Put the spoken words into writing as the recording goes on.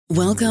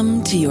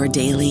Welcome to your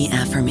daily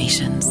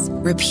affirmations.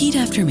 Repeat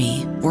after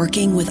me.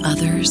 Working with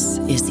others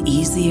is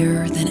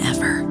easier than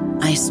ever.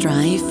 I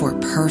strive for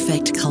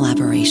perfect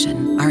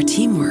collaboration. Our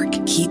teamwork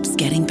keeps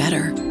getting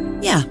better.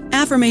 Yeah,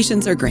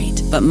 affirmations are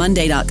great, but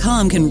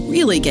Monday.com can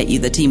really get you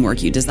the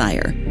teamwork you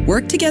desire.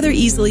 Work together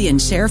easily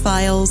and share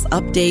files,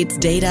 updates,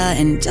 data,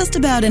 and just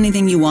about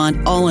anything you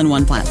want all in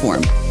one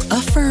platform.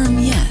 Affirm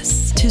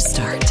yes to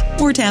start,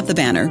 or tap the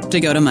banner to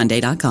go to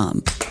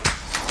Monday.com.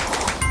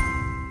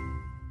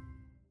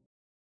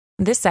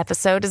 This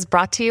episode is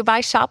brought to you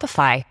by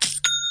Shopify.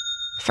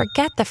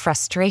 Forget the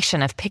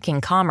frustration of picking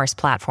commerce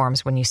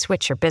platforms when you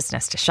switch your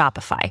business to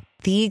Shopify,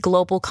 the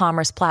global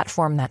commerce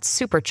platform that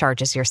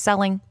supercharges your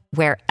selling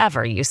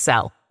wherever you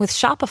sell. With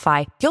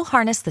Shopify, you'll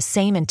harness the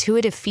same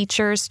intuitive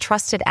features,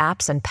 trusted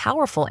apps, and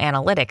powerful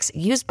analytics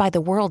used by the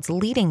world's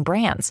leading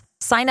brands.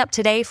 Sign up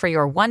today for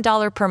your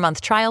 $1 per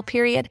month trial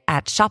period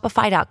at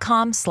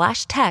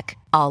shopify.com/tech,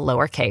 all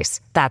lowercase.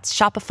 That's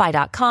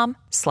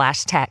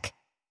shopify.com/tech.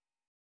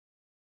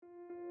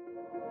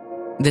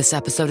 This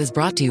episode is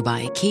brought to you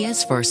by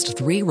Kia's first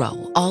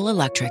 3-row,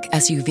 all-electric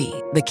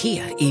SUV, the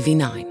Kia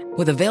EV9,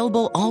 with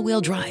available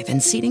all-wheel drive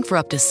and seating for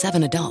up to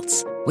 7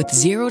 adults, with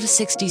 0 to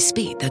 60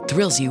 speed that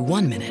thrills you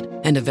 1 minute,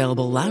 and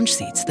available lounge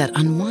seats that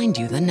unwind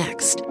you the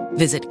next.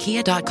 Visit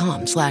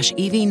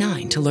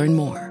kia.com/EV9 to learn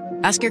more.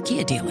 Ask your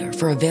Kia dealer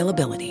for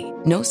availability.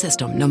 No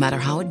system, no matter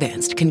how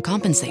advanced, can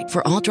compensate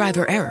for all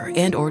driver error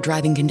and or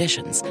driving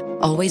conditions.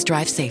 Always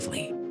drive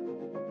safely.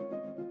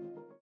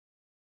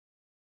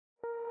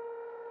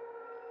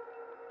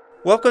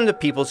 Welcome to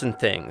Peoples and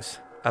Things,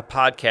 a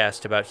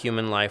podcast about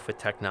human life with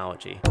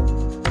technology.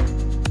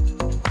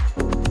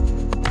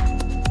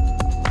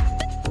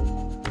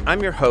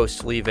 I'm your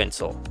host, Lee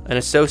Vinsel, an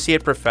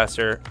associate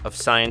professor of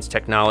science,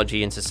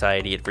 technology, and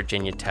society at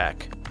Virginia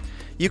Tech.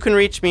 You can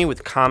reach me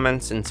with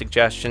comments and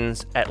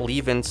suggestions at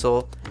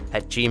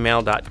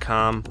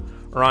leevinsel@gmail.com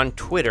or on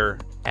Twitter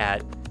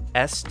at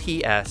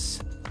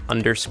STS_news.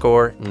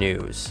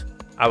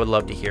 I would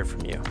love to hear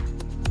from you.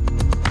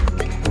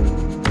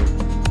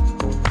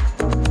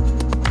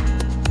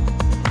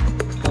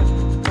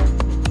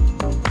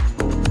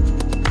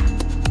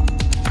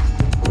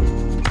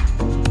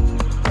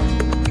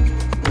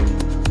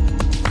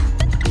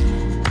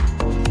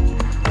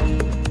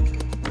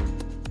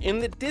 In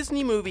the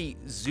Disney movie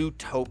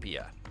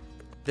Zootopia,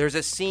 there's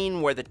a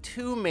scene where the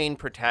two main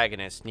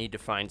protagonists need to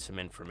find some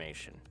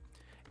information,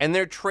 and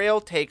their trail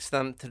takes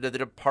them to the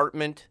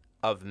Department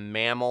of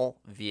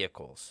Mammal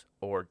Vehicles,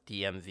 or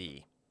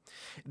DMV.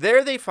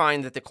 There they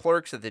find that the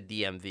clerks of the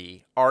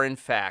DMV are in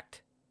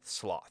fact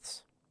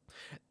sloths.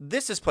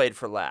 This is played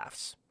for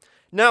laughs.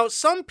 Now,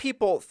 some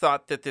people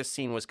thought that this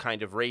scene was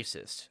kind of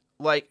racist,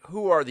 like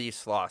who are these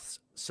sloths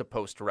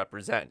supposed to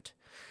represent?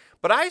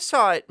 But I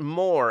saw it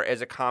more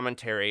as a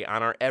commentary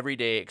on our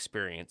everyday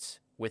experience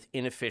with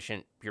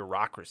inefficient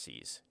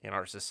bureaucracies in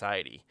our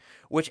society,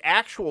 which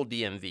actual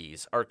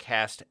DMVs are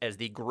cast as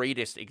the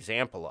greatest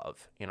example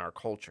of in our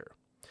culture.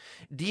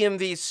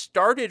 DMVs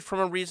started from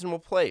a reasonable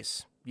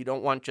place. You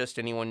don't want just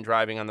anyone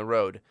driving on the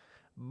road,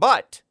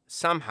 but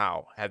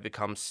somehow have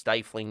become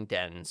stifling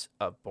dens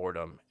of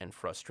boredom and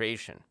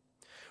frustration.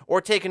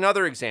 Or take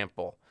another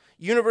example.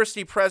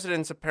 University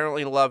presidents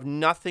apparently love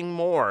nothing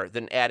more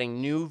than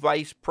adding new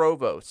vice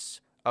provosts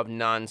of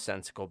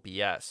nonsensical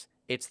BS.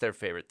 It's their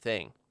favorite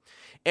thing.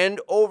 And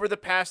over the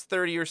past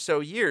 30 or so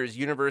years,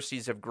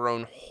 universities have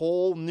grown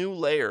whole new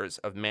layers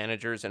of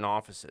managers and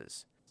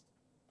offices.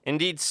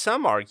 Indeed,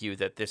 some argue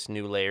that this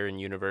new layer in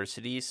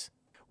universities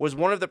was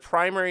one of the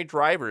primary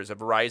drivers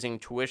of rising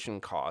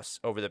tuition costs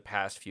over the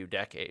past few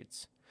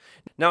decades.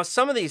 Now,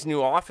 some of these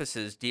new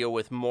offices deal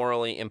with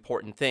morally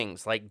important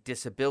things like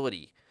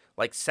disability,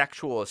 like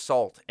sexual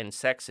assault and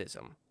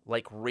sexism,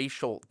 like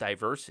racial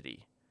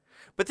diversity.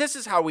 But this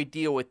is how we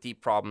deal with deep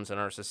problems in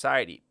our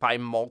society, by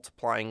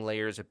multiplying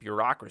layers of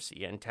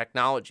bureaucracy and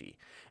technology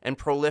and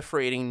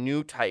proliferating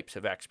new types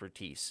of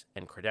expertise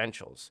and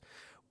credentials.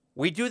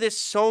 We do this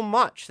so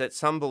much that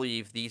some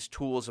believe these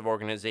tools of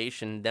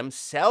organization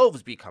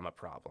themselves become a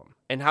problem.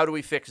 And how do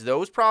we fix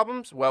those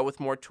problems? Well, with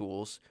more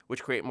tools,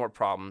 which create more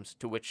problems,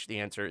 to which the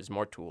answer is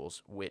more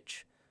tools,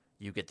 which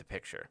you get the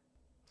picture.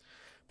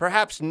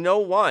 Perhaps no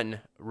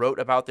one wrote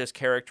about this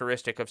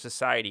characteristic of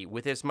society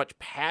with as much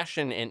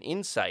passion and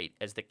insight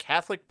as the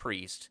Catholic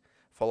priest,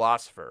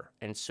 philosopher,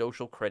 and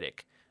social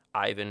critic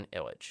Ivan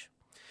Illich.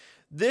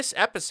 This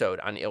episode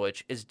on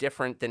Illich is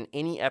different than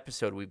any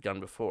episode we've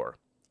done before.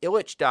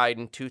 Illich died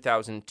in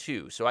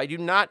 2002, so I do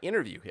not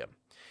interview him.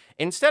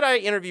 Instead, I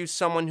interview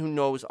someone who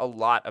knows a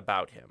lot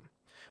about him.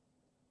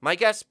 My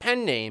guest's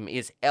pen name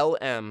is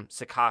L.M.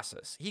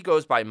 Sakasis. He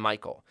goes by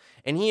Michael,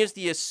 and he is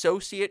the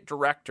Associate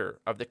Director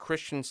of the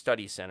Christian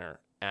Study Center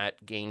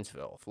at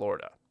Gainesville,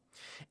 Florida,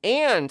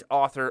 and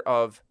author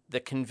of The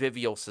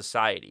Convivial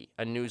Society,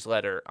 a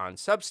newsletter on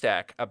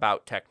Substack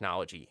about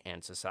technology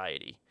and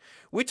society.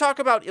 We talk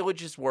about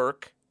Illich's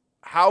work,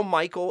 how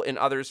Michael and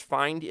others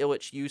find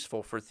Illich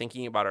useful for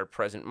thinking about our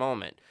present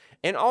moment,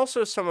 and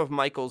also some of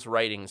Michael's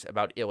writings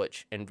about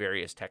Illich and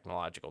various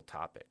technological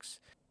topics.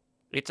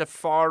 It's a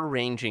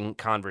far-ranging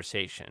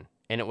conversation,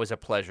 and it was a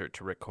pleasure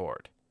to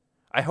record.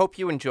 I hope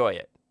you enjoy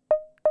it.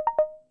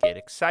 Get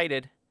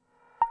excited.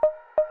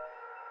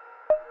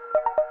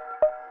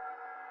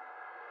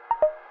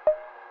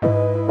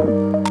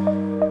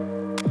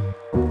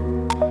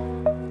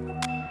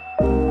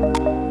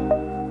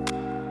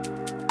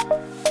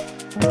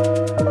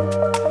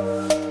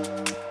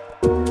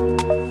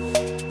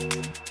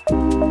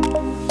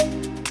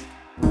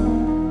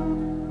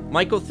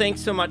 Michael, thanks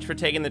so much for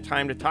taking the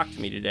time to talk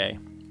to me today.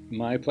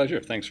 My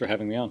pleasure. Thanks for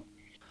having me on.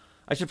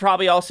 I should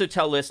probably also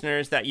tell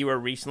listeners that you were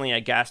recently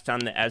a guest on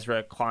the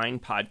Ezra Klein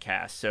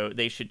podcast, so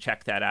they should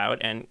check that out.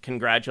 And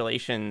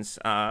congratulations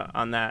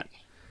on that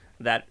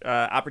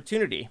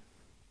opportunity.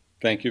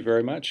 Thank you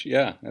very much.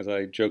 Yeah, as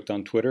I joked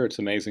on Twitter, it's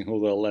amazing who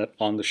they'll let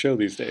on the show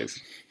these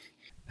days.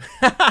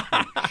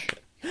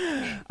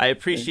 I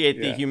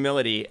appreciate the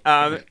humility.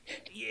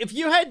 If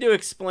you had to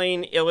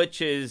explain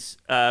Illich's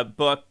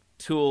book,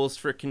 Tools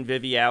for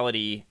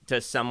Conviviality,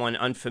 to someone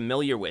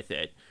unfamiliar with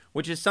it,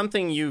 which is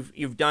something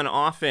you've done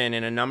often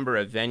in a number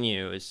of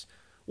venues,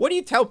 what do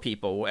you tell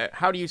people?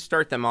 How do you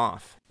start them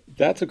off?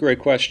 That's a great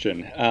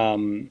question.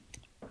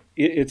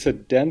 It's a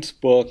dense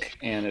book,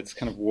 and it's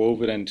kind of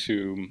woven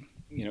into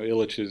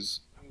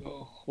Illich's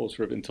whole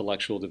sort of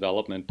intellectual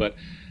development. But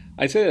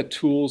I'd say that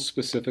Tools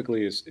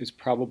specifically is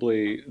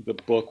probably the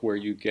book where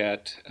you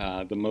get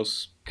the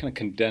most kind of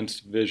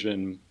condensed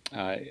vision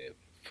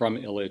from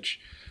Illich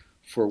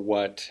for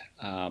what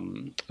a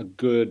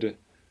good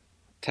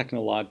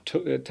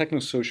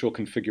technosocial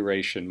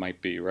configuration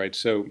might be, right?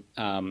 So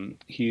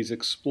he's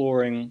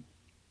exploring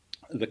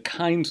the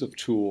kinds of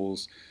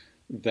tools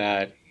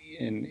that,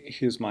 in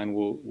his mind,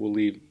 will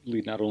lead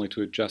not only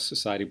to a just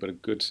society but a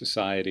good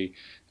society.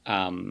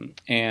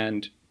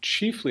 And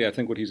chiefly, I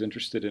think what he's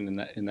interested in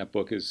that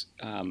book is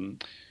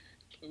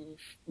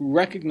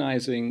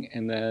recognizing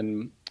and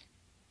then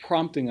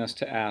prompting us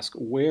to ask,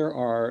 where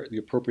are the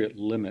appropriate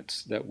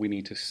limits that we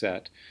need to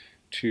set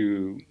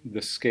to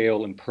the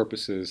scale and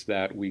purposes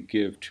that we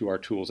give to our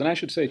tools? And I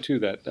should say, too,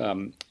 that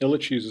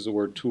Illich uses the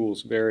word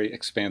tools very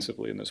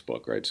expansively in this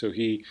book, right? So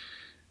he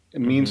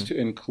means to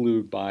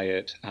include by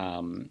it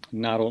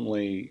not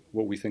only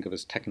what we think of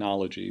as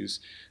technologies,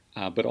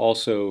 but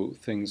also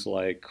things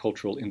like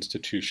cultural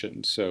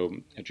institutions, so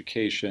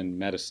education,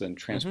 medicine,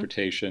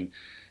 transportation.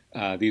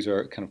 These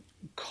are kind of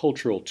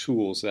cultural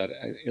tools that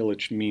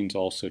Illich means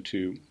also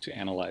to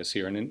analyze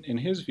here. And in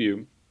his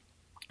view,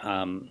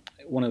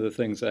 one of the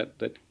things that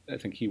I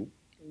think he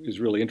is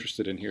really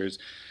interested in here is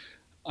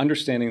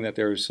understanding that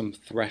there is some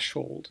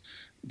threshold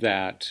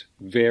that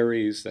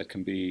varies, that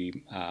can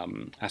be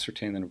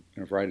ascertained in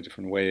a variety of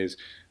different ways,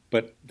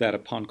 but that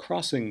upon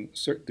crossing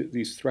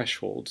these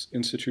thresholds,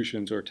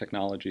 institutions or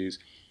technologies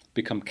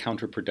become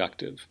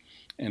counterproductive.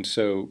 And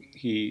so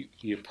he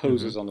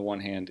opposes, on the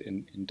one hand,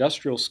 in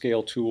industrial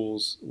scale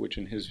tools, which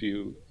in his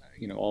view,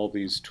 all of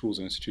these tools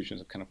and institutions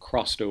have kind of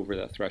crossed over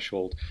that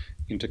threshold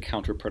into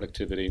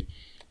counterproductivity,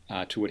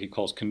 to what he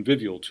calls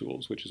convivial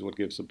tools, which is what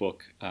gives the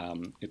book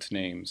its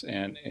name.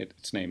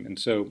 And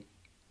so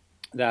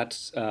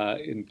that's,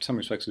 in some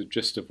respects, the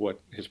gist of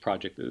what his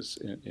project is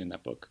in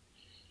that book.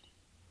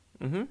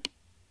 Mm-hmm.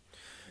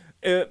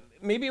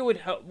 Maybe it would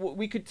help.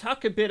 We could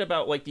talk a bit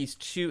about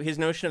his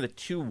notion of the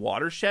two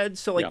watersheds.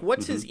 So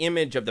what's his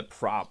image of the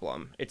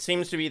problem? It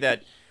seems to be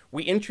that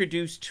we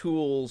introduce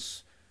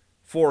tools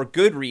for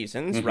good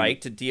reasons,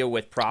 right, to deal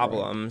with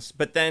problems,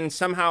 but then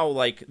somehow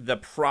the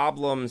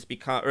problems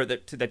become, or the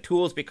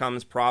tools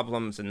becomes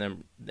problems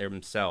in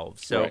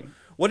themselves. So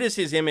what is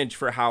his image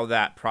for how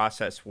that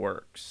process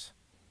works?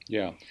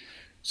 Yeah.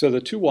 So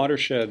the two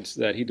watersheds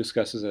that he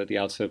discusses at the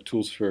outset of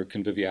Tools for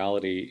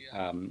Conviviality,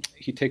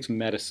 he takes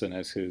medicine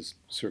as his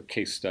sort of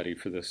case study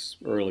for this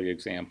early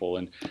example.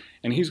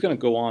 And he's going to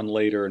go on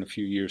later in a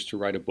few years to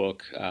write a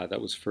book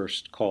that was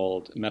first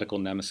called Medical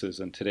Nemesis,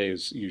 and today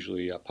is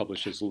usually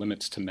published as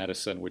Limits to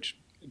Medicine, which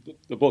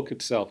the book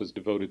itself is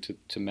devoted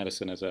to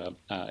medicine as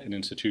an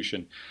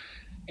institution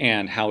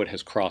and how it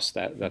has crossed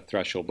that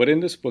threshold. But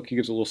in this book, he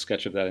gives a little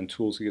sketch of that. In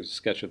Tools, he gives a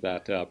sketch of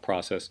that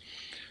process.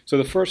 So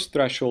the first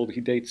threshold,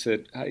 he dates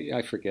it,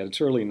 I forget, it's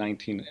early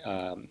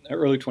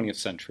 20th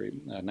century,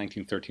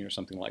 1913 or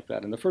something like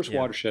that. And the first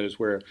watershed is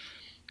where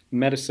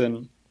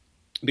medicine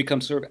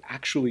becomes sort of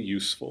actually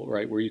useful,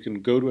 right? Where you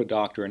can go to a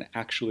doctor and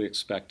actually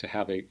expect to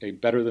have a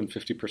better than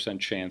 50%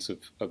 chance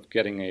of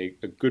getting a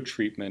good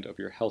treatment, of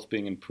your health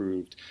being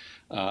improved,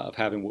 of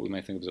having what we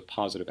might think of as a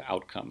positive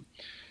outcome.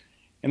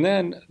 And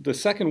then the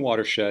second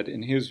watershed,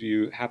 in his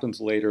view,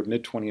 happens later,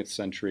 mid-20th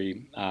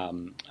century. I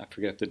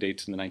forget if the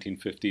date's in the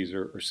 1950s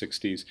or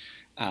 60s.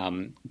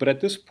 But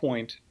at this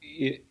point,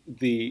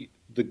 the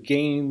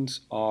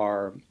gains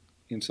are,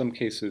 in some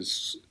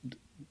cases,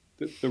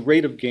 the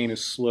rate of gain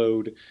is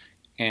slowed.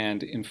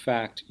 And in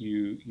fact,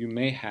 you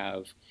may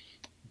have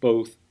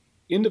both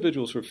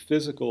individual sort of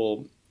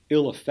physical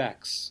ill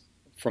effects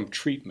from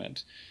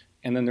treatment,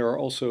 and then there are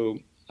also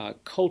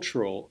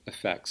cultural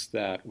effects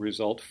that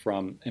result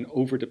from an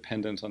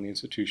overdependence on the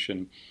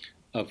institution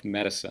of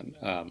medicine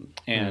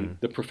and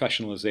the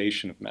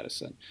professionalization of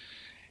medicine.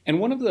 And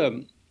one of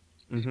the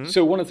Mm-hmm.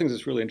 so one of the things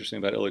that's really interesting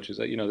about Illich is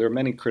that there are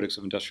many critics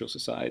of industrial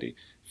society.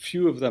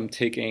 Few of them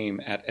take aim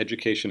at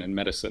education and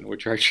medicine,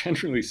 which are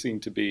generally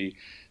seen to be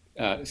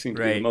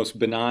the most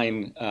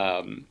benign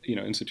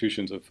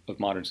institutions of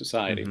modern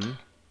society.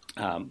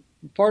 Mm-hmm.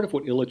 Part of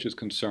what Illich is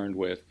concerned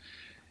with,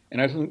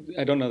 and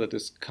I don't know that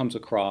this comes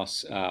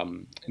across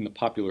in the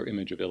popular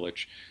image of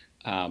Illich,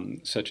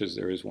 such as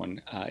there is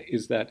one,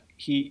 is that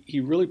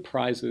he really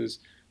prizes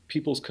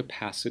people's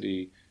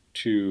capacity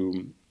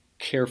to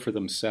care for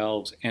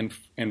themselves and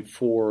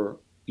for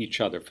each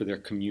other, for their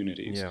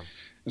communities. Yeah.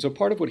 And so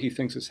part of what he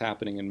thinks is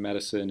happening in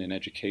medicine and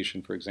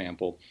education, for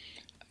example,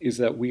 is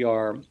that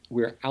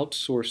we're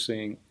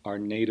outsourcing our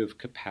native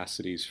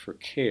capacities for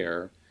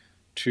care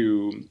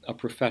to a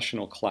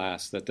professional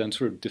class that then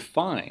sort of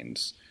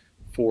defines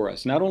for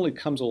us, not only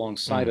comes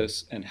alongside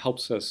us and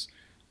helps us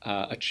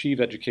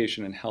achieve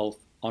education and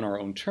health on our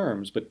own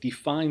terms, but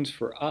defines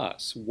for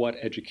us what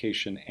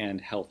education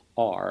and health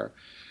are.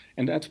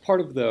 And that's part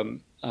of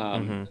the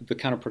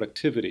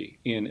counterproductivity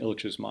in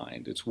Illich's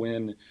mind. It's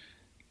when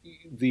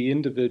the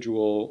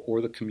individual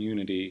or the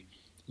community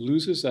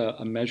loses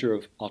a measure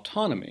of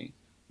autonomy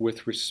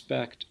with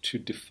respect to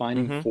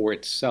defining for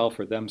itself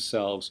or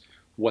themselves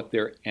what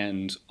their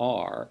ends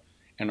are,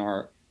 and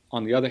are,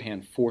 on the other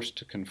hand, forced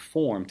to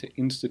conform to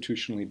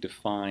institutionally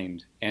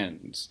defined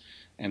ends.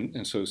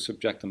 And so must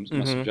subject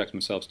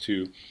themselves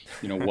to,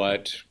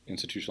 what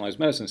institutionalized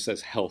medicine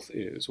says health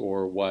is,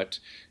 or what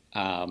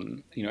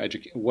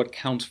what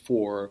counts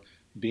for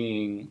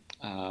being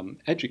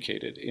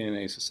educated in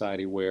a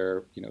society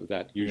where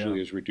that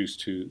usually is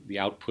reduced to the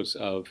outputs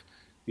of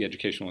the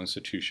educational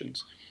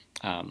institutions.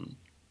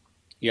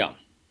 Yeah.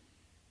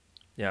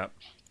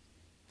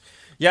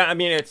 I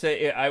mean,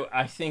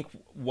 I think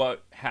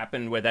what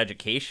happened with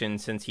education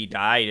since he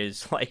died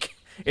is like,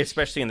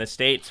 especially in the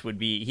States, he would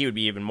be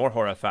even more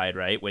horrified,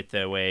 right, with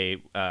the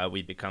way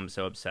we've become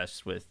so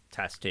obsessed with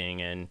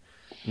testing and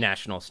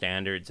national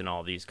standards and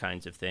all these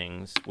kinds of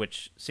things,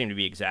 which seem to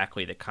be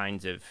exactly the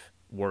kinds of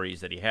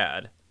worries that he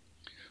had.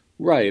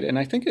 Right, and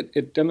I think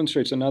it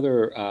demonstrates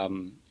another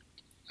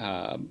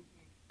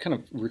kind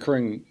of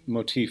recurring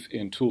motif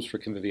in Tools for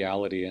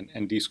Conviviality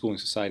and Deschooling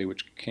Society,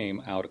 which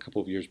came out a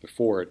couple of years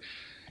before it.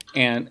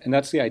 And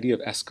that's the idea of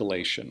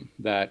escalation,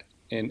 that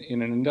in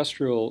an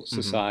industrial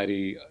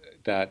society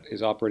that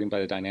is operating by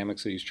the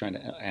dynamics that he's trying to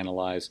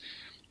analyze,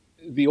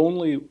 the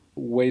only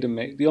way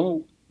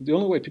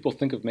people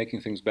think of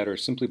making things better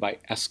is simply by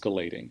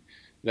escalating.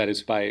 That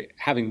is, by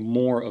having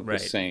more of the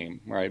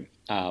same, right?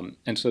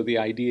 And so the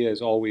idea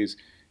is always,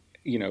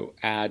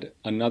 add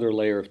another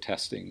layer of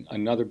testing,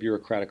 another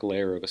bureaucratic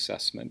layer of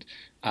assessment,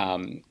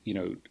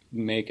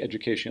 make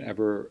education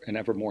an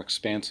ever more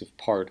expansive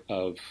part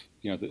of,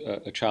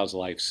 a child's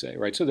life, say,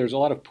 right? So there's a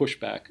lot of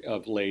pushback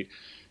of late.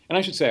 And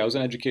I should say, I was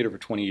an educator for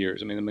 20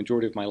 years. I mean, the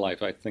majority of my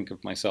life, I think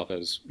of myself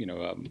as,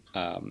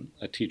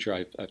 a teacher.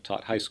 I've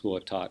taught high school.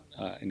 I've taught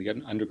in the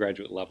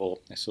undergraduate level.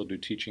 I still do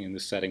teaching in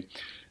this setting.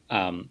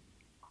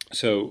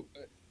 So,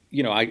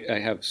 I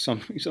have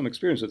some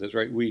experience with this,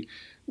 right?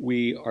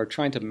 We are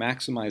trying to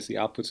maximize the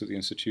outputs of the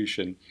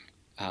institution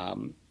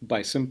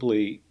by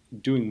simply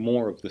doing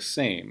more of the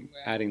same,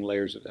 adding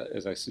layers of,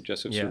 as I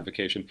suggested,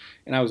 certification.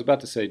 And I was about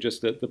to say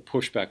just the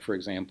pushback, for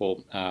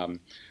example,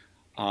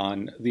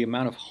 on the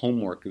amount of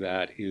homework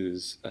that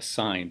is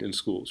assigned in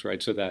schools,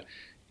 right? So that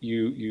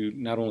you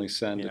not only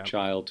send a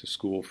child to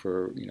school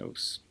for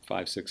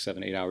 5, 6,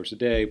 7, 8 hours a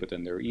day, but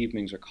then their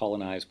evenings are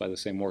colonized by the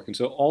same work. And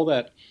so all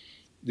that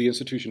the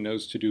institution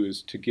knows to do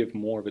is to give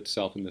more of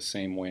itself in the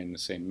same way, in the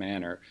same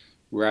manner,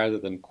 rather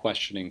than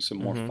questioning some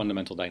more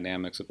fundamental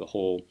dynamics of the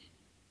whole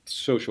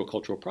social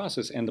cultural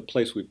process and the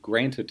place we've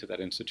granted to that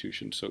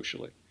institution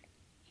socially.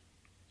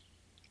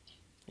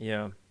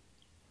 Yeah.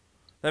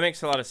 That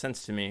makes a lot of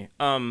sense to me.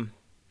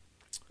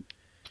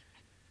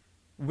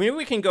 Maybe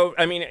we can go,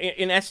 I mean,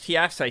 in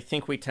STS, I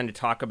think we tend to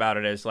talk about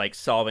it as like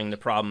solving the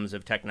problems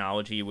of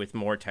technology with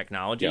more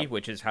technology,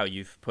 which is how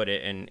you've put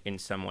it in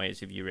some ways,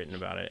 have you written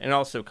about it. And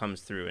also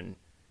comes through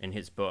in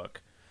his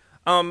book.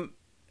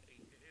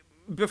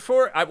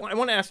 Before, I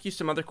want to ask you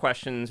some other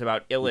questions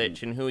about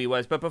Illich and who he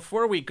was. But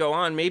before we go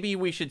on, maybe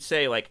we should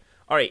say, like,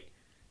 all right,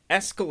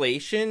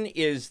 escalation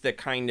is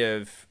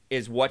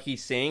what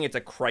he's saying. It's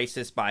a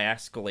crisis by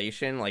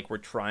escalation. Like, we're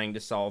trying to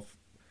solve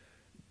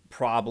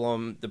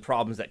the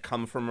problems that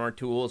come from our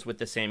tools with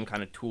the same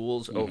kind of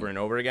tools over and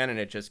over again, and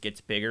it just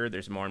gets bigger.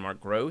 There's more and more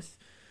growth.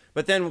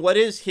 But then what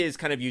is his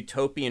kind of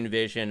utopian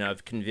vision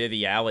of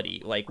conviviality?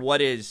 Like, what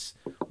does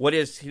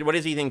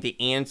he think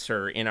the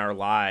answer in our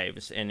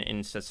lives and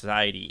in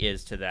society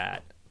is to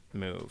that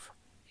move?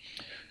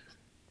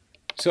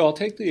 So I'll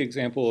take the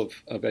example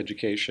of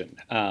education.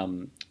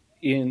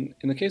 In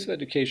the case of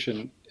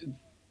education,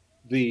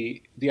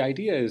 the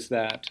idea is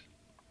that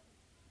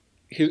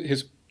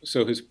his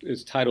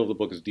title of the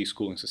book is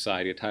Deschooling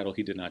Society, a title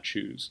he did not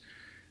choose.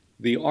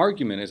 The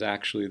argument is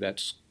actually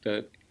that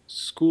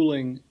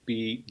schooling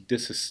be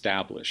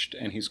disestablished,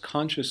 and he's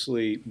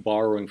consciously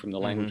borrowing from the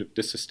language of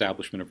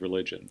disestablishment of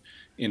religion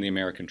in the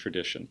American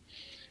tradition.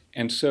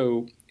 And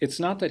so it's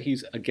not that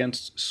he's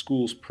against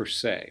schools per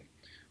se,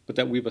 but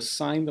that we've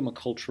assigned them a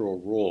cultural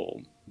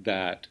role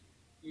that,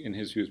 in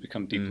his view, has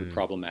become deeply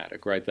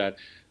problematic, right? That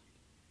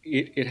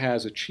it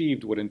has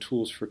achieved what in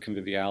Tools for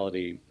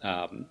Conviviality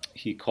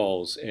he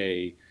calls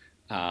a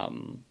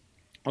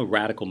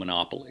radical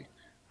monopoly,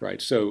 right?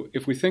 So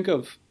if we think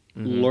of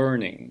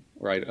learning,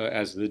 right,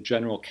 as the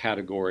general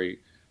category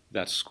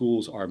that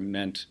schools are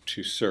meant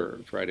to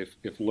serve, right?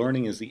 If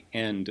learning is the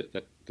end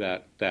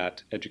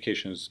that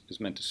education is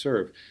meant to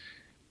serve,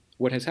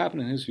 what has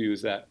happened in his view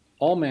is that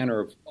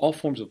all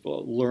forms of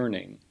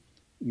learning,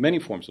 many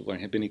forms of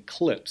learning, have been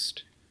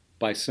eclipsed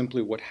by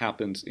simply what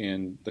happens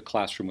in the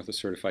classroom with a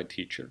certified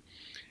teacher.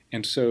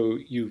 And so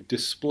you've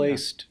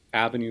displaced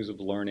avenues of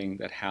learning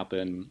that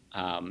happen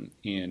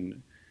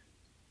in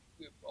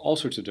all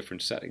sorts of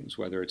different settings,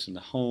 whether it's in the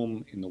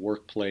home, in the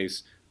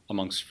workplace,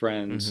 amongst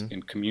friends,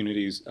 in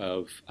communities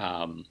of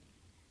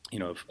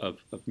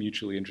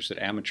mutually interested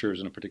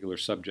amateurs in a particular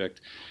subject.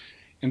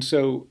 And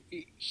so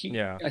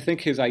I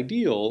think his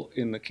ideal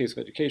in the case of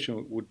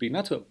education would be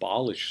not to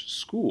abolish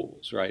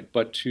schools, right,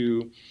 but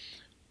to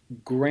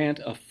grant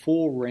a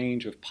full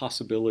range of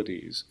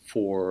possibilities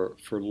for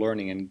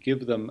learning and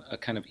give them a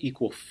kind of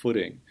equal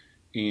footing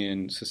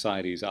in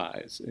society's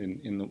eyes,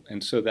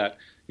 and so that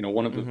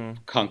one of the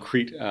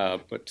concrete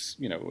but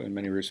in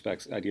many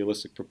respects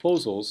idealistic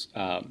proposals,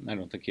 I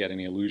don't think he had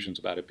any illusions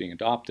about it being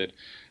adopted,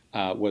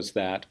 was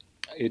that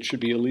it should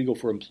be illegal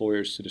for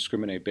employers to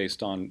discriminate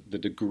based on the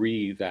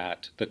degree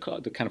that the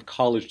kind of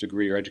college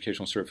degree or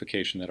educational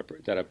certification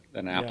that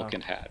an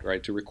applicant had,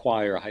 right? To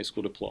require a high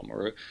school diploma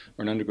or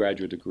an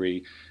undergraduate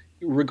degree,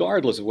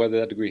 regardless of whether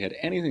that degree had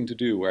anything to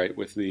do, right,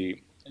 with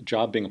the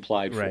job being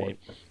applied for.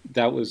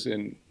 That was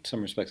in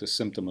some respects a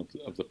symptom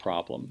of the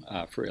problem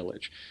for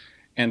Illich.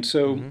 And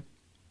so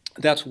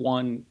that's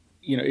one,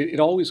 it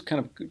always kind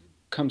of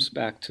comes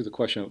back to the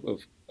question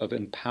of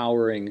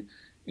empowering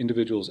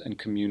individuals and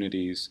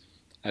communities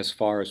as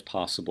far as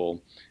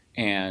possible,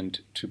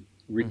 and to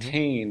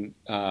retain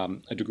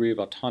a degree of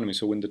autonomy.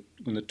 So when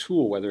the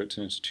tool, whether it's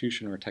an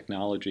institution or a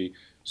technology,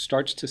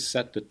 starts to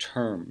set the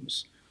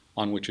terms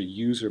on which a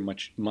user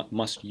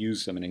must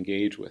use them and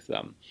engage with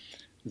them,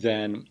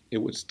 then it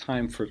was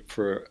time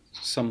for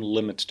some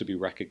limits to be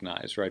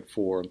recognized, right?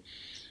 For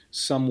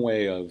some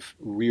way of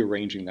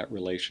rearranging that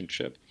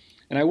relationship.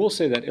 And I will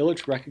say that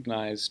Illich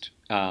recognized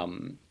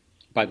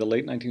by the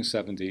late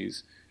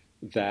 1970s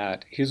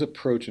that his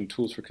approach in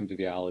Tools for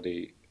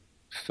Conviviality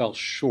fell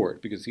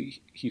short because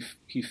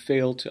he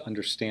failed to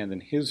understand, in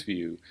his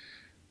view,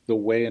 the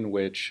way in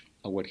which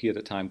what he at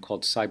the time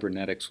called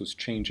cybernetics was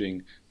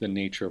changing the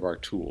nature of our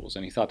tools.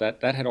 And he thought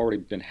that had already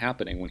been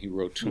happening when he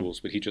wrote Tools,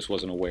 but he just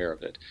wasn't aware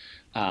of it.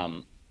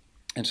 And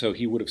so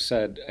he would have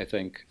said, I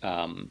think,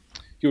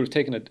 he would have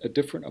taken a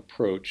different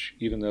approach,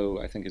 even though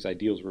I think his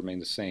ideals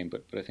remained the same,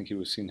 but I think he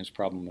would have seen his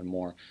problem in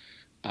more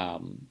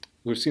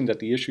we've seen that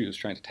the issue he was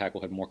trying to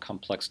tackle had more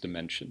complex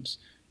dimensions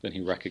than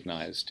he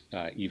recognized,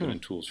 even in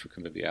Tools for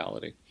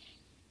Conviviality.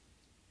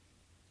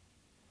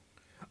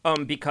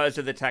 Because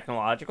of the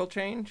technological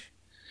change?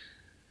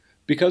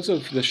 Because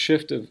of the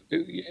shift of,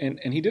 and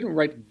he didn't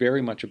write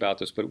very much about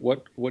this, but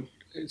what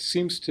it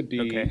seems to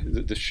be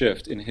the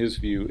shift, in his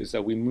view, is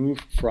that we move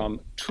from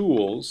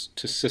tools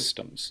to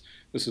systems.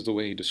 This is the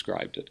way he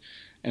described it.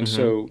 And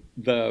so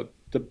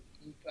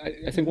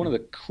I think one of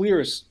the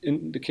clearest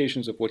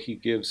indications of what he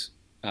gives,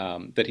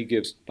 to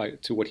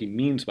what he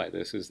means by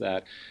this, is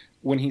that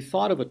when he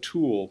thought of a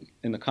tool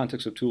in the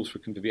context of Tools for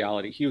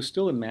Conviviality, he was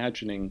still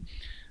imagining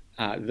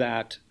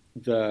that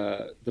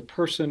the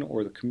person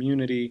or the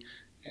community,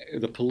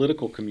 the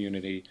political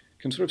community,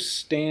 can sort of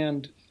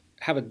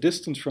have a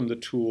distance from the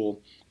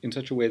tool in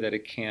such a way that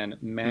it can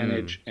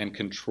manage and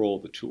control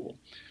the tool.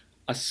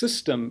 A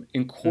system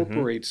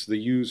incorporates the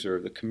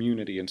user, the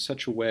community, in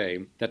such a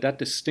way that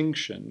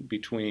distinction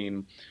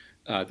between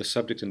the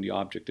subject and the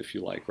object, if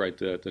you like, right,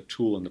 the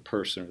tool and the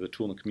person, or the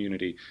tool and the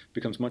community,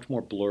 becomes much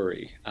more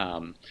blurry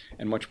and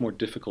much more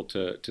difficult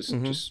to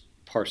just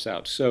parse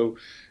out. So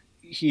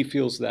he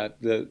feels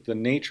that the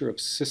nature of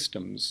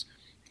systems,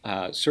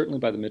 certainly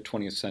by the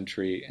mid-20th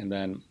century, and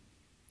then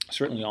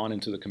certainly on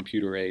into the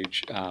computer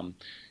age,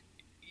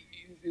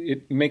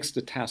 it makes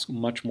the task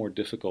much more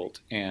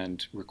difficult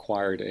and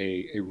required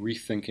a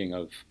rethinking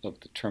of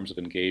the terms of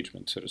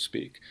engagement, so to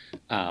speak.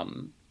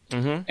 And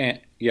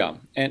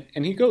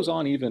he goes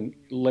on even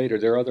later.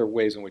 There are other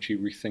ways in which he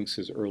rethinks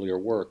his earlier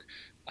work.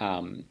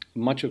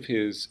 Much of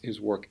his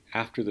work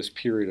after this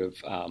period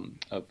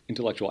of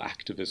intellectual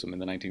activism in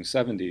the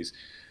 1970s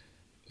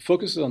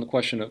focuses on the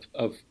question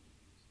of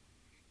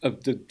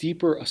the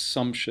deeper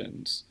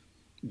assumptions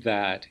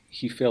that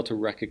he failed to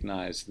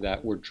recognize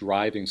that were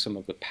driving some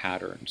of the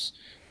patterns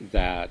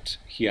that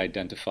he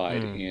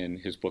identified in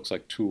his books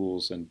like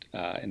Tools and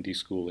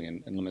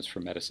Deschooling and Limits for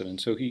Medicine.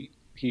 And so he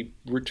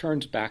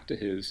returns back to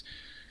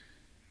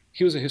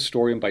he was a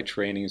historian by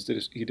training.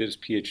 He did his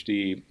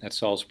PhD at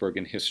Salzburg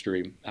in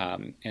history,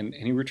 and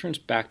he returns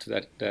back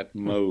to that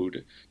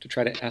mode to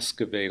try to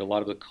excavate a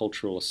lot of the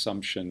cultural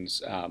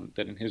assumptions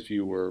that, in his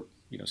view, were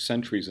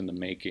centuries in the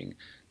making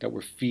that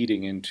were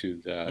feeding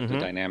into the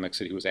dynamics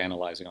that he was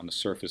analyzing on the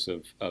surface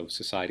of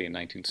society in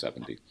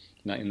 1970,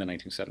 in the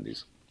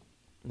 1970s.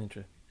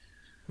 Interesting.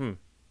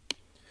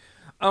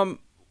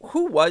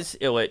 Who was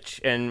Illich,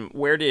 and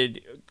where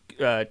did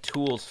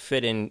tools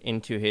fit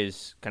into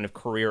his kind of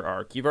career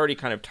arc? You've already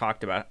kind of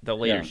talked about the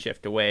later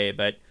shift away,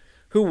 but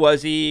who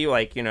was he?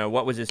 Like,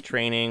 what was his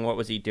training? What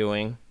was he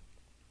doing?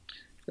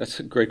 That's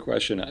a great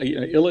question.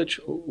 Illich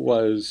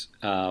was,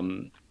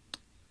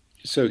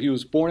 so he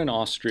was born in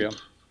Austria.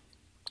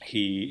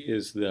 He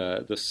is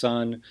the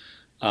son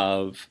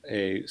of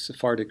a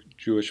Sephardic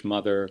Jewish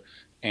mother,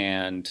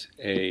 and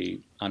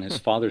on his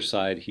father's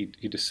side, he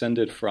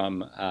descended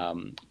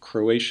from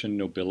Croatian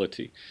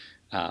nobility.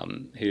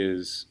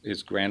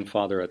 His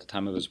grandfather at the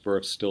time of his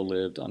birth still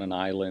lived on an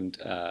island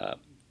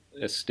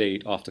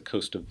estate off the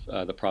coast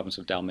of the province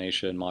of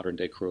Dalmatia in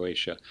modern-day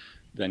Croatia,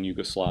 then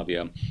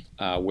Yugoslavia,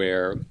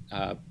 where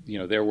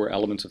there were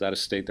elements of that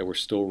estate that were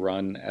still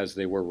run as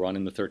they were run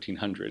in the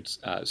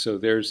 1300s. So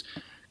there's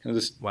kind of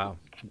this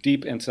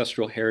deep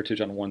ancestral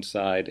heritage on one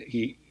side.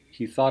 He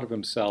thought of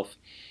himself.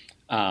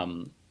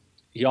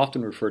 He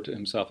often referred to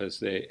himself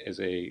as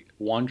a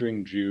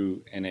wandering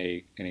Jew and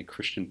a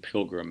Christian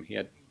pilgrim.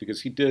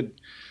 Because he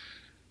did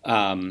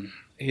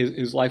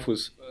his life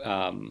was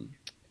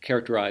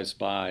characterized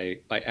by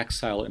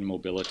exile and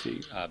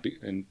mobility,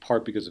 in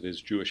part because of his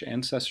Jewish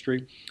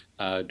ancestry.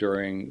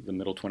 During the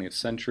middle 20th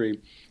century,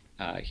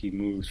 he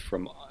moved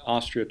from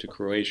Austria to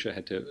Croatia,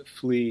 had to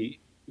flee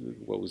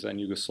what was then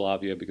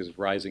Yugoslavia because of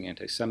rising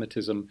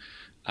anti-Semitism,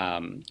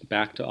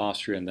 back to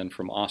Austria, and then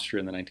from Austria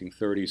in the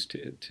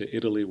 1930s to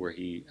Italy, where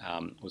he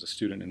was a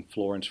student in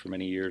Florence for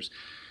many years.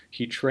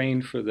 He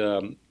trained for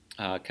the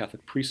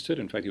Catholic priesthood.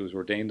 In fact, he was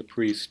ordained a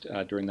priest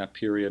during that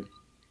period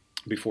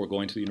before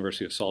going to the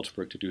University of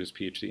Salzburg to do his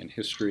PhD in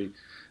history.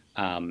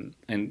 And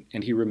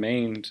he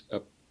remained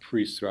a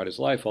priest throughout his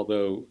life,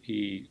 although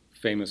he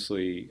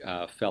famously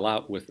fell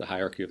out with the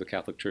hierarchy of the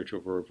Catholic Church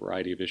over a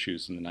variety of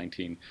issues in the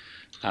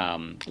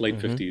late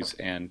 50s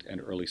and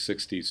early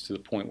 60s, to the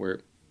point where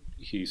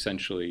he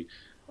essentially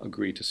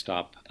agreed to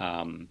stop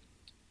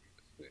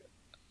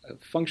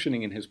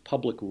functioning in his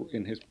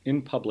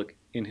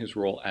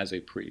role as a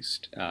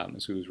priest.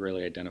 So he was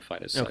rarely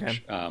identified as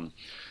such.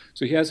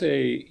 So he has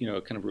a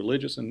kind of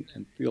religious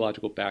and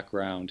theological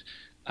background.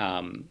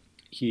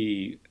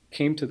 He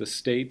came to the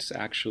States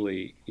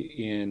actually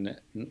in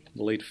the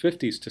late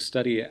 50s to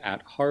study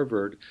at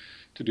Harvard,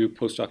 to do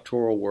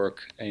postdoctoral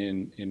work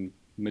in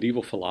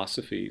medieval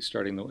philosophy,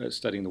 studying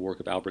the work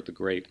of Albert the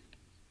Great.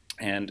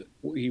 And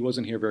he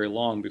wasn't here very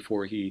long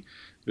before he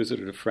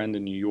visited a friend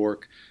in New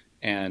York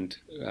and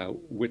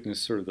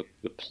witnessed sort of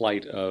the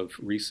plight of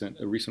a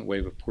recent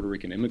wave of Puerto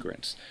Rican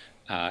immigrants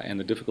and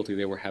the difficulty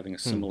they were having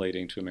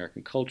assimilating to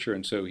American culture.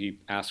 And so he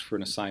asked for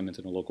an assignment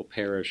in a local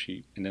parish,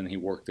 and then he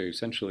worked there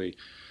essentially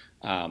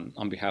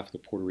on behalf of the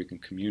Puerto Rican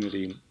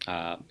community.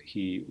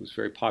 He was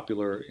very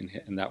popular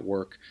in that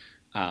work,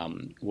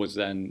 was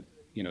then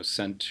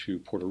sent to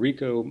Puerto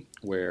Rico,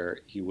 where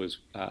he was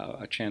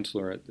a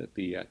chancellor at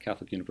the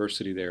Catholic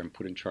University there and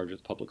put in charge of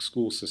the public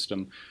school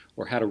system,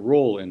 or had a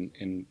role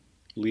in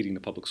leading the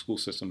public school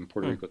system in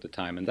Puerto Rico at the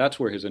time. And that's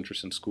where his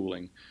interest in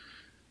schooling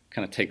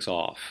kind of takes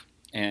off.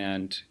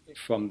 And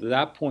from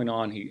that point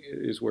on, he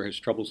is where his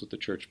troubles with the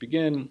church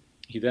begin.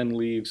 He then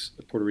leaves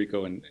Puerto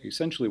Rico and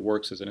essentially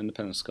works as an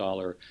independent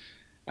scholar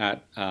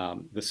at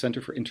the Center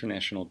for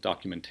International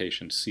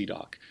Documentation,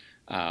 CIDOC.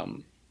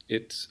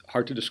 It's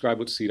hard to describe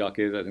what CIDOC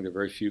is. I think there are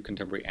very few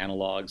contemporary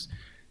analogs.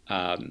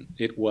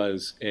 It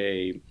was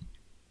a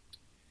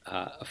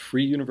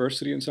free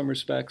university in some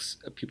respects.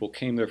 People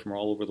came there from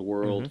all over the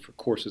world for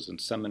courses and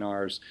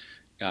seminars.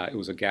 It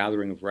was a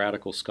gathering of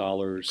radical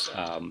scholars.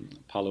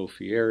 Paulo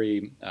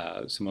Freire,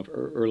 some of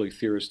early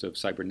theorists of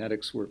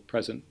cybernetics were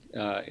present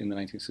in the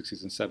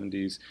 1960s and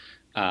 70s.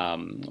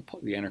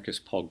 The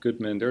anarchist Paul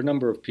Goodman. There are a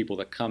number of people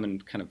that come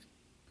and kind of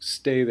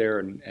stay there,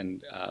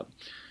 and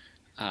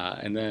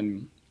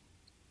then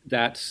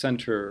that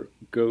center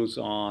goes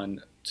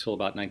on till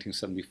about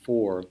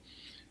 1974.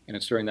 And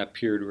it's during that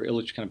period where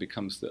Illich kind of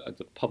becomes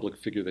the public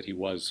figure that he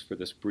was for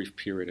this brief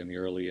period in the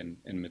early and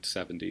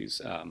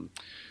mid-70s.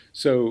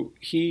 So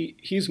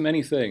he's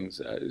many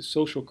things: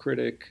 social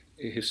critic,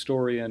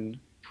 historian,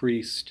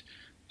 priest,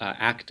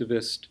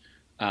 activist.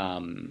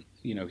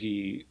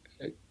 He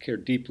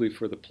cared deeply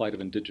for the plight of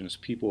indigenous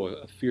people,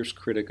 a fierce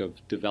critic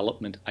of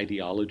development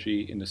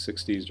ideology in the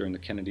 60s during the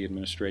Kennedy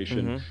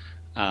administration.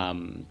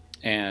 And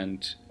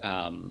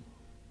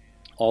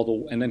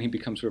then he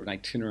becomes sort of an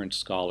itinerant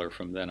scholar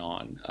from then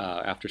on.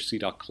 After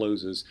CIDOC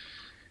closes,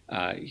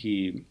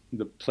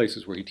 the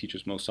places where he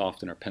teaches most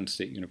often are Penn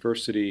State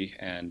University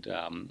and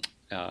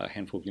a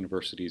handful of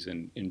universities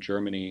in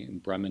Germany, in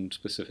Bremen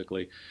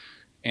specifically.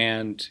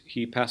 And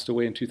he passed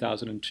away in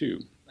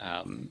 2002,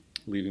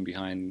 leaving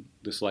behind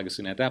this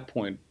legacy. And at that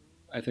point,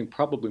 I think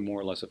probably more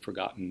or less a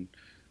forgotten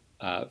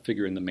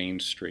figure in the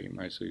mainstream,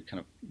 right? So he kind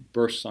of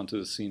bursts onto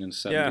the scene in the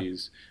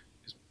 70s.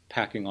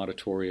 Packing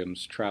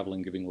auditoriums,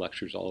 traveling, giving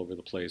lectures all over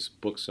the place.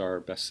 Books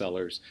are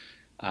bestsellers.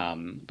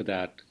 but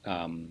that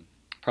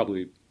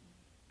probably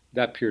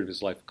that period of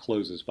his life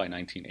closes by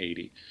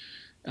 1980.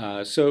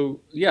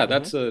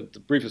 That's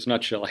the briefest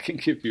nutshell I can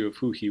give you of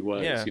who he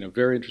was. Yeah.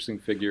 Very interesting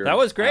figure. That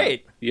was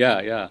great.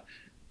 Yeah.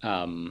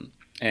 And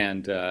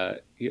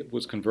he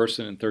was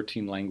conversant in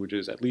 13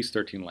 languages, at least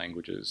 13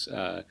 languages.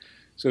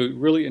 So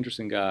really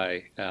interesting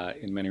guy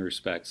in many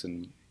respects,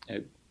 and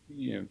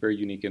very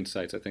unique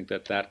insights. I think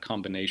that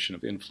combination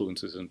of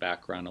influences and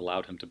background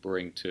allowed him to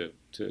bring to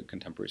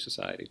contemporary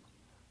society.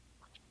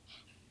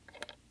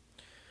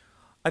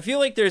 I feel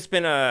like there's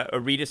been a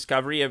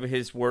rediscovery of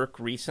his work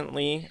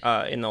recently.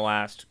 In the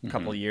last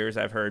couple of years,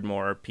 I've heard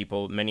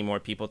many more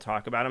people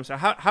talk about him. So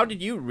how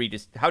did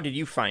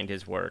you find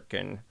his work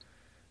and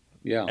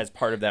as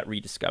part of that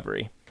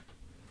rediscovery?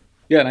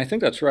 Yeah, and I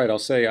think that's right. I'll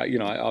say,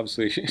 I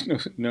obviously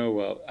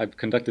I've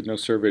conducted no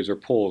surveys or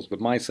polls, but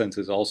my sense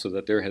is also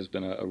that there has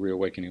been a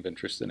reawakening of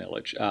interest in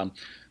Illich.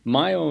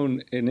 My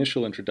own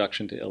initial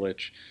introduction to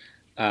Illich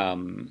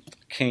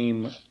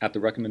came at the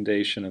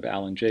recommendation of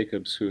Alan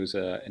Jacobs, who is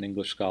an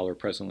English scholar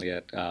presently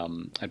at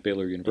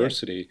Baylor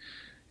University.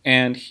 Yeah.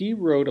 And he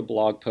wrote a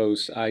blog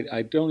post.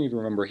 I don't even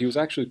remember. He was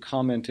actually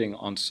commenting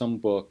on some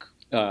book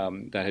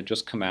that had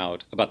just come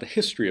out about the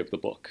history of the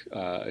book,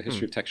 a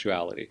history of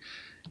textuality.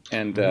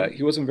 And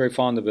he wasn't very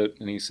fond of it.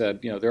 And he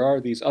said, there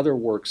are these other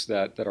works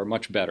that are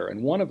much better.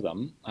 And one of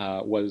them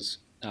was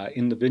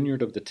In the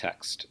Vineyard of the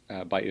Text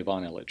by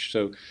Ivan Illich.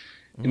 So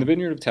In the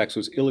Vineyard of Text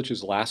was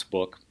Illich's last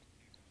book.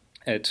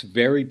 It's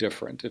very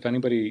different. If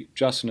anybody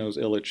just knows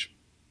Illich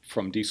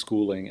from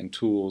deschooling and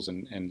tools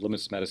and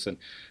limitless medicine,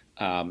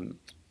 In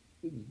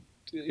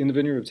the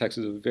Vineyard of Text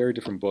is a very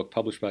different book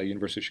published by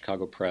University of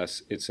Chicago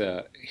Press. It's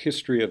a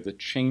history of the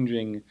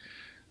changing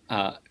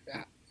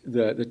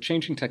the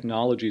changing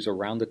technologies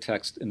around the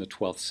text in the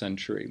 12th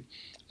century.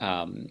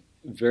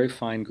 Very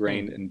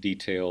fine-grained and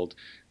detailed.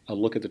 A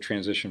look at the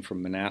transition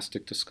from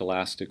monastic to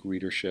scholastic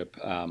readership.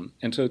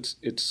 And so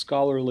it's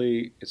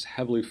scholarly, it's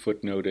heavily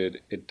footnoted,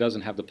 it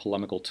doesn't have the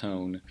polemical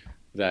tone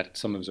that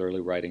some of his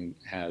early writing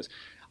has.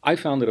 I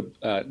found it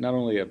not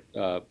only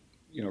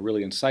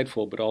really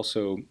insightful, but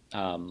also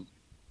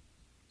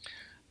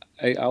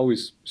I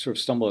always sort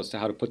of stumble as to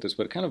how to put this,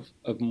 but kind of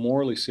a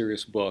morally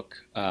serious book,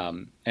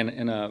 and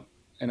a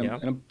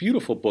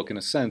beautiful book in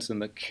a sense,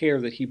 and the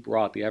care that he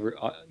brought, the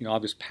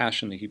obvious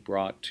passion that he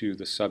brought to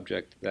the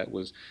subject that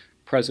was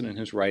present in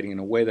his writing in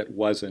a way that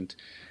wasn't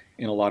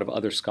in a lot of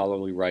other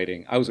scholarly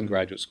writing. I was in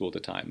graduate school at the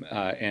time,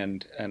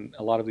 and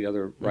a lot of the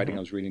other writing I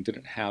was reading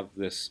didn't have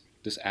this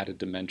added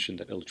dimension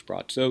that Illich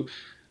brought. So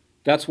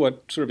that's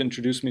what sort of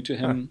introduced me to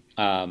him.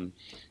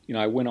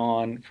 I went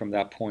on from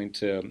that point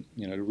to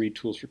read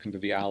Tools for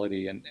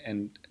Conviviality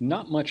and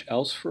not much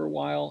else for a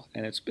while.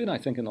 And it's been, I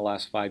think, in the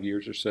last 5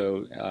 years or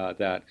so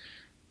that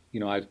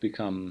I've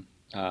become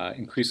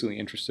increasingly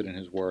interested in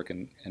his work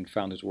and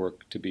found his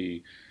work to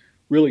be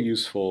really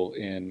useful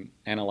in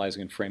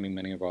analyzing and framing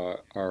many of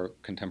our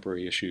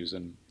contemporary issues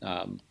and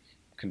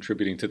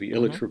contributing to the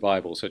Illich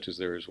revival, such as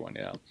there is one.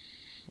 Yeah.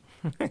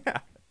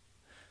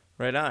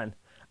 Right on.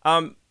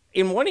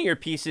 In one of your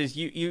pieces,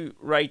 you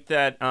write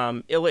that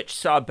Illich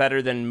saw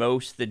better than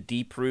most the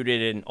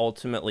deep-rooted and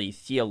ultimately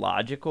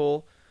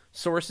theological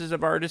sources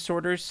of our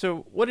disorders.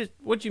 So what do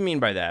you mean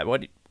by that?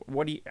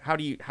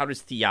 How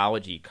does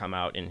theology come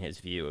out in his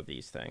view of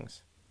these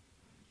things?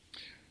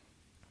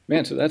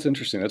 Man, so that's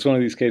interesting. That's one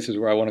of these cases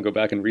where I want to go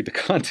back and read the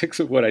context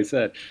of what I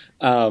said.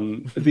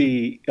 So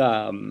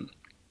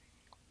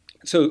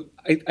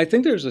I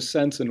think there's a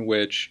sense in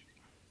which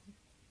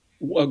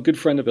a good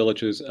friend of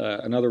Illich's,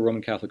 another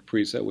Roman Catholic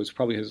priest that was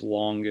probably his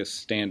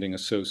longest-standing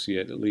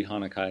associate, Lee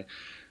Hanakai,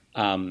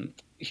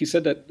 he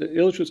said that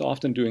Illich was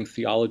often doing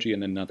theology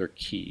in another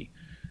key.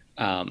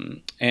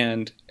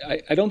 And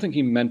I don't think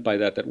he meant by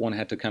that one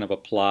had to kind of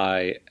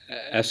apply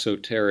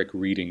esoteric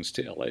readings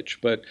to Illich,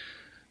 but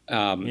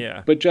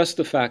just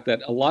the fact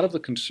that a lot of the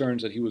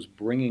concerns that he was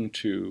bringing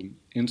to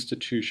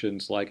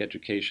institutions like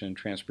education,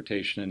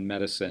 transportation, and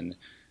medicine,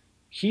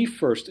 he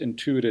first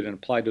intuited and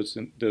applied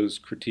those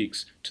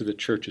critiques to the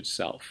church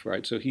itself,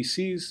 right? So he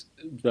sees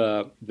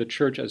the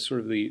church as sort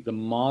of the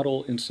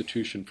model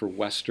institution for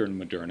Western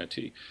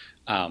modernity.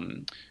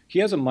 He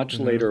has a much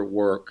later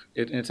work,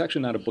 and it's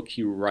actually not a book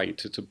he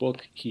writes. It's a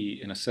book he,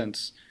 in a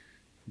sense,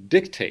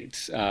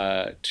 dictates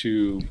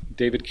to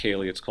David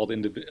Cayley. It's called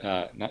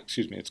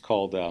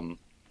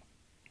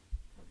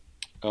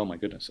oh my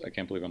goodness, I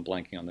can't believe I'm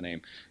blanking on the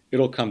name.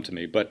 It'll come to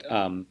me. But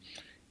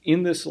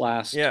in this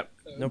last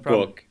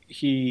book,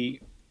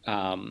 he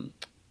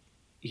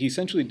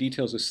essentially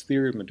details this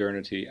theory of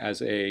modernity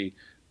as a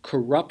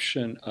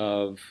corruption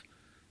of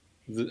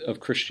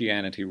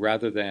Christianity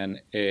rather than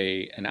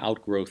an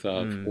outgrowth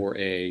of or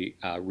a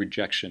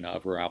rejection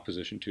of or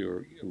opposition to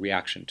or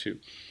reaction to.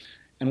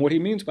 And what he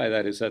means by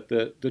that is that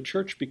the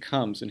church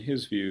becomes, in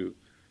his view,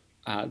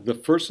 the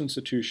first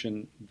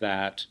institution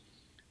that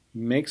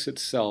makes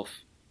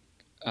itself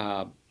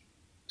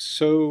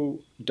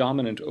so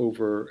dominant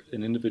over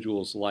an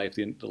individual's life,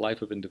 the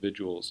life of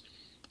individuals,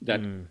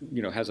 that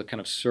has a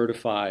kind of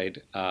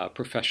certified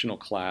professional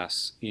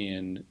class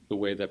in the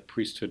way that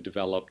priesthood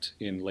developed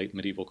in late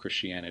medieval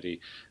Christianity.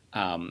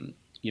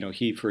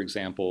 He, for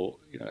example,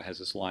 has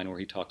this line where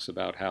he talks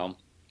about how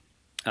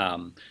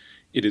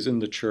it is in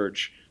the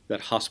church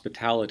that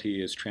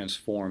hospitality is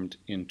transformed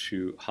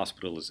into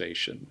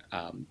hospitalization.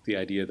 The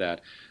idea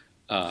that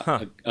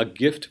a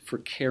gift for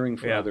caring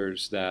for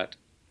others that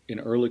in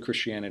early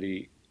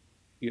Christianity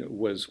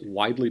was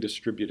widely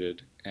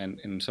distributed and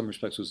in some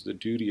respects was the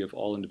duty of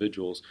all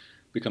individuals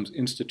becomes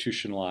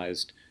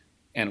institutionalized,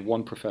 and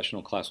one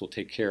professional class will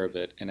take care of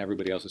it, and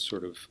everybody else is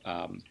sort of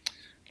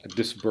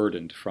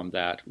disburdened from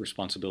that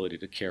responsibility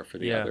to care for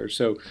the others.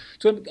 So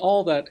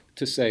all that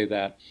to say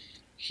that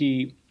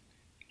the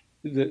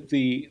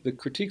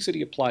critiques that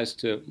he applies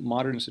to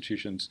modern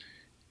institutions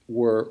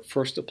were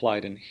first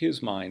applied in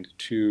his mind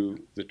to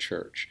the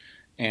church,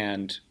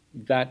 and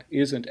that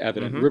isn't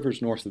evident.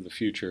 Rivers North of the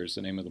Future is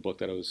the name of the book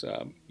that I was,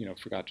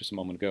 forgot just a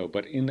moment ago.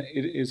 But it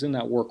is in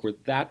that work where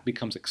that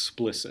becomes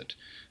explicit.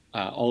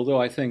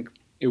 Although I think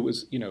it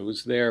was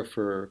there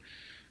for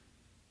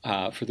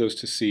those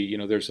to see.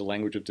 There's a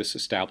language of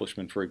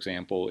disestablishment, for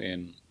example,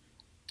 in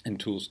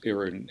tools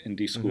or in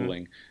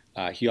deschooling.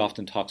 He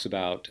often talks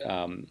about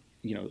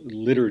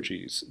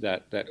liturgies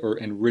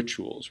and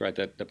rituals, right?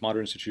 That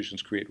modern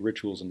institutions create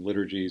rituals and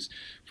liturgies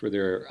for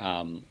their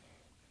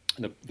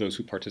those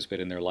who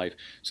participate in their life.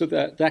 So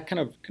that kind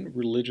of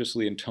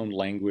religiously intoned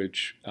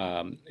language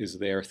is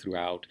there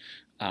throughout.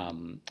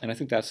 And I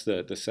think that's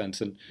the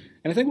sense. And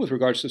I think with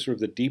regards to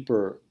sort of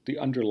the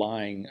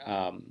underlying,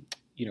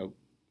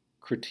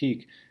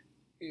 critique,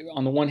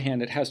 on the one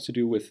hand, it has to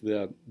do with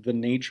the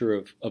nature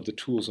of the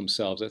tools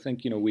themselves. I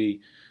think,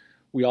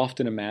 we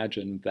often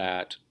imagine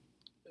that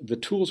the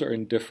tools are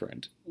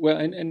indifferent. Well,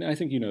 and I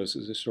think, as a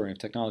historian of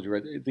technology,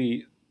 right?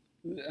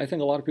 I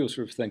think a lot of people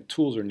sort of think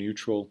tools are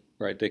neutral,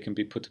 right? They can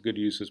be put to good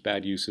uses,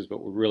 bad uses, but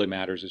what really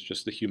matters is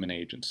just the human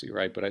agency,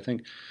 right? But I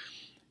think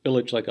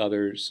Illich, like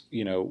others,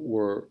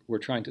 were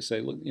trying to say,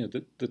 look,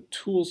 the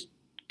tools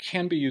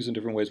can be used in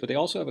different ways, but they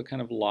also have a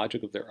kind of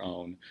logic of their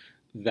own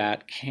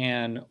that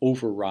can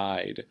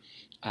override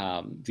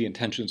the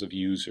intentions of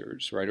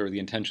users, right, or the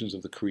intentions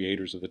of the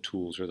creators of the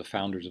tools or the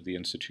founders of the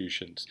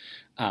institutions.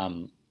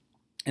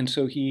 And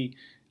so he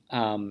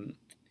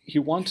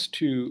wants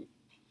to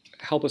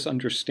help us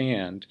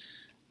understand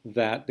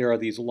that there are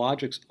these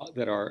logics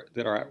that are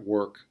at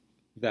work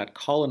that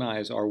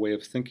colonize our way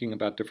of thinking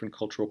about different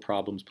cultural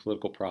problems,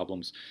 political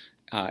problems,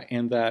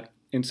 and that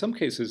in some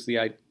cases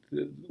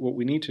what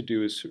we need to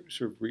do is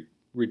sort of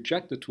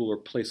reject the tool or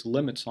place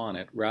limits on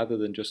it rather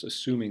than just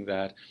assuming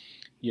that,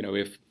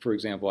 if, for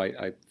example,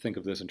 I think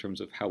of this in terms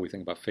of how we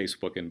think about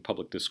Facebook in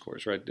public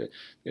discourse, right? The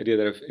idea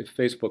that if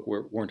Facebook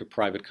weren't a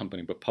private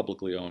company but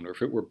publicly owned, or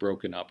if it were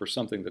broken up or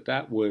something,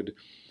 that would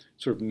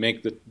sort of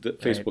make the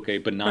Facebook a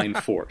benign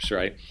force,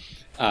 right?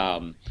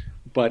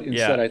 But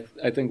instead,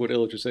 I think what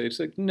Illich would say, it's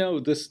like, no,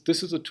 this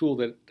is a tool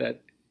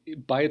that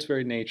by its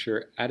very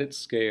nature, at its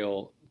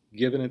scale,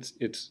 given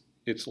its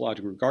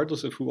logic,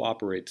 regardless of who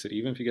operates it,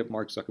 even if you get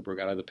Mark Zuckerberg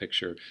out of the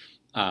picture,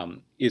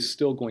 is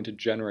still going to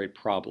generate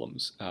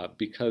problems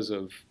because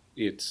of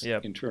its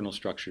internal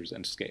structures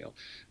and scale.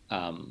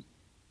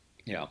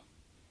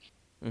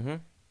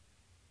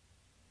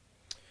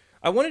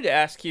 I wanted to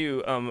ask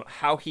you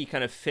how he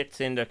kind of fits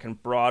into kind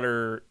of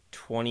broader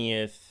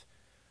 20th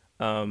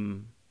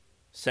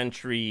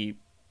century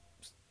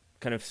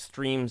kind of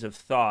streams of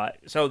thought.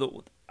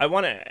 So I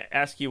want to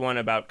ask you one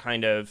about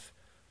kind of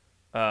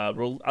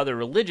other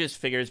religious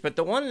figures, but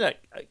the one that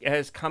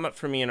has come up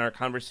for me in our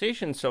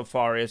conversation so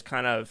far is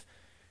kind of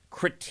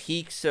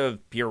critiques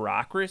of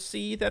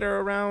bureaucracy that are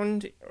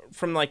around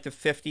from like the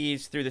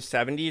 50s through the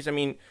 70s. I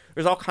mean,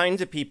 there's all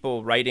kinds of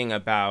people writing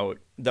about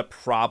the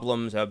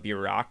problems of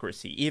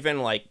bureaucracy. Even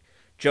like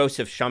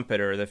Joseph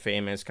Schumpeter, the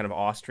famous kind of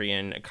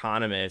Austrian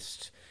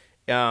economist,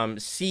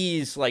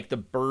 sees like the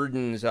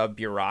burdens of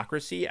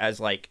bureaucracy as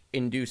like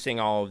inducing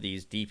all of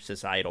these deep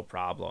societal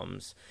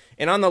problems.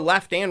 And on the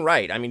left and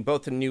right, I mean,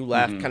 both the new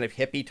left kind of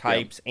hippie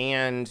types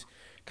and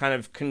kind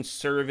of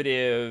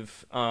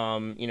conservative,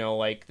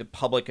 like the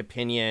public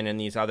opinion and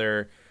these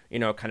other,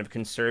 kind of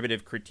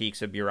conservative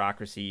critiques of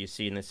bureaucracy you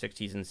see in the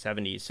 60s and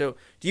 70s. So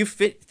do you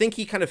think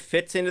he kind of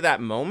fits into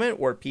that moment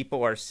where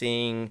people are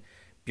seeing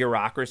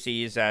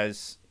bureaucracies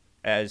as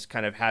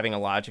kind of having a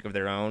logic of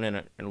their own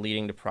and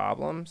leading to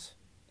problems?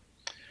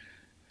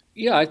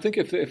 Yeah, I think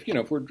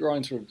if we're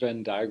drawing sort of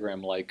Venn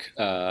diagram like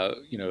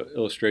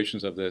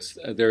illustrations of this,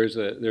 there's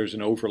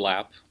an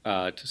overlap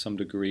to some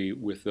degree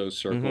with those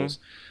circles.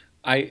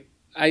 I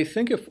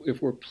think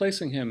if we're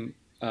placing him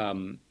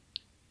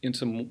in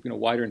some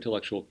wider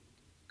intellectual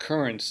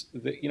currents,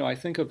 I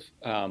think of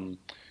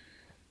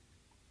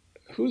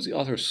who's the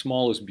author of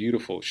Small is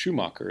Beautiful?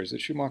 Schumacher. Is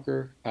it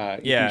Schumacher?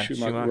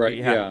 Schumacher, right?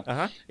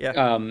 Yeah.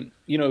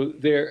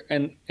 There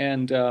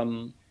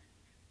and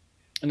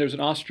there's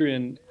an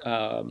Austrian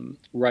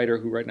writer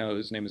who right now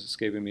his name is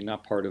escaping me,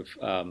 not part of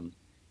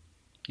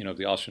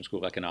the Austrian School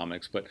of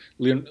Economics, but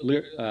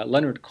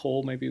Leonard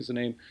Kohl maybe is the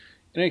name.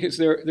 in any case,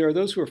 there are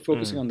those who are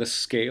focusing on the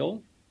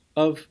scale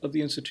of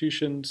the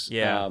institutions,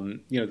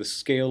 the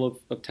scale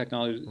of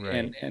technology,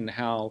 right. and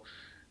how,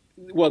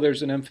 well,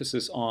 there's an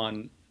emphasis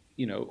on,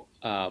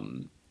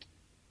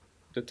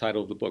 the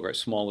title of the book, right?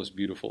 Small is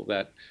beautiful.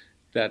 That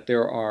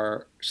there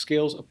are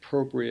scales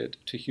appropriate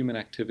to human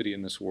activity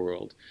in this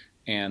world,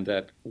 and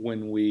that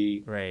when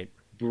we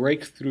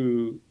break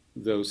through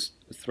those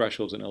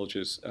thresholds in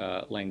Illich's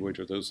language,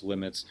 or those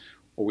limits,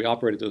 or we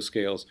operate at those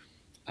scales,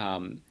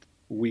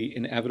 we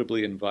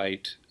inevitably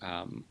invite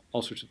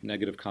all sorts of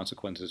negative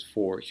consequences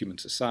for human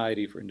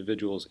society, for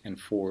individuals, and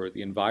for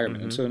the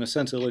environment. And so, in a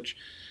sense, Illich,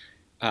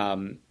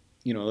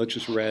 Illich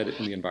is read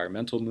in the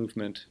environmental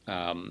movement.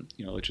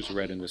 Illich is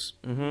read in this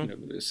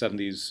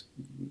 70s,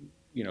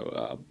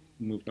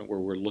 movement where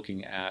we're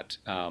looking at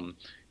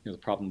the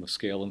problem of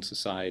scale in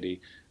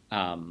society.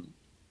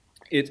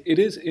 It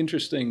is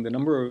interesting the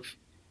number of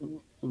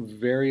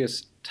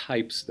various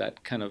types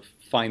that kind of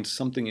find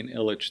something in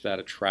Illich that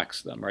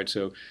attracts them, right?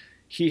 So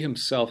he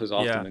himself has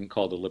often been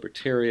called a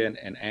libertarian,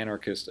 an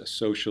anarchist, a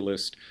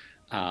socialist,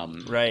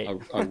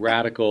 a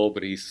radical,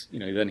 but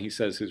then he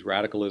says his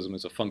radicalism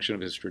is a function of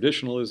his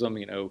traditionalism,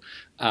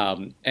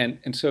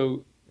 and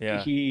so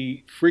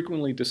he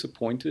frequently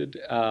disappointed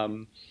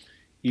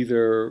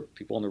either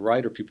people on the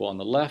right or people on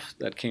the left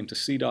that came to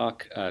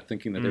CDOC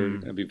thinking that they were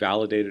going to be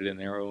validated in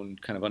their own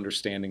kind of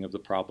understanding of the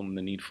problem and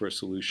the need for a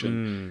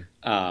solution.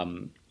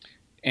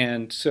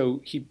 And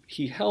so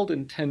he held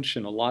in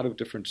tension a lot of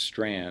different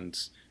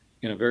strands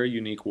in a very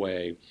unique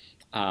way,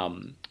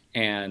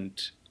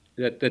 and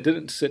that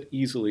didn't sit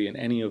easily in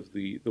any of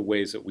the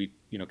ways that we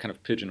kind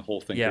of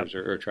pigeonhole thinkers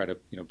or try to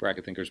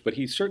bracket thinkers. But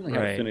he certainly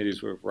had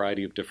affinities with a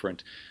variety of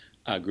different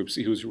groups.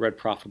 He was read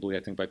profitably,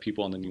 I think, by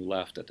people on the New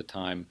Left at the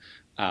time.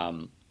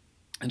 And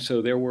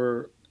so there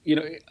were,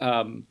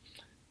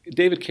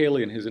 David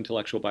Cayley in his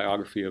intellectual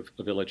biography of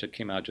Illich that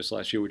came out just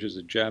last year, which is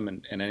a gem,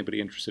 and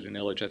anybody interested in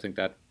Illich, I think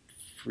that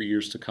for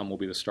years to come will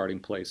be the starting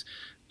place.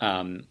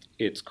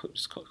 It's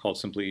called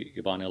simply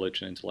Ivan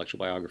Illich, an intellectual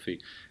biography.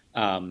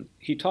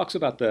 He talks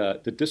about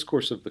the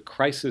discourse of the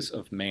crisis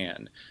of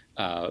man.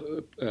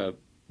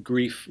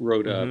 Grief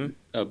wrote a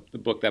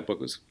book. That book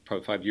was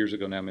probably 5 years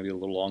ago now, maybe a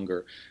little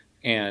longer.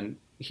 And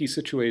he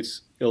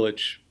situates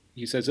Illich.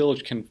 He says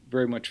Illich can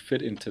very much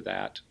fit into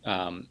that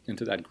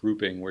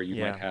grouping where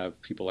you might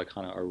have people like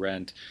Hannah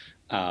Arendt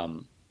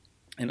and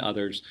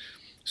others.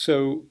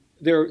 So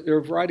there are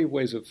a variety of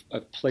ways of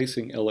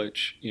placing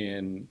Illich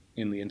in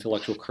the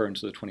intellectual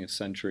currents of the 20th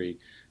century.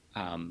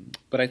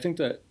 But I think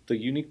that the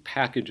unique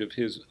package of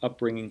his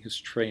upbringing, his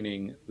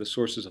training, the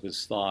sources of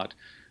his thought,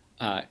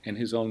 and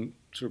his own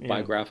sort of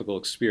biographical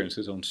experience,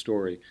 his own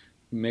story,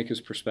 make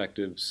his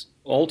perspectives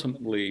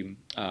ultimately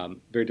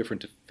very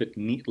different to fit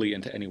neatly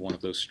into any one of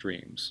those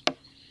streams.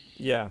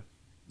 Yeah,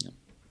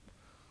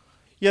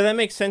 that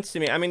makes sense to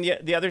me. I mean,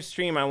 the other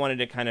stream I wanted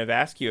to kind of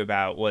ask you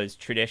about was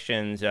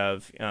traditions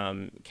of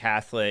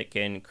Catholic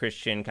and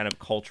Christian kind of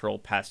cultural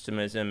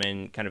pessimism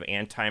and kind of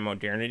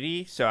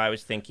anti-modernity. So I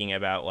was thinking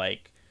about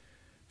like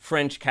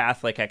French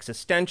Catholic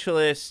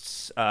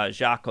existentialists,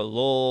 Jacques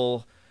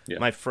Ellul. Yeah.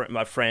 My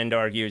friend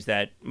argues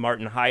that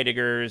Martin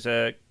Heidegger is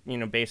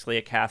basically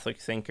a Catholic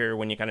thinker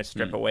when you kind of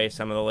strip away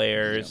some of the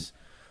layers.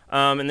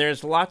 Yeah. And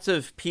there's lots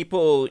of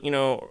people, in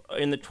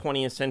the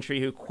 20th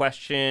century who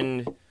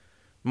questioned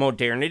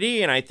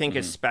modernity, and I think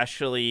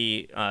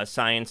especially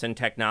science and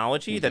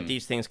technology, that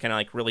these things can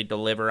like really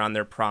deliver on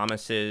their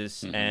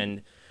promises,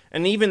 and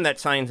even that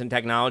science and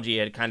technology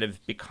had kind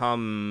of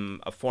become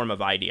a form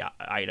of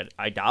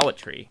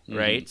idolatry,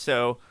 right?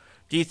 So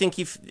do you think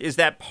is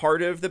that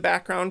part of the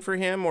background for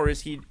him, or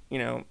is he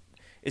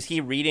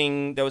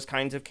reading those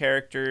kinds of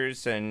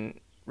characters and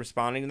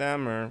responding to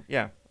them, or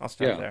I'll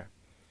start there.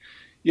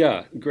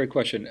 Yeah, great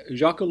question.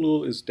 Jacques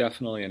Ellul is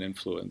definitely an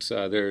influence.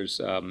 There's,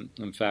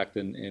 in fact,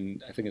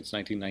 in I think it's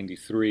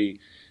 1993,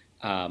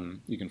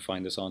 you can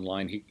find this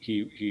online.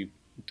 He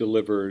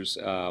delivers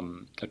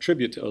a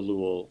tribute to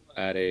Ellul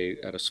at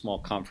a small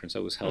conference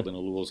that was held in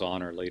Ellul's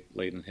honor late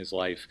in his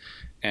life,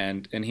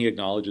 and he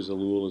acknowledges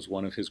Ellul as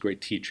one of his great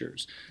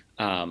teachers.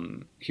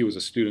 He was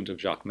a student of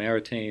Jacques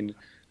Maritain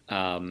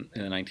in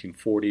the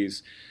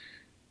 1940s,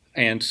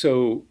 and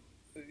so.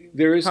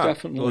 There is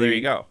definitely. Well, there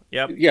you go.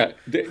 Yep. Yeah,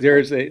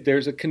 there's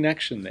a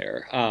connection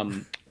there.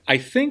 I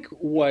think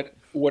when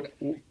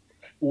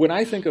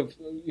I think of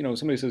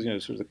somebody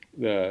says sort of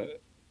the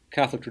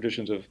Catholic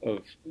traditions of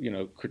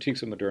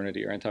critiques of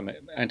modernity or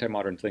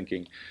anti-modern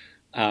thinking.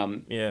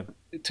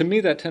 To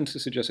me, that tends to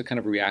suggest a kind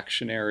of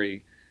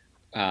reactionary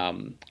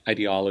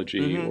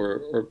ideology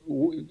or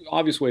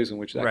obvious ways in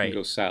which that can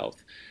go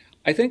south.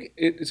 I think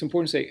it's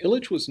important to say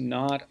Illich was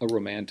not a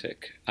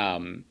romantic,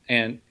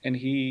 and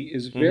he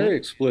is very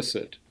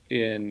explicit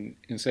in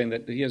saying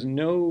that he has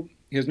no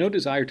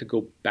desire to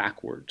go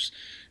backwards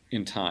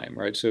in time,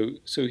 right? So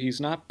he's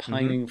not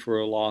pining for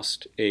a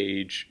lost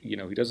age. He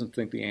doesn't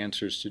think the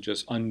answer is to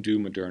just undo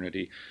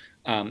modernity.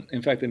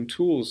 In fact, in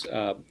Tools,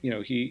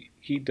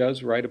 he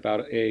does write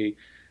about a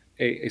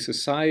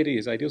society.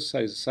 His ideal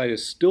society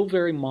is still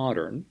very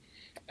modern.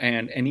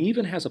 and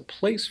even has a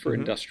place for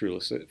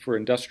Mm-hmm.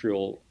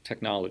 industrial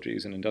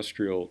technologies and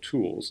industrial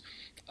tools,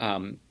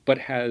 but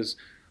has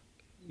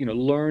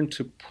learned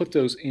to put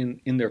those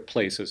in their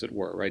place, as it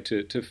were, right?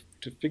 To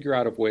figure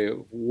out a way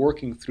of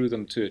working through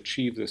them to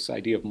achieve this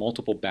idea of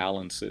multiple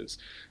balances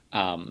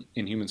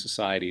in human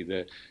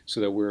society,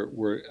 so that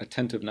we're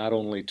attentive not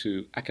only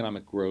to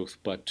economic growth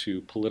but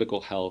to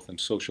political health and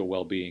social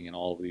well-being and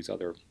all of these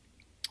other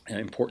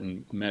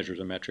important measures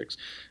or metrics.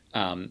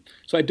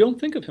 So I don't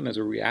think of him as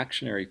a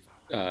reactionary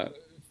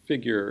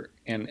figure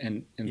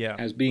and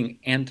as being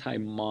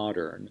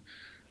anti-modern,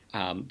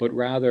 but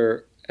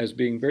rather as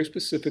being very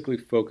specifically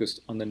focused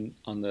on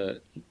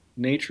the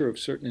nature of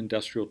certain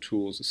industrial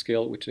tools, the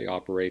scale at which they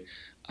operate,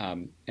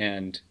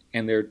 and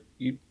their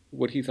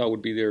what he thought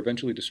would be their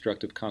eventually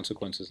destructive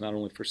consequences, not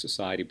only for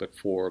society but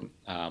for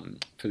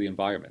the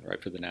environment,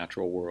 right, for the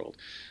natural world.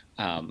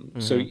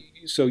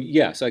 So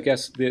yes, I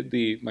guess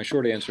my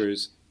short answer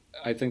is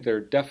I think there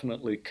are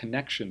definitely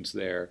connections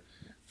there,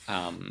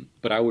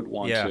 but I would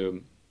want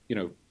to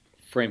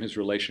frame his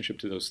relationship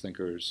to those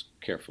thinkers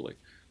carefully.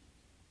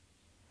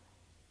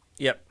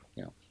 Yep.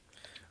 Yeah.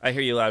 I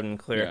hear you loud and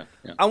clear. Yeah,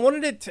 yeah. I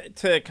wanted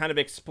to kind of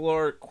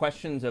explore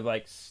questions of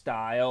like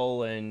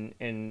style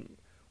and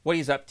what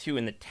he's up to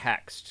in the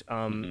text,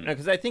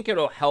 because I think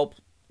it'll help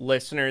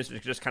listeners to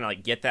just kind of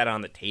like get that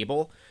on the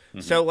table.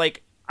 So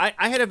like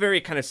I had a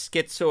very kind of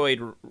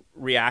schizoid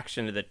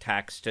reaction to the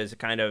text as a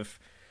kind of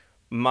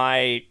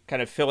my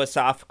kind of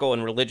philosophical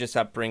and religious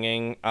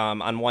upbringing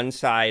on one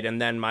side,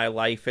 and then my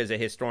life as a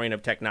historian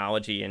of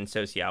technology and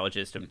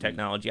sociologist of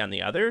technology on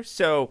the other.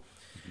 So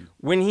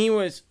when he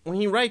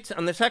writes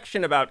on the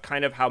section about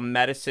kind of how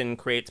medicine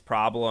creates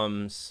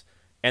problems,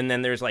 and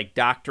then there's like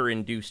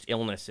doctor-induced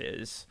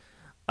illnesses,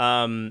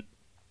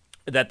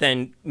 that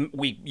then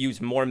we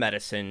use more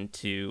medicine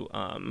to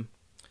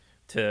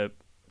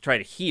try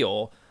to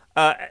heal.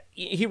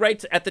 He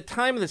writes, at the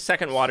time of the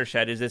second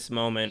watershed is this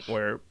moment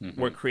where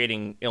we're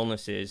creating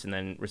illnesses and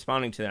then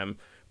responding to them.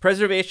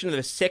 Preservation of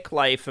the sick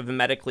life of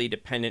medically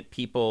dependent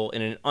people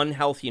in an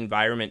unhealthy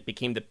environment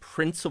became the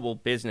principal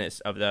business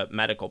of the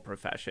medical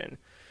profession.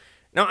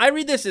 Now, I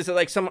read this as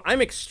like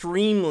I'm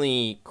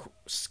extremely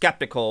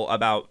skeptical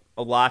about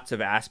lots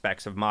of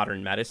aspects of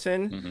modern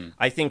medicine.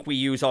 I think we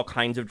use all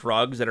kinds of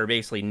drugs that are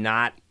basically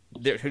that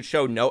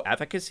show no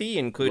efficacy,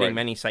 including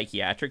many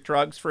psychiatric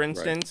drugs, for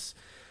instance.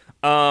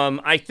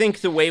 I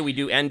think the way we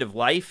do end of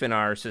life in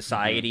our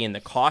society and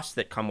the costs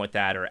that come with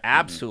that are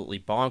absolutely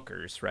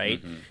bonkers,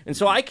 right? And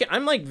so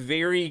I'm like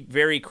very,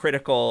 very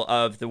critical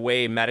of the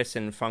way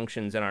medicine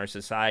functions in our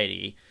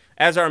society,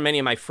 as are many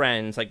of my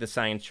friends, like the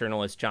science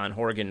journalist John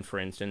Horgan, for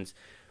instance.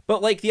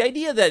 But like the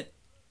idea that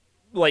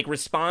like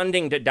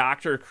responding to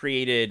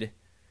doctor-created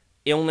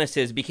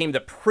illnesses became the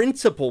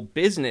principal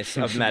business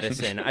of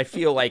medicine, I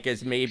feel like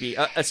is maybe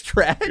a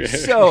stretch.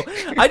 So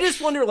I just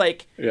wonder,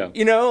 like,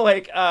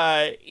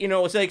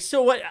 it's like,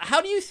 so what?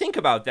 How do you think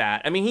about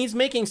that? I mean, he's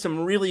making some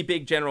really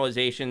big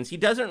generalizations. He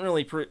doesn't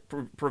really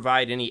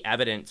provide any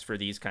evidence for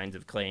these kinds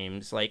of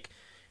claims. Like,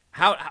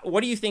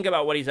 what do you think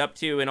about what he's up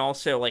to, and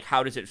also like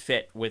how does it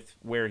fit with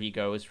where he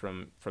goes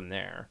from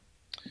there?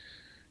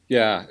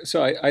 Yeah.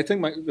 So I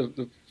think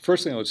the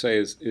first thing I would say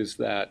is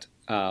that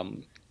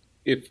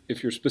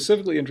if you're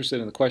specifically interested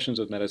in the questions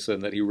of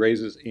medicine that he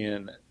raises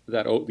in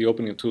the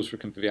opening of Tools for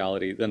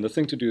Conviviality, then the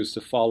thing to do is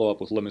to follow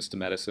up with Limits to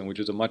Medicine, which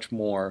is a much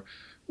more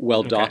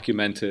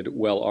well-documented,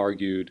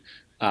 well-argued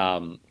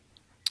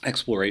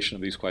exploration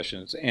of these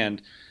questions.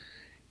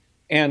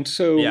 And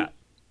so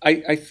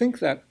I think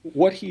that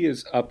what he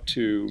is up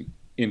to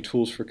in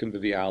Tools for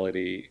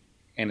Conviviality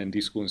and in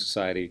Deschooling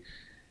Society,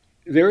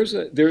 there's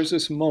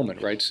this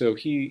moment, right? So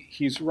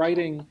he's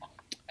writing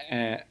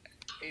at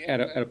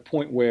a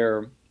point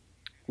where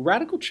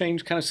radical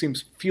change kind of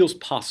feels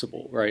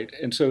possible, right?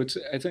 And so it's,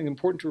 I think,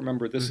 important to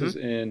remember this is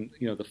in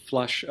the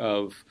flush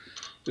of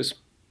this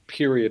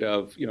period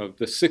of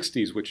the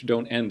 60s, which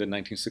don't end in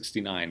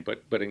 1969,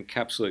 but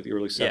encapsulate the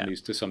early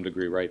 70s to some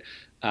degree, right?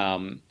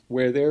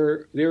 Where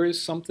there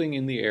is something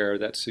in the air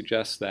that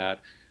suggests that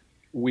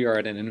we are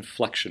at an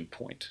inflection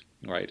point,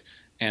 right?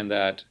 And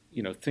that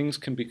things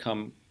can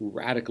become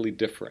radically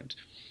different.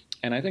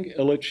 And I think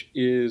Illich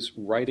is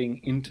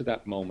writing into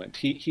that moment.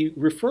 He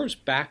refers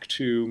back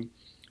to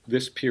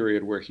this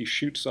period where he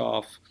shoots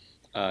off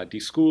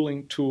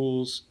Deschooling,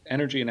 Tools,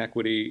 Energy and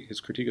Equity, his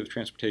critique of the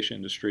transportation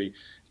industry,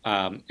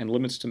 and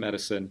Limits to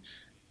Medicine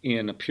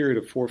in a period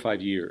of 4 or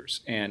 5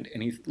 years. And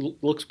he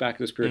looks back at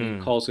this period and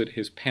he calls it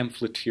his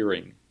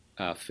pamphleteering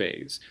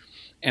phase.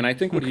 And I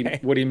think what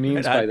he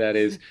means by that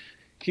is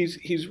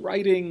he's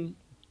writing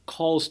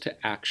calls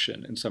to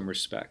action in some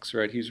respects,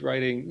 right? He's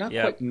writing not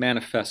quite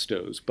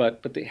manifestos,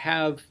 but they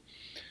have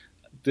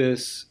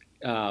this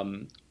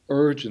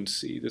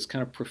urgency, this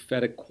kind of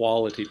prophetic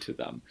quality to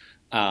them,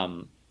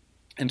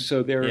 and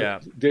so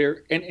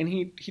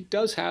he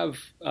does have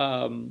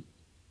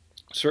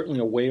certainly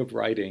a way of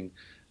writing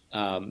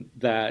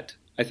that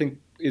I think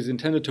is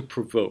intended to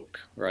provoke,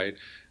 right?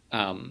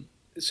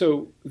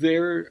 So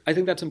I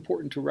think that's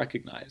important to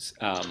recognize,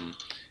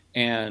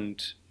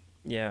 and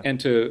and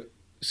to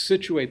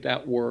situate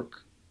that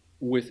work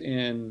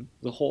within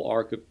the whole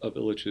arc of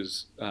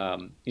Illich's,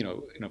 and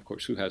of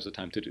course, who has the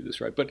time to do this,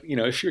 right? But,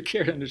 if you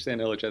care to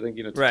understand Illich, I think,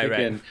 to take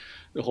in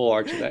the whole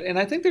arc of that. And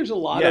I think there's a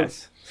lot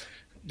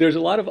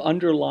of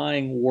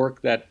underlying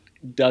work that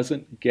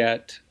doesn't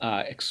get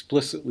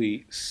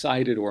explicitly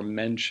cited or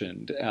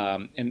mentioned.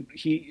 And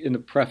he, in the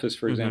preface,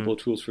 for example,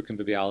 Tools for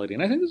Conviviality,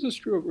 and I think this is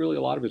true of really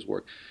a lot of his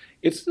work,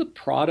 it's the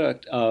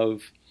product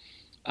of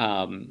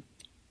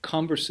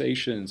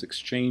conversations,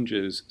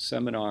 exchanges,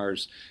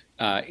 seminars,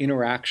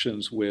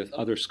 interactions with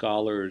other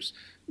scholars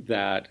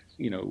that,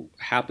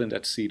 happened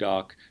at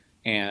CDOC.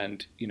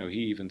 And, he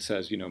even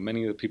says,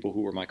 many of the people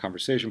who were my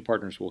conversation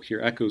partners will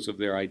hear echoes of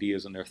their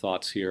ideas and their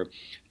thoughts here.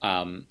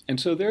 And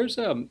so there's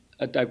a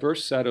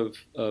diverse set of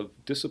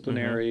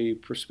disciplinary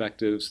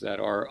perspectives that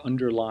are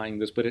underlying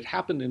this, but it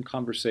happened in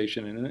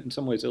conversation. And in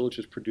some ways, Illich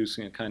is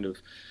producing a kind of,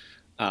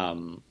 I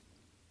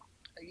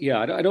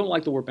don't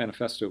like the word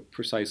manifesto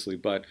precisely,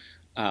 but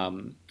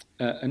an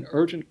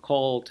urgent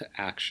call to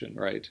action,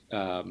 right?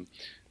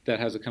 That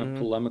has a kind of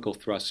polemical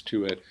thrust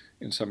to it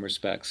in some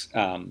respects,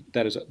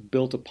 that is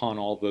built upon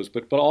all of those.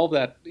 But all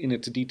that in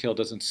its detail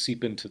doesn't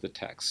seep into the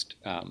text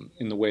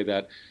in the way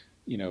that,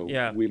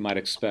 we might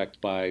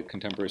expect by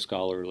contemporary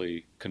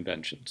scholarly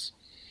conventions.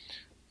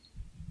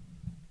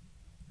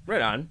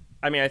 Right on.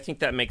 I mean, I think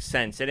that makes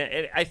sense.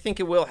 And I think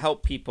it will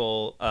help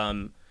people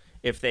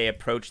if they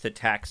approach the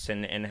text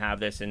and have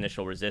this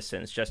initial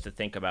resistance, just to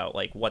think about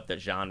like what the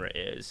genre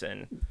is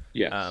and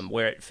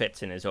where it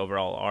fits in his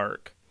overall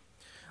arc.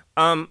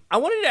 I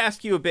wanted to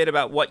ask you a bit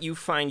about what you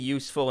find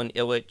useful in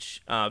Illich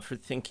for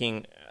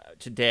thinking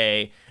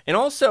today, and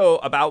also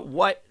about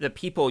what the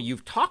people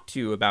you've talked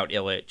to about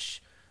Illich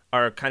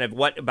are kind of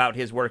what about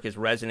his work is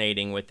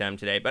resonating with them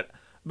today. But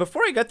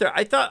before I got there,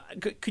 I thought,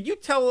 could you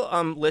tell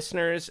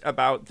listeners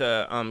about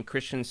the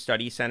Christian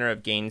Study Center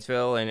of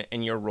Gainesville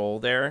and your role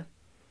there?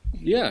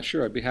 Yeah,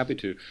 sure. I'd be happy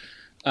to.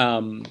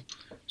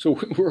 So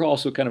we're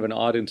also kind of an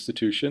odd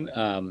institution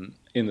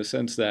in the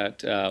sense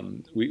that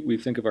we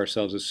think of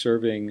ourselves as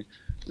serving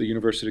the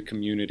university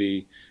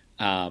community.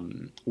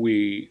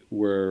 We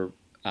were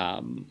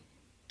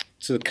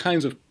so the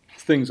kinds of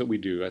things that we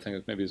do, I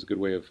think maybe is a good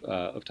way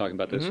of talking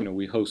about this.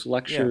 We host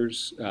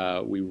lectures,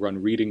 we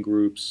run reading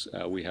groups,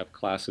 we have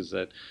classes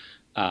that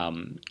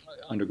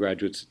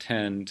undergraduates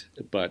attend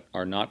but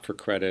are not for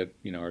credit,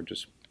 are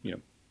just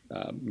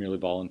merely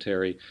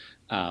voluntary.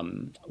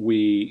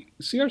 We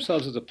see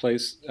ourselves as a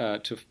place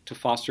to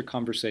foster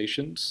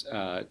conversations,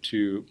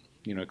 to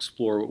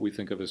explore what we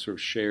think of as sort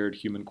of shared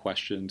human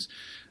questions.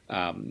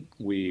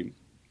 We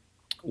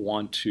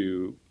want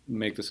to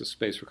make this a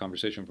space for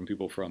conversation from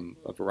people from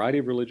a variety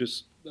of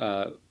religious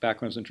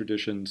backgrounds and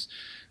traditions.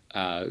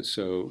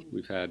 So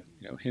we've had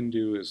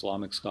Hindu,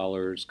 Islamic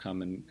scholars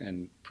come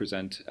and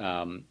present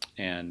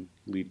and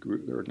lead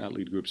or not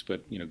lead groups,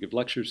 but give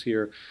lectures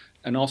here,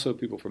 and also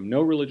people from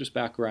no religious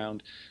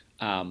background.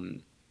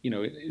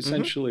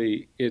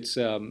 Essentially, it's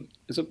a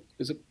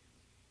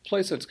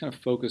place that's kind of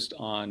focused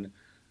on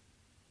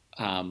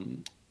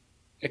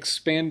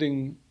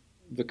expanding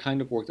the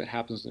kind of work that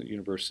happens in the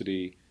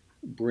university,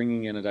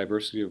 bringing in a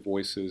diversity of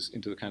voices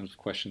into the kinds of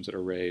questions that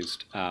are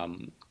raised.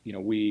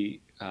 We've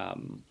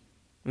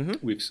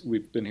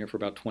been here for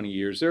about 20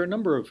 years. There are a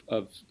number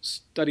of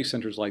study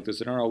centers like this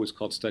that aren't always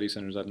called study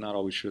centers. I'm not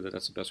always sure that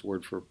that's the best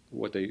word for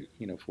what they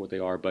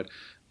are, but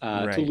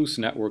it's a loose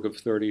network of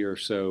 30 or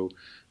so,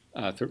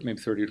 maybe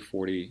 30 to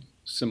 40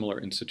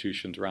 similar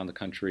institutions around the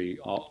country,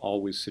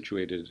 always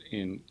situated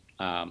in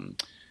the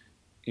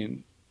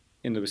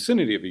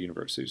vicinity of a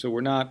university. So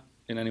we're not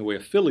in any way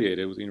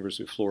affiliated with the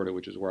University of Florida,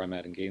 which is where I'm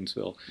at in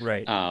Gainesville.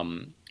 Right.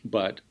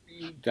 But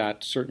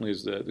that certainly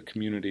is the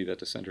community that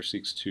the center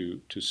seeks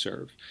to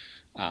serve.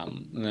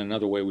 And then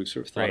another way we've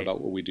sort of thought about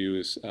what we do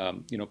is,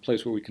 a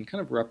place where we can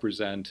kind of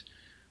represent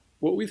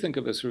what we think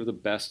of as sort of the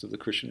best of the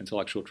Christian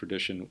intellectual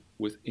tradition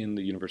within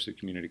the university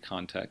community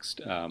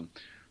context,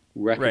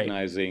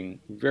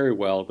 recognizing very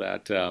well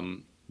that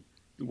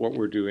what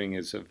we're doing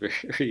is a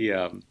very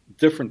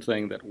different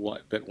thing that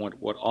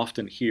what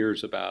often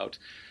hears about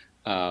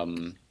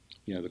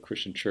the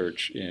Christian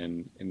church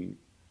in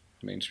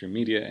mainstream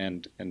media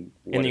and in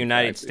the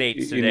United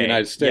States today. In the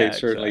United States,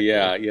 certainly,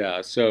 exactly.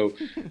 yeah. So,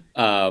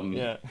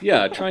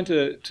 trying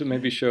to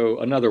maybe show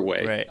another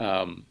way,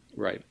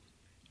 right.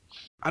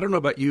 I don't know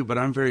about you, but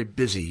I'm very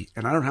busy,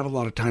 and I don't have a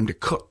lot of time to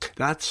cook.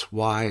 That's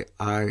why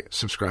I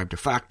subscribe to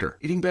Factor.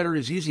 Eating better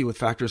is easy with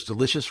Factor's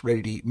delicious,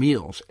 ready-to-eat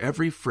meals.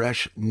 Every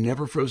fresh,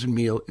 never-frozen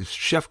meal is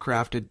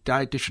chef-crafted,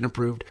 dietitian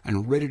approved,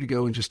 and ready to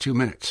go in just 2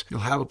 minutes.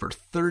 You'll have over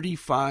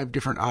 35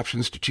 different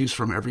options to choose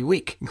from every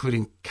week,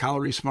 including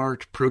Calorie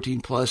Smart, Protein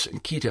Plus,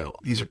 and Keto.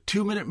 These are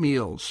 2-minute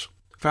meals.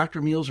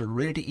 Factor meals are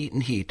ready to eat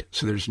and heat,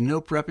 so there's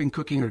no prepping,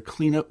 cooking, or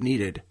cleanup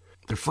needed.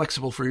 They're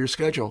flexible for your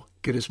schedule,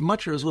 Get as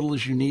much or as little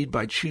as you need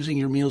by choosing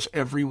your meals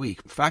every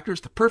week. Factor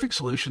is the perfect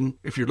solution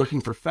if you're looking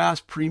for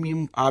fast,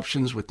 premium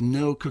options with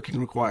no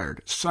cooking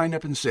required. Sign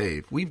up and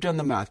save. We've done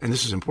the math, and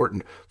this is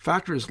important.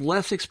 Factor is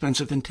less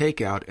expensive than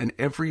takeout, and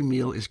every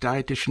meal is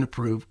dietitian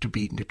approved to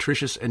be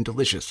nutritious and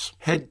delicious.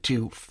 Head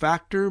to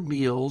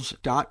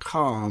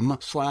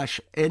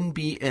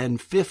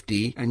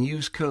factormeals.com/NBN50 and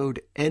use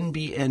code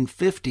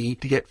NBN50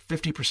 to get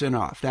 50%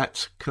 off.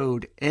 That's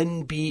code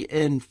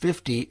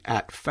NBN50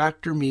 at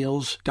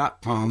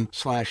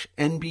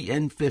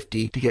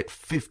factormeals.com/NBN50 to get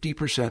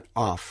 50%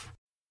 off.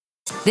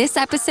 This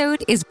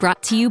episode is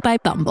brought to you by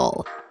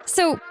Bumble.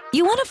 So,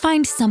 you want to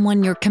find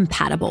someone you're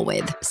compatible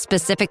with,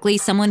 specifically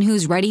someone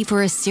who's ready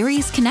for a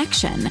serious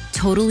connection,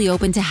 totally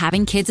open to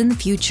having kids in the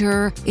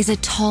future, is a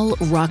tall,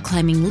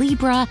 rock-climbing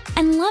Libra,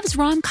 and loves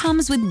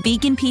rom-coms with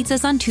vegan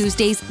pizzas on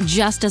Tuesdays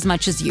just as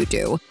much as you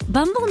do.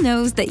 Bumble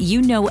knows that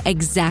you know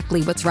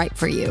exactly what's right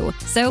for you.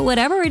 So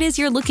whatever it is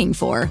you're looking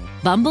for,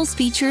 Bumble's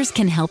features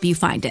can help you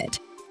find it.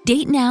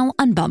 Date now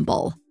on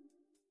Bumble.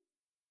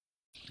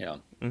 Yeah.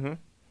 Mm-hmm.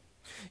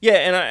 Yeah,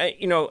 and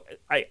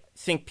I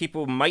think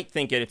people might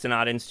think it's an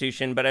odd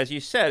institution, but as you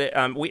said,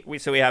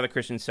 we have a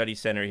Christian Studies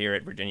Center here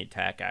at Virginia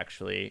Tech,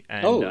 actually.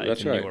 And,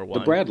 that's right,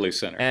 the Bradley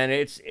Center.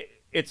 And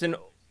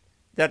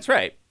that's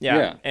right,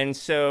 yeah. And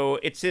so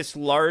it's this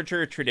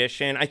larger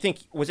tradition. I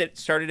think, was it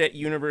started at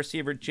University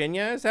of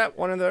Virginia? Is that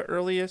one of the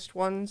earliest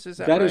ones? Is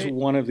that right? That is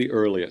one of the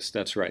earliest,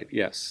 that's right,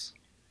 yes.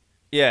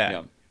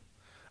 Yeah.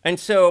 And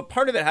so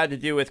part of it had to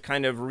do with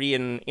kind of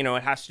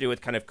it has to do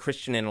with kind of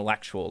Christian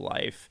intellectual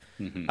life,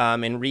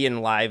 and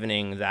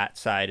re-enlivening that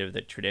side of the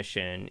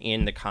tradition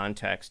in the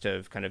context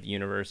of kind of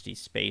university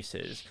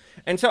spaces.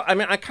 And so, I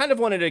mean, I kind of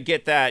wanted to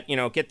get that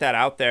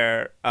out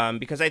there,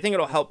 because I think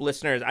it'll help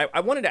listeners.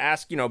 I wanted to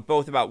ask,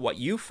 both about what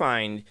you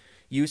find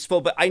useful,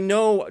 but I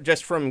know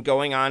just from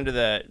going on to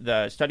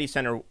the Study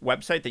Center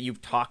website that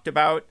you've talked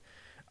about,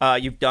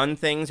 you've done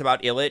things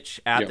about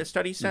Illich at the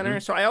Study Center.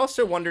 So I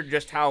also wondered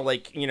just how,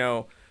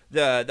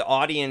 the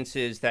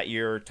audiences that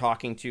you're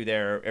talking to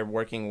there or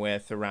working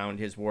with around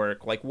his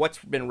work, what's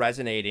been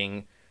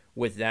resonating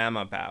with them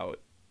about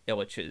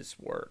Illich's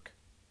work?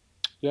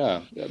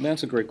 Yeah,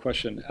 that's a great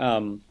question.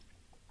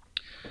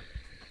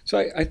 So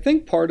I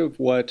think part of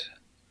what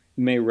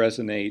may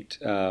resonate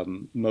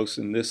most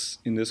in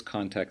this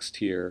context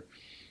here,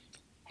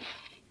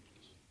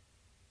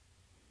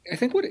 I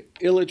think what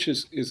Illich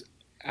is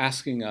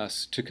asking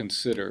us to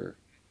consider,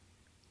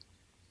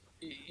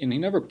 and he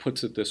never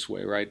puts it this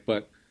way, right?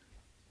 But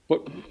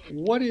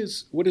what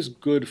is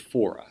good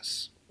for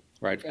us,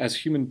 right? As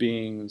human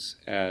beings,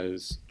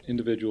 as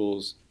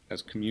individuals,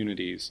 as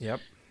communities. Yep.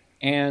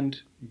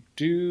 And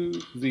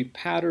do the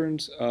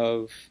patterns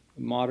of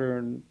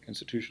modern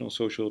institutional,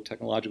 social,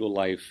 technological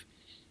life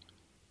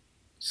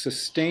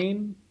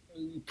sustain,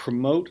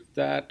 promote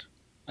that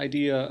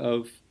idea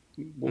of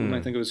what we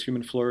might think of as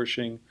human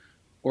flourishing,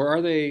 or are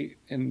they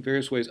in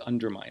various ways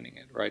undermining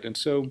it, right? And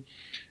so,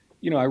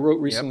 I wrote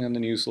recently on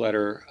the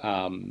newsletter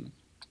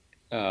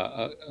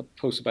a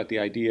post about the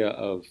idea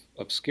of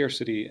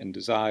scarcity and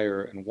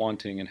desire and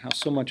wanting, and how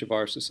so much of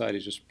our society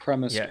is just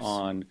premised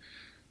on,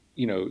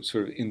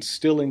 sort of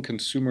instilling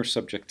consumer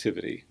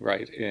subjectivity,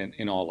 right,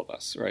 in all of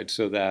us, right,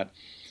 so that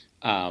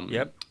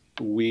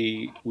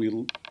we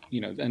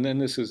and then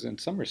this is in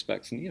some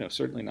respects, and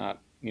certainly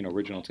not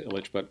original to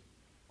Illich, but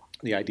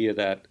the idea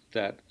that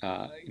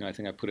I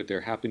think I put it there,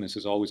 happiness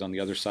is always on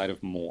the other side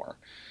of more,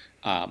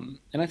 and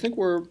I think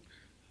we're,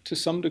 to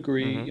some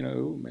degree,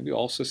 maybe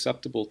all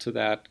susceptible to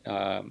that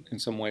in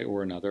some way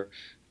or another.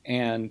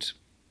 And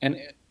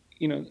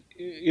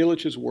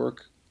Illich's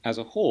work as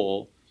a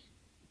whole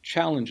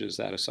challenges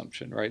that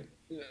assumption, right?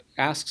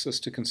 Asks us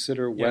to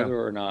consider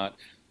whether or not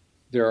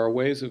there are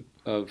ways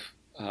of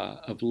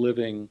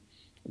living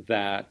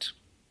that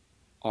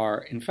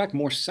are, in fact,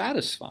 more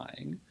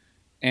satisfying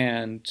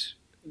and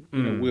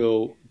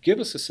will give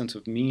us a sense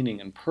of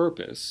meaning and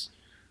purpose,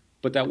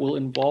 but that will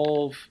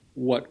involve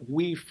what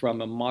we,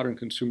 from a modern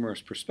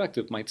consumerist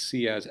perspective, might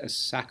see as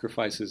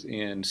sacrifices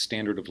in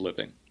standard of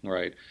living,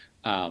 right?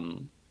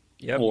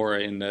 Or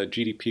in the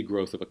GDP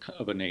growth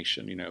of a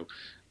nation,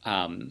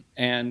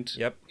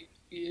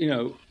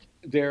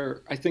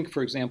 there. I think,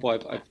 for example,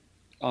 I've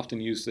often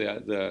used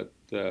the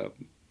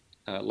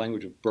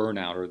language of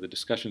burnout, or the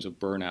discussions of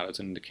burnout, as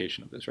an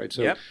indication of this, right?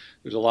 So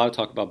there's a lot of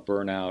talk about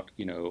burnout.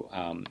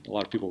 A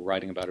lot of people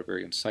writing about it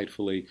very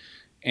insightfully,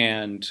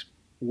 and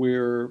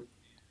we're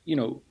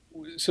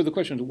so the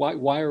question is,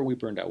 why are we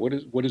burned out?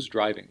 What is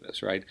driving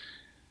this, right?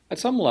 At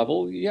some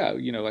level,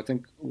 I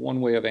think one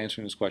way of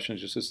answering this question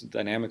is just the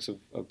dynamics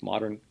of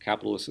modern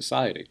capitalist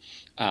society,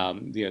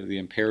 the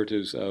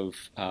imperatives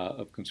of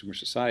consumer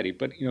society.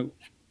 But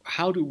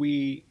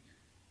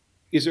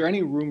is there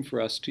any room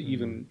for us to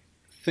even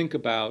think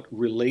about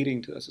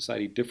relating to a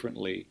society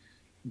differently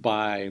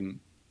by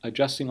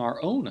adjusting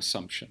our own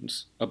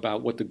assumptions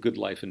about what the good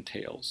life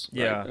entails,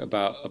 right?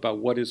 About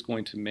what is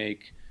going to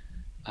make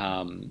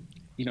I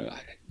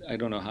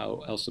don't know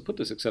how else to put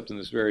this except in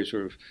this very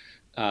sort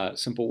of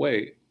simple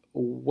way,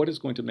 what is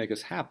going to make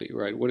us happy,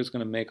 right? What is going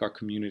to make our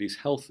communities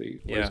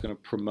healthy? What is going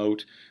to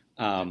promote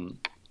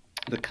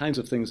the kinds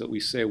of things that we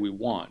say we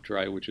want,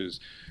 right? Which is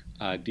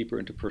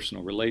deeper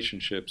interpersonal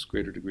relationships,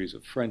 greater degrees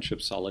of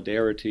friendship,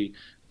 solidarity,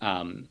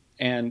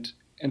 and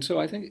so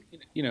I think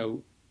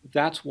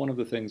that's one of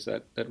the things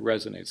that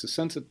resonates. The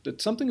sense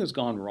that something has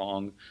gone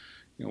wrong.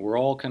 We're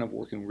all kind of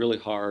working really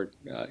hard.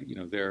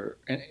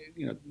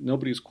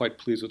 Nobody's quite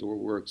pleased with it.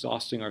 We're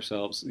exhausting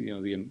ourselves.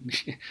 The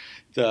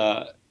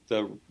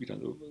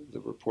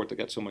report that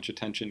got so much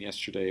attention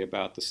yesterday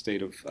about the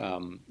state of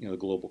the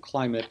global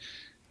climate.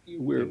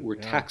 We're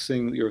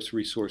taxing the Earth's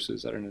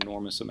resources at an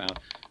enormous amount,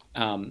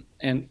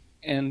 and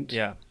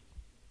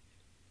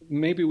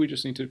maybe we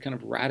just need to kind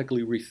of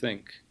radically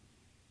rethink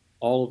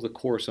all of the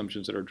core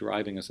assumptions that are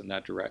driving us in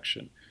that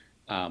direction.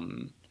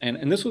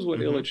 And this was what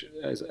Illich,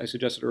 as I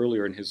suggested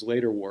earlier, in his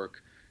later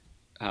work,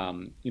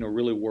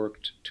 really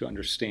worked to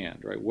understand,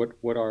 right?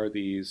 What are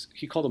these?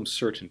 He called them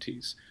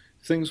certainties,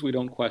 things we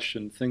don't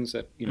question, things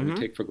that we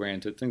take for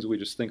granted, things that we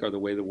just think are the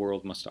way the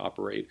world must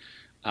operate.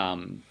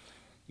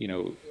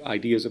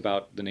 Ideas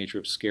about the nature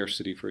of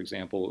scarcity, for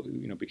example,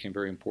 became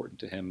very important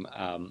to him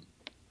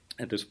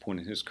at this point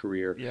in his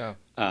career. Yeah.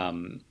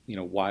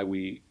 Why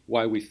we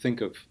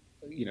think of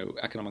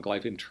economic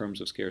life in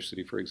terms of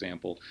scarcity, for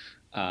example.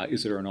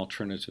 Is there an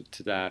alternative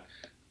to that?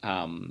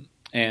 And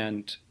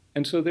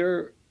so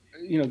there,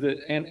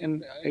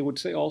 and I would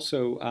say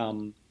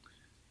also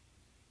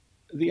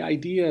the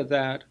idea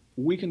that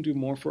we can do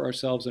more for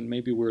ourselves than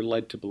maybe we're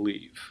led to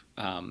believe.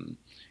 And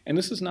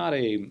this is not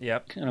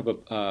a kind of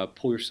a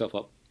pull yourself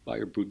up by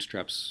your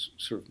bootstraps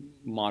sort of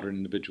modern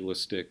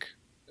individualistic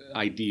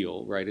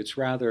ideal, right?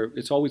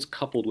 It's always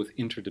coupled with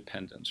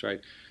interdependence,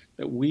 right?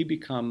 That we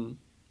become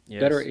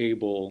better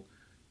able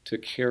to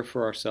care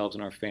for ourselves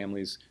and our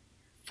families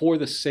for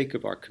the sake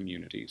of our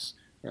communities,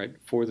 right?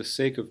 For the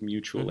sake of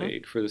mutual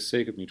aid, for the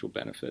sake of mutual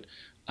benefit.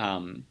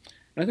 And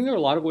I think there are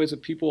a lot of ways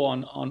that people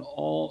on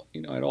all,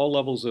 at all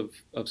levels of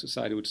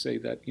society would say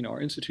that,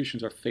 our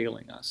institutions are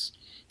failing us.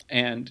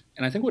 And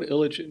I think what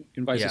Illich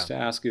invites us to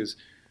ask is,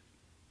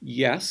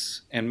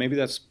 yes, and maybe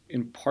that's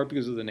in part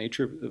because of the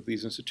nature of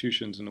these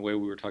institutions and the way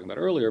we were talking about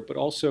earlier, but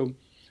also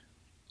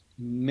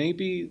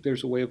maybe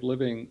there's a way of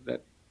living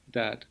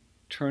that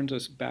turns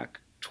us back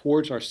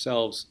towards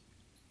ourselves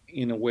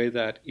in a way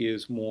that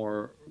is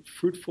more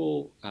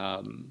fruitful,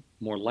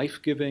 more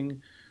life-giving.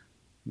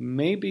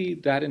 Maybe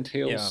that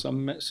entails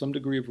some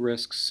degree of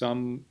risk,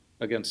 some,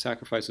 again,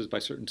 sacrifices by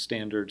certain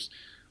standards,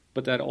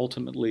 but that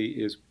ultimately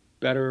is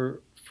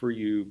better for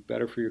you,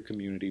 better for your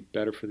community,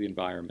 better for the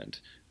environment.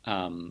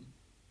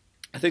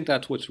 I think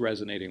that's what's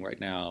resonating right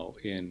now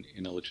in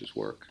Illich's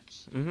work.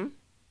 Mm-hmm.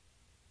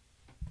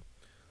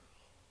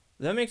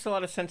 That makes a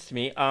lot of sense to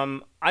me.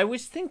 I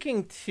was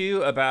thinking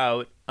too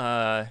about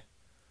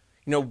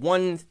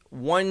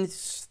one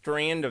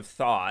strand of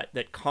thought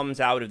that comes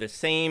out of the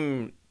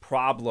same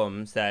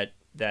problems that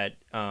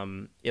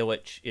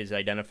Illich is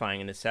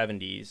identifying in the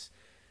 70s.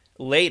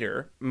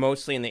 Later,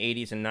 mostly in the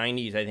 80s and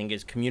 90s, I think,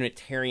 is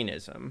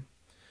communitarianism,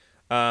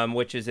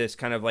 which is this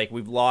kind of like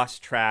we've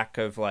lost track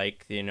of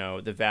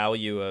the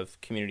value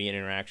of community and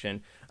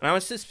interaction. And I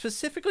was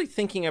specifically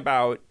thinking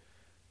about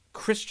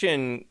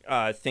Christian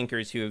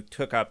thinkers who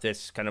took up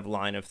this kind of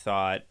line of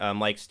thought,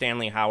 like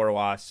Stanley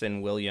Hauerwas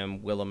and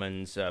William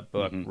Willimon's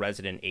book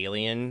Resident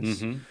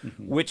Aliens,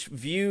 which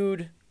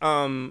viewed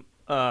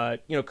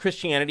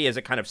Christianity as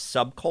a kind of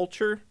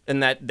subculture,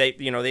 and that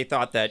they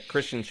thought that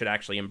Christians should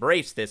actually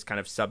embrace this kind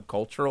of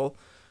subcultural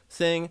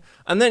thing.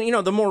 And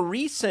then the more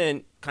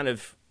recent kind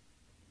of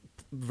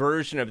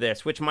version of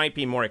this, which might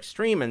be more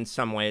extreme in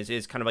some ways,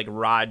 is kind of like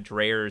Rod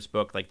Dreher's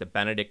book, like The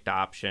Benedict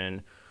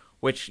Option,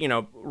 which,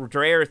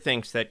 Dreher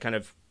thinks that kind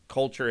of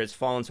culture has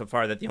fallen so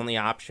far that the only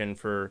option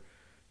for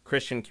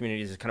Christian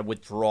communities is kind of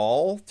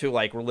withdrawal to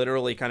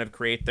literally kind of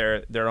create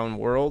their own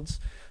worlds.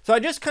 So I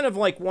just kind of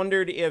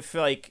wondered if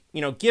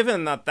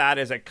given that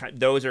is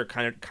those are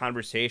kind of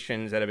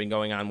conversations that have been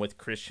going on with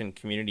Christian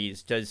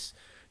communities, do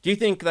you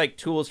think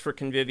Tools for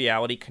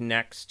Conviviality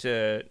connects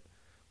to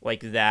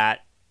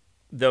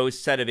those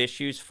set of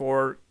issues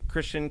for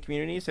Christian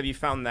communities? Have you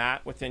found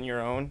that within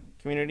your own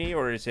community,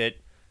 or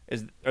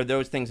are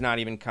those things not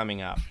even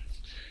coming up?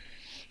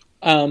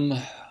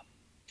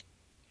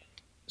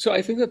 So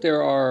I think that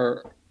there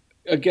are,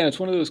 again, it's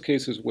one of those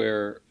cases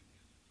where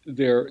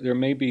there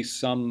may be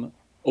some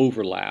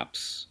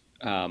overlaps,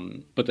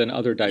 but then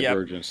other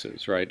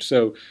divergences, right?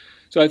 So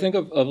I think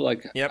of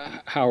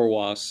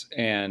Hauerwas,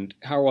 and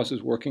Hauerwas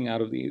is working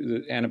out of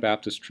the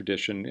Anabaptist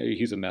tradition.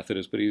 He's a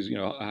Methodist, but he's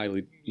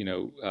highly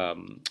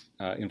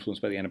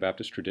influenced by the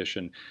Anabaptist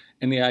tradition,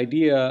 and the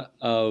idea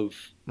of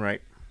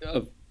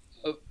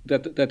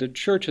that the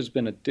church has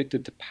been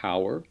addicted to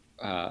power.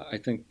 I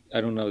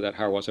don't know that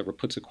Hauerwas ever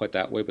puts it quite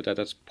that way, but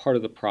that's part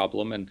of the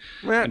problem, and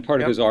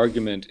part of his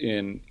argument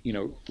in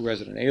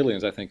Resident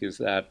Aliens, I think, is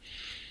that,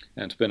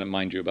 and it's been,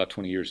 mind you, about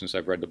 20 years since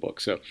I've read the book.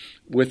 So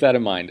with that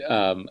in mind,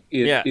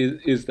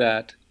 is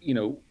that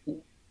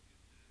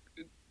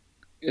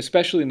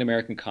especially in the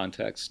American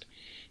context,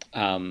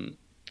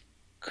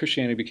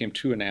 Christianity became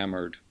too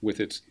enamored with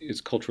its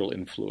cultural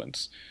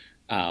influence.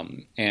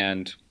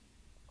 And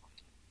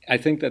I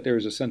think that there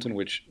is a sense in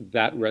which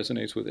that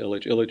resonates with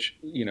Illich. Illich,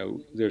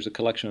 there's a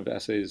collection of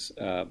essays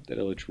that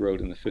Illich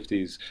wrote in the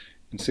 50s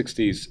and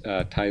 60s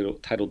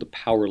titled The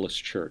Powerless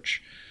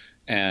Church.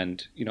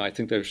 And, I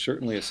think there's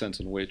certainly a sense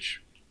in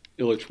which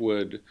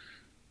Illich's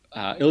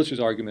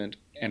argument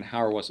and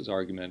Hauerwas's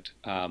argument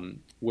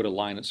would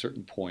align at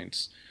certain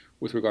points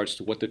with regards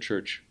to what the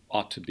church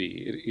ought to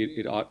be.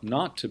 It ought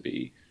not to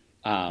be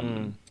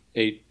an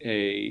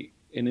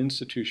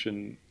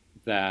institution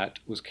that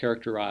was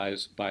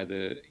characterized by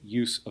the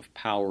use of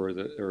power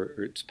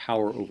or its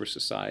power over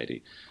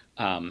society,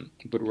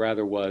 but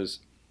rather was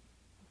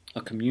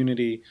a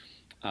community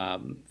a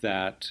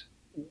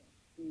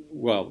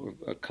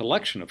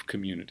collection of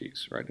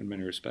communities, right, in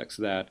many respects,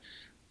 that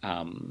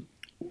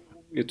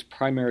its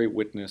primary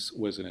witness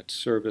was in its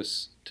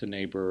service to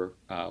neighbor,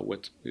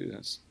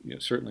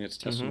 certainly its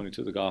testimony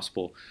to the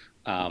gospel,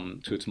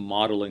 to its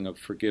modeling of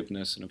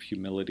forgiveness and of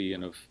humility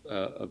and of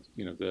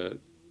the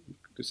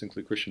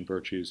distinctly Christian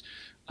virtues,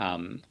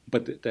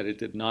 but that it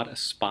did not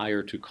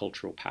aspire to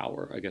cultural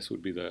power, I guess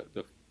would be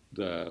the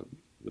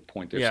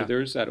point there. Yeah. So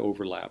there's that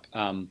overlap.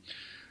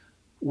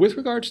 With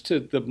regards to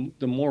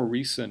the more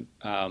recent,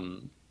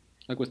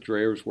 like with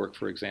Dreyer's work,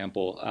 for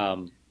example,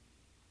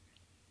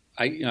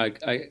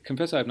 I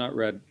confess I have not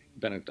read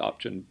Benedict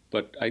Option,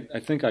 but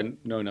I think I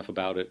know enough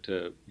about it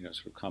to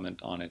sort of comment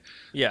on it.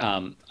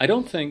 Yeah. I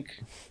don't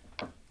think.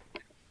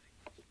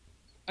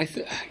 I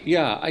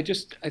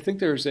think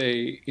there's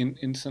a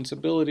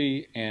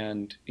insensibility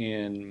and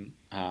in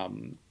I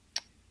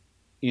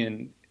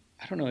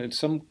don't know, in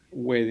some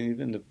way,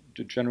 even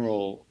the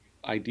general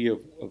idea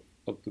of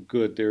the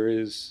good,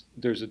 there's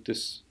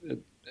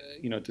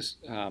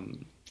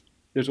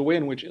a way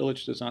in which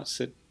Illich does not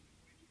sit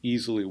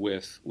easily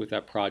with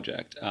that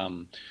project.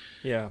 And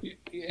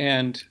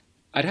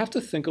I'd have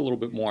to think a little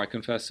bit more, I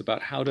confess,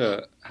 about how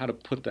to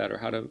put that or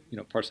how to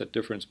parse that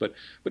difference. But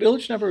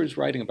Illich never is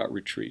writing about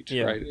retreat,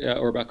 right,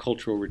 or about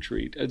cultural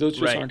retreat. Those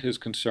just aren't his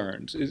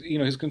concerns.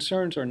 His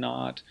concerns are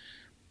not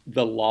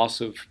the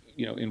loss of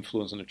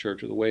influence in the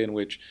church or the way in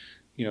which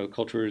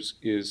culture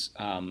is.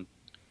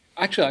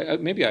 Actually,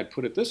 maybe I'd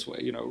put it this way.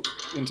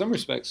 In some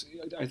respects,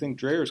 I think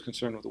Dreyer is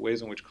concerned with the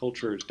ways in which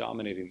culture is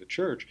dominating the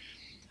church.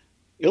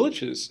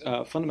 Illich's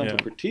fundamental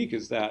critique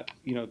is that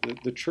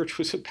the church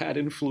was a bad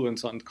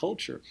influence on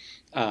culture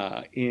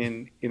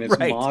in its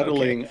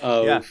modeling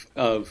of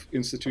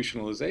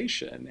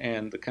institutionalization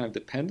and the kind of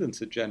dependence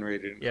it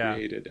generated and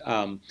created.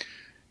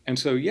 And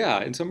so,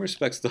 in some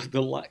respects, if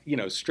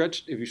you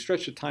stretch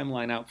the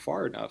timeline out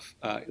far enough,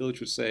 Illich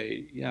would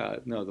say,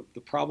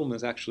 the problem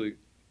is actually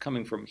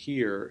coming from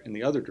here in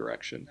the other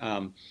direction.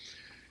 I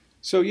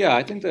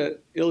think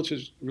that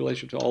Illich's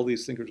relationship to all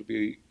these thinkers would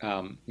be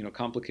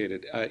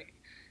complicated.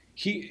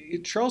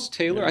 Charles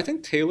Taylor, I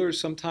think Taylor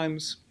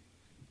sometimes,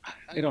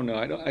 I don't know,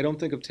 I don't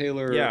think of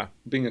Taylor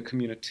being a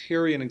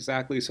communitarian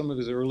exactly. Some of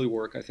his early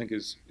work, I think,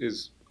 is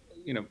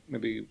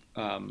maybe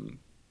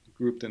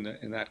grouped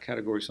in that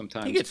category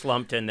sometimes. He gets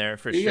lumped in there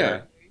for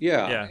sure.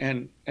 Yeah.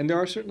 And there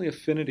are certainly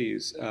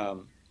affinities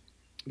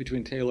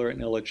between Taylor and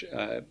Illich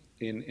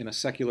in a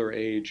secular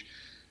age.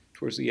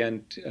 Towards the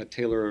end,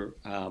 Taylor,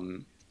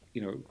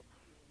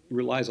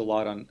 relies a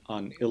lot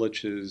on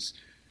Illich's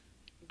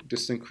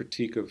distinct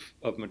critique of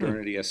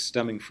modernity as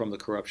stemming from the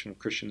corruption of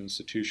Christian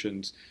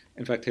institutions.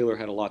 In fact, Taylor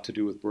had a lot to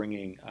do with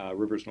bringing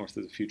Rivers North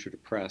of the Future to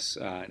press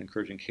and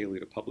encouraging Cayley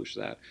to publish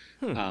that.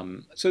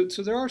 So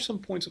there are some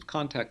points of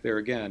contact there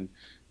again,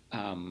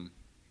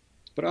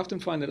 but I often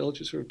find that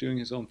Illich is sort of doing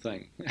his own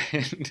thing,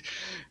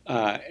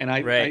 and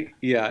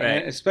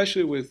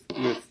especially with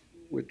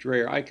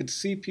Dreyer, I could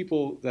see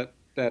people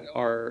that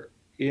are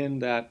in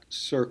that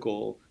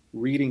circle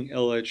reading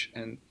Illich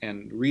and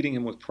reading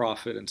him with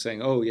profit and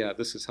saying, oh yeah,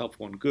 this is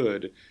helpful and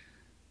good,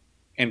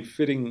 and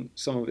fitting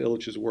some of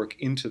Illich's work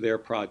into their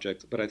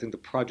project. But I think the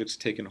projects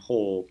taken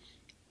whole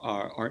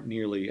aren't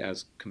nearly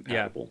as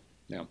compatible.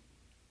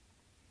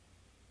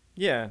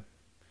 Yeah.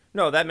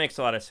 No, that makes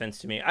a lot of sense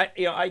to me.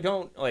 I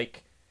don't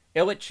like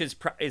Illich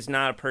is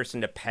not a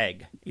person to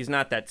peg. He's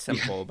not that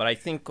simple. But I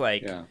think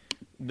what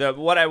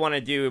I want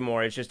to do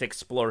more is just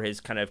explore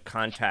his kind of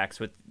contacts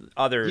with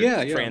other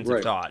strands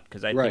of thought,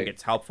 because I think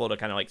it's helpful to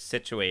kind of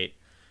situate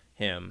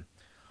him.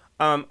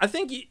 I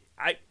think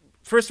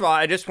first of all,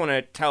 I just want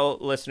to tell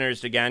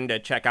listeners again to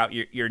check out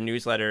your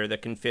newsletter, The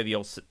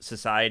Convivial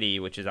Society,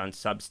 which is on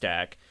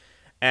Substack,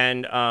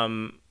 and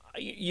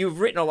you've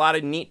written a lot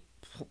of neat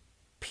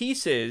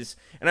pieces,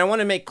 and I want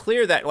to make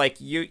clear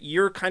that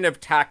you're kind of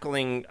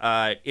tackling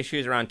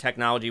issues around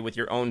technology with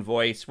your own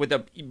voice,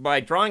 by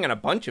drawing on a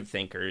bunch of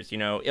thinkers.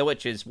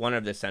 Illich is one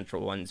of the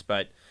central ones,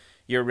 but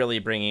you're really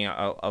bringing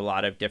a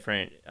lot of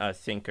different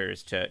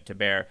thinkers to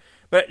bear.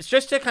 But it's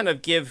just to kind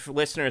of give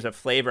listeners a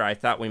flavor, I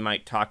thought we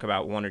might talk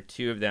about one or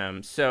two of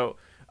them. So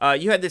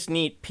you had this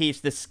neat piece,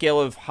 The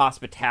Skill of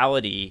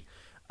Hospitality,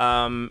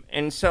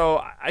 And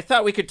so I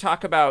thought we could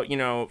talk about,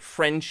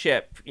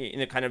 friendship,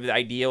 kind of the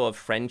ideal of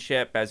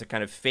friendship as a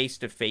kind of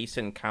face-to-face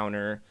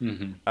encounter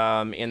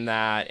in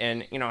that,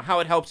 and, how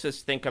it helps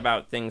us think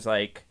about things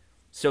like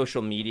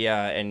social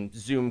media and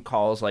Zoom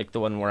calls like the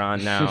one we're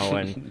on now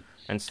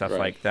and stuff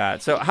like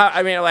that. So,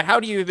 how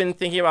do you been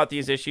thinking about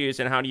these issues,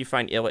 and how do you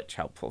find Illich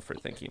helpful for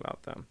thinking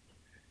about them?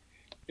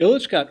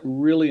 Illich got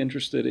really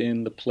interested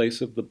in the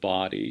place of the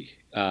body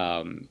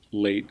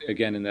late,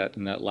 again, in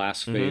that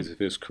last phase of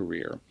his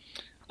career.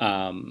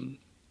 The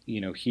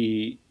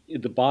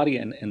body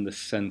and the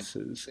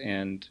senses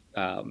and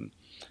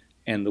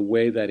the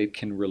way that it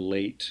can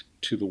relate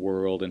to the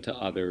world and to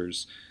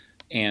others,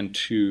 and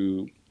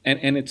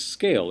its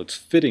scale, its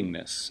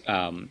fittingness,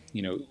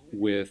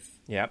 with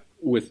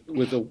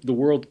the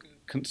world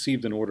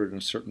conceived and ordered in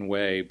a certain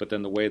way, but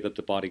then the way that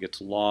the body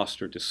gets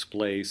lost or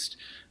displaced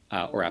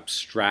or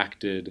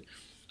abstracted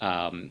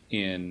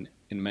in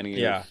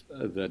many of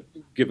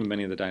given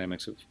many of the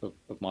dynamics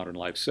of modern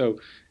life. So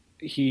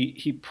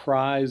he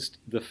prized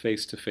the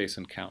face-to-face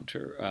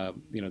encounter.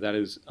 That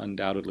is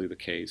undoubtedly the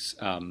case.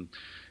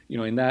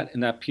 In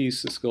that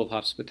piece, The Skill of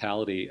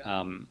Hospitality,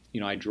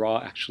 I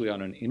draw actually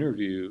on an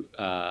interview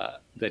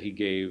that he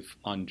gave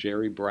on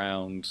Jerry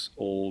Brown's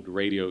old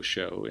radio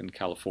show in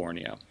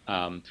California.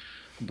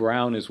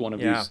 Brown is one of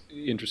these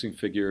interesting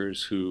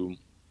figures who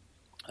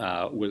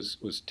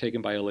was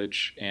taken by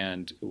Illich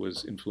and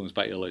was influenced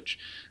by Illich.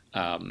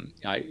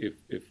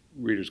 If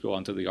readers go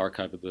onto the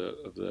archive of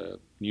the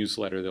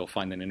newsletter, they'll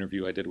find an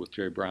interview I did with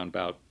Jerry Brown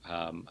about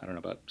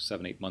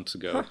 7-8 months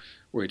ago,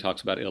 where he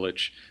talks about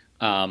Illich.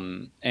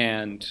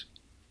 And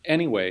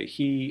anyway,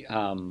 he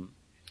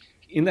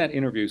in that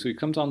interview, so he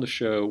comes on the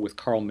show with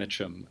Carl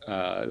Mitchum,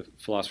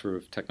 philosopher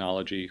of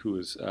technology, who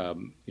is a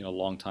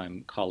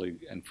longtime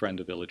colleague and friend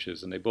of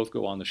Illich's, and they both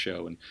go on the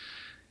show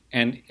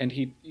and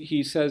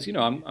he says,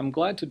 I'm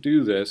glad to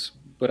do this,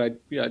 but I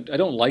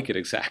don't like it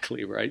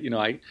exactly, right?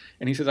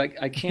 And he says,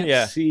 I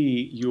can't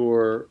see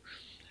your,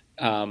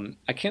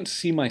 I can't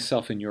see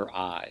myself in your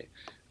eye,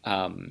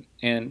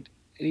 and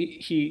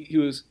he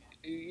was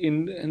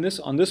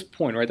on this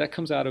point, right? That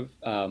comes out of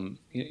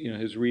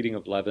his reading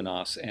of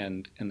Levinas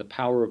and the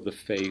power of the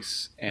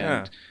face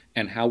and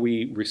how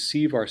we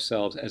receive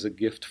ourselves as a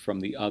gift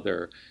from the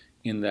other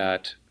in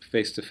that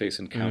face-to-face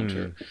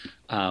encounter.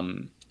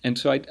 And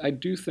so I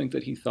do think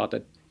that he thought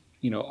that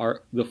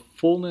the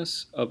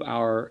fullness of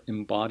our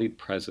embodied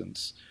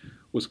presence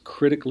was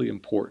critically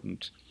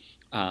important,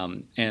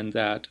 and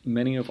that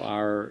many of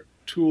our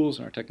tools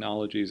and our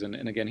technologies, and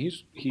again,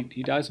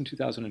 he dies in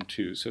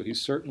 2002, so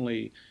he's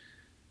certainly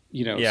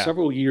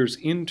several years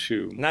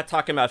into. Not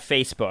talking about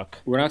Facebook.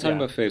 We're not talking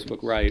about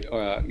Facebook, right?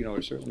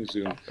 Or certainly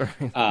Zoom.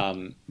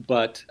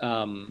 But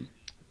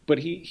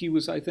he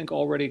was, I think,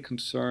 already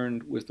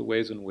concerned with the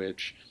ways in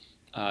which,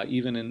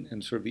 even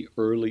in sort of the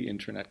early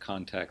internet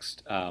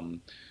context,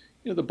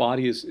 the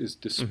body is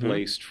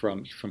displaced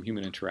from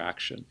human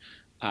interaction.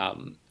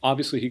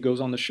 Obviously, he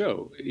goes on the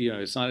show.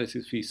 It's not as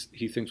if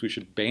he thinks we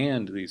should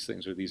ban these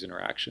things or these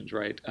interactions,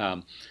 right?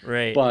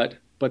 Right. But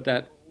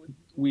that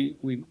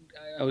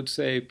I would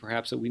say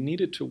perhaps that we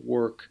needed to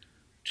work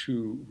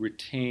to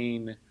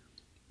retain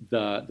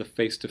the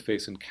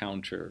face-to-face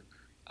encounter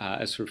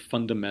as sort of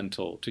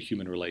fundamental to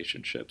human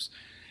relationships.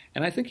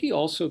 And I think he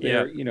also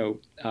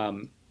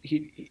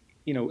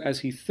as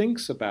he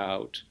thinks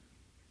about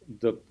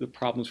the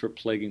problems for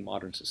plaguing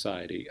modern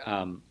society,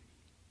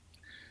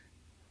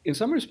 in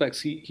some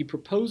respects, he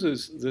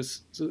proposes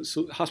this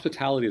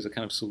hospitality as a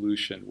kind of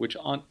solution, which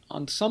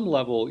on some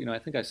level, I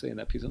think I say in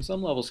that piece, on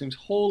some level seems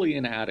wholly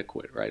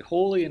inadequate, right?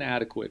 Wholly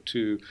inadequate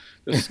to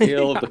the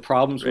scale of the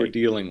problems we're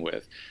dealing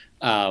with.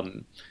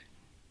 And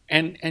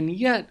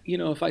yet,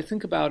 if I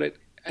think about it,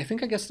 I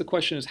guess the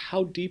question is,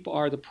 how deep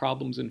are the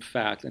problems in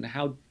fact, and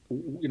how,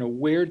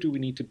 where do we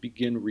need to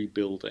begin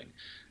rebuilding?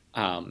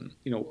 And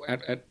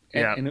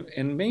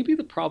maybe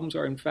the problems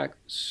are in fact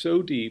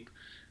so deep,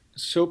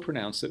 so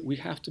pronounced that we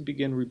have to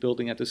begin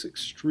rebuilding at this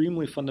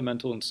extremely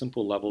fundamental and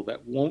simple level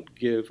that won't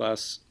give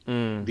us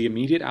the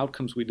immediate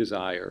outcomes we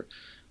desire,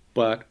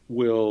 but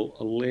will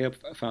lay a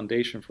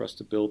foundation for us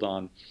to build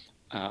on,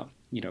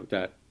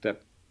 that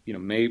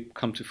may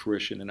come to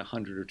fruition in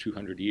 100 or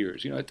 200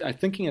 years.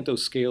 Thinking at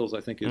those scales, I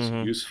think, is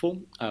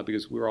useful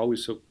because we're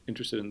always so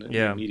interested in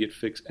the immediate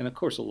fix, and of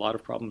course, a lot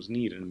of problems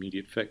need an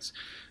immediate fix.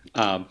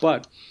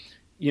 But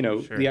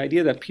the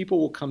idea that people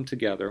will come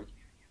together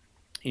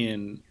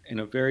in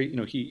a very,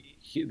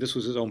 he this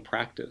was his own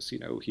practice.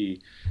 He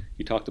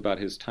talked about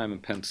his time in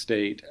Penn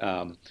State.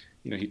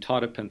 He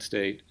taught at Penn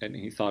State, and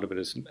he thought of it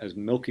as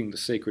milking the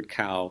sacred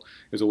cow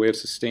as a way of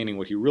sustaining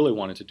what he really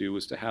wanted to do,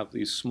 was to have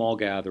these small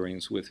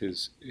gatherings with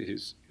his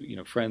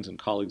friends and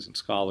colleagues and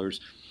scholars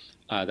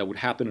that would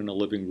happen in a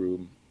living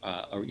room,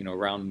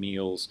 around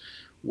meals,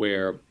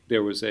 where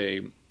there was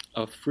a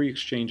free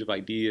exchange of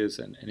ideas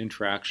and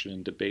interaction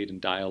and debate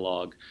and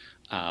dialogue.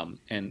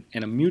 And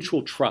a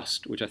mutual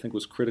trust, which I think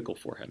was critical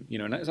for him.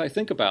 And as I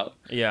think about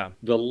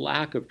the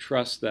lack of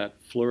trust that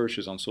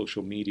flourishes on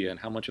social media and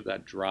how much of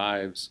that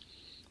drives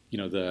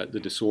the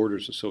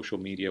disorders of social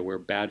media where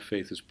bad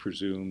faith is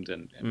presumed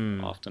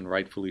and often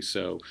rightfully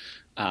so,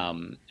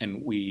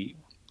 and we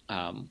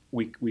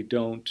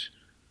don't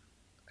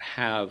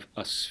have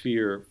a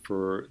sphere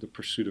for the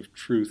pursuit of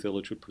truth.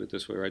 Illich would put it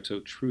this way, right? So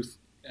truth,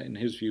 in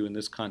his view, in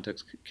this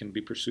context, can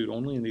be pursued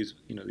only in these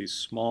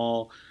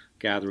small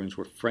gatherings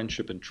where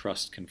friendship and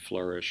trust can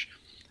flourish,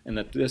 and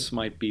that this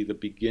might be the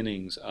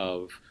beginnings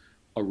of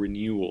a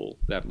renewal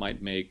that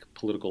might make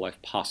political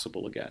life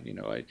possible again.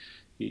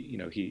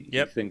 He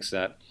thinks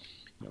that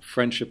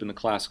friendship in the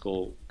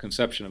classical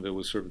conception of it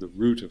was sort of the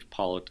root of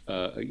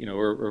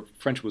or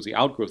friendship was the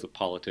outgrowth of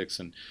politics,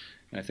 and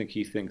I think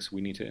he thinks we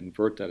need to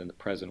invert that in the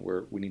present,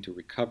 where we need to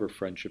recover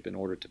friendship in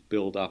order to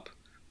build up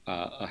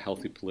a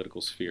healthy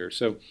political sphere.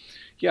 So,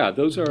 yeah,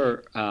 those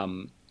are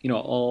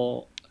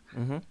all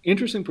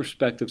interesting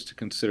perspectives to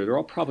consider. They're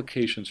all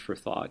provocations for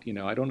thought.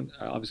 I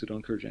obviously don't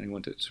encourage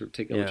anyone to sort of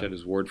take Illich at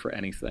his word for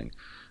anything.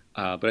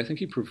 But I think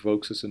he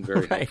provokes us in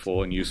very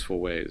helpful and useful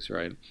ways,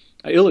 right?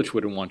 Illich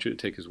wouldn't want you to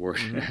take his word,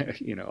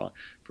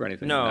 for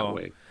anything in that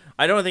way.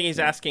 I don't think he's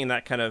asking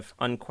that kind of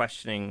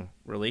unquestioning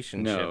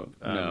relationship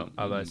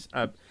of us.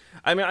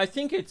 I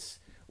think it's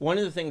one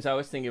of the things I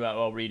was thinking about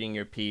while reading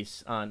your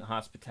piece on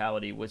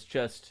hospitality was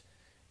just,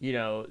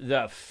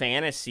 the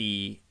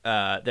fantasy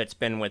that's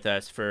been with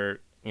us for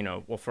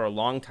a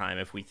long time,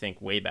 if we think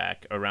way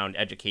back, around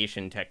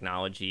education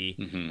technology,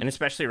 and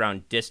especially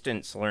around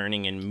distance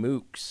learning and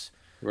MOOCs.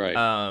 Right.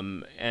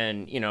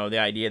 And, the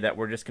idea that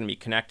we're just going to be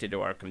connected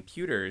to our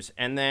computers.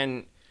 And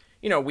then,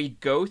 we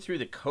go through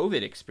the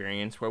COVID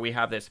experience where we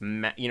have this,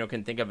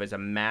 can think of as a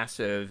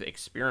massive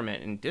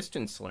experiment in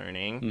distance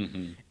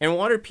learning. And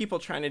what are people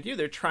trying to do?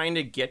 They're trying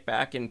to get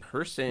back in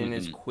person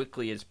as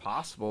quickly as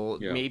possible,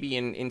 maybe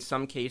in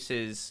some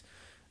cases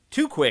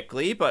too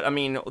quickly, but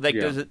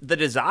the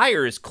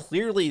desire is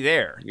clearly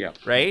there. Yeah.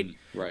 Right.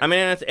 Right.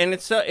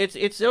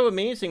 It's so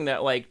amazing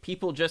that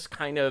people just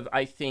kind of,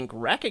 I think,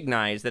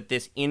 recognize that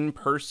this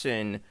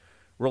in-person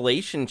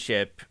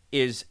relationship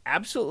is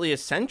absolutely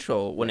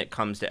essential when it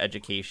comes to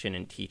education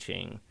and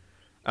teaching.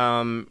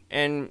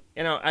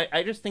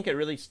 I just think it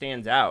really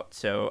stands out.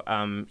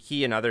 So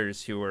he and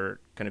others who are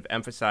kind of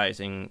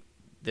emphasizing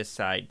this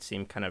side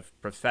seem kind of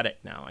prophetic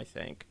now, I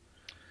think.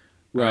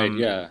 Right.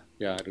 I'd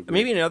agree.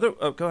 Maybe another.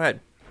 Oh, go ahead.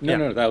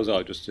 No, that was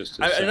all. Just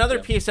another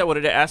piece I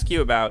wanted to ask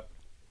you about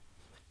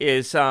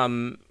is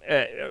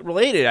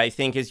related. I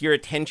think is your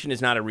attention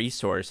is not a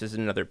resource. This is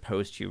another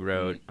post you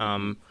wrote,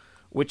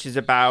 which is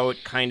about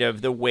kind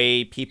of the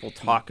way people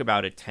talk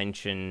about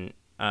attention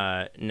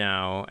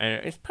now,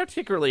 and it's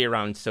particularly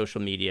around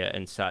social media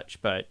and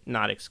such, but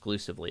not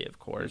exclusively, of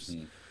course.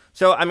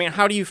 So,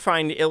 how do you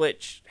find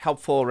Illich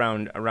helpful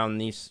around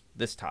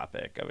this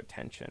topic of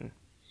attention?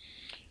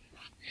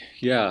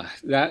 Yeah,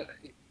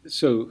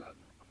 that's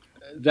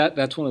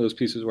one of those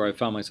pieces where I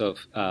found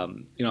myself,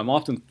 I'm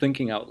often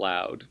thinking out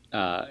loud,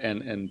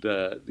 and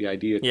the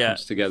idea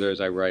comes together as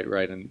I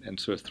write, and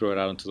sort of throw it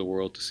out into the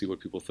world to see what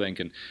people think.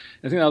 And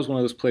I think that was one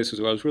of those places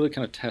where I was really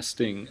kind of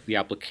testing the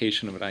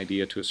application of an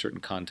idea to a certain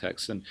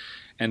context.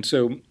 And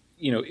so,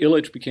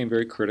 Illich became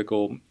very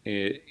critical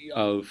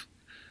of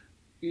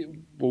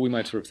what we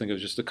might sort of think of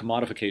as just the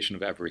commodification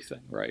of everything,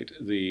 right?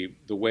 The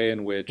way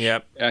in which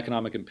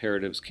economic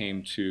imperatives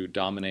came to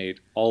dominate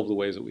all of the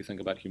ways that we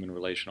think about human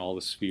relation, all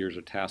the spheres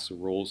or tasks or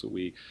roles that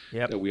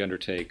we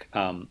undertake.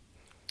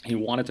 He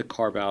wanted to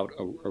carve out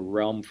a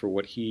realm for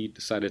what he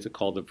decided to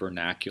call the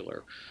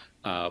vernacular,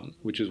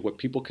 which is what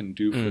people can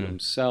do for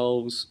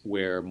themselves,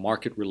 where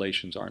market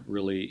relations aren't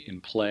really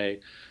in play,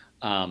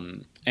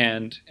 and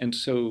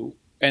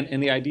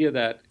the idea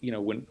that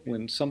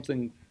when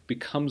something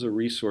becomes a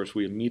resource,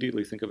 we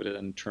immediately think of it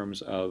in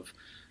terms of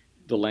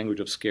the language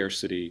of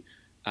scarcity,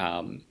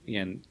 and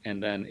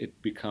then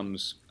it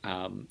becomes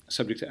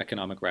subject to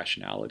economic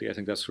rationality. I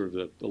think that's sort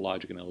of the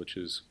logic in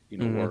Illich's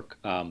work.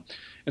 And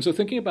so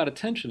thinking about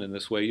attention in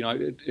this way,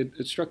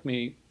 it struck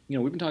me.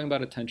 We've been talking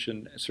about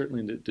attention certainly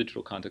in the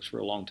digital context for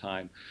a long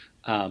time,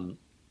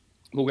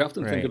 but we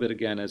often think of it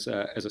again as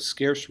a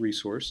scarce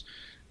resource.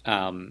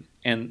 And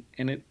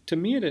it to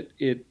me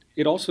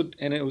it also,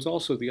 and it was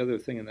also the other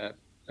thing in that.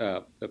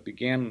 That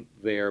began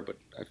there, but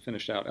I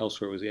finished out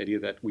elsewhere, was the idea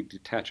that we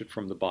detach it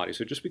from the body.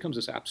 So it just becomes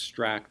this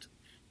abstract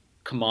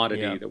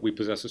commodity that we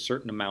possess a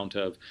certain amount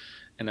of,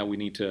 and that we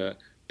need to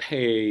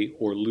pay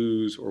or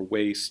lose or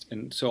waste.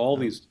 And so all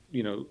these,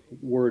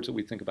 words that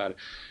we think about it.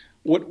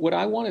 What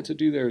I wanted to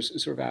do there is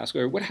sort of ask,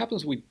 what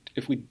happens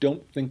if we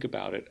don't think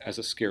about it as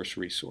a scarce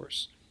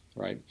resource,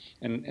 right?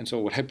 And so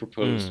what I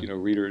propose,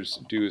 readers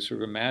do is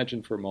sort of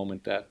imagine for a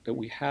moment that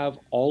we have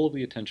all of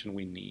the attention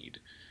we need.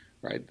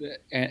 Right,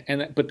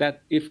 but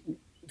that if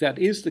that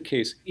is the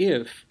case,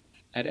 if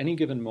at any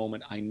given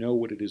moment I know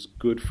what it is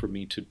good for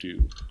me to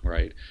do,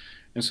 right,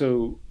 and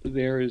so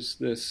there is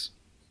this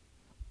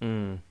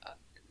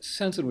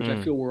sense in which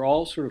I feel we're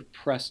all sort of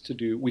pressed to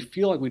do. We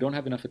feel like we don't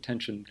have enough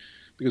attention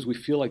because we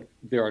feel like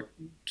there are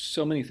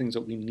so many things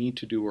that we need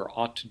to do or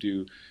ought to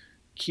do,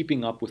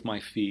 keeping up with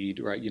my feed,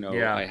 right?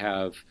 I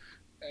have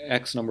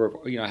X number of,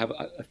 I have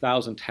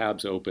 1,000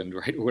 tabs opened,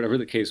 right, or whatever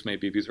the case may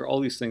be. These are all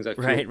these things I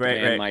feel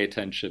demand my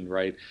attention,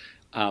 right?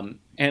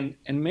 And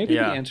maybe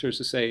the answer is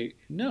to say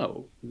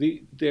no.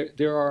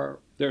 There are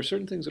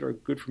certain things that are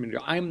good for me to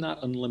do. I'm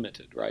not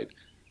unlimited, right?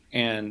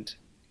 And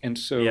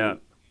so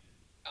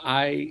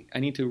I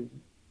need to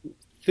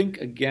think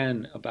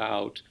again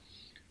about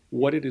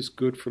what it is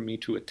good for me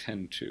to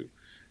attend to.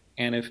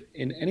 And if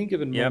in any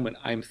given moment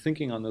I'm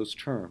thinking on those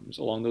terms,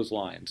 along those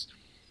lines,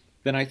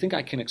 then I think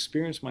I can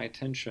experience my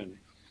attention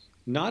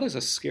not as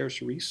a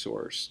scarce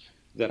resource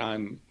that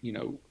I'm,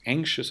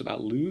 anxious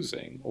about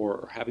losing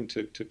or having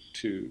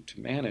to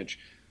manage,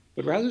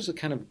 but rather as a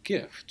kind of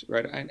gift,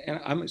 right? I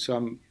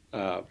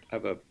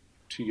have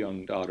 2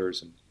 young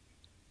daughters, and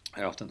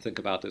I often think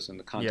about this in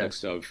the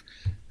context of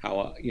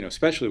how,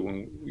 especially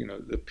when,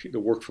 the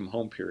work from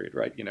home period,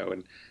 right?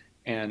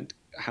 And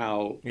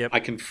how I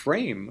can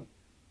frame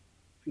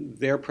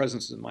their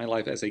presence in my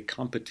life as a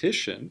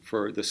competition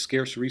for the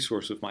scarce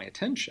resource of my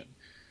attention.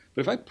 But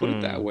if I put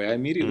it that way, I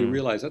immediately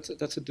realize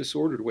that's a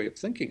disordered way of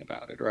thinking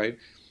about it, right?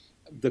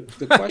 The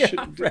question,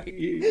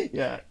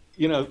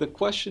 the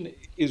question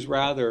is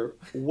rather,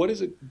 what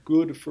is it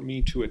good for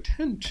me to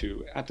attend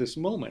to at this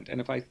moment? And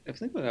if I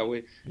think about it that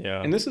way,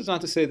 and this is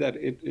not to say that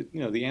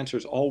the answer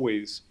is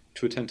always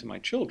to attend to my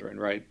children,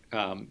 right?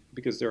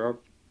 Because there are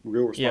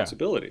real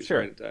responsibilities,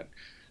 right?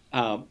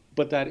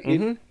 But that I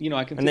can.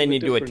 And they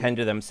need to attend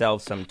to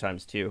themselves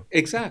sometimes too.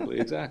 Exactly,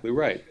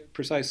 right,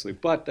 precisely.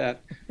 But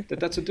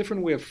that's a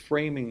different way of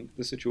framing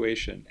the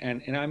situation,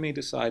 and I may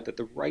decide that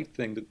the right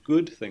thing, the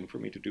good thing for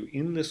me to do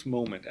in this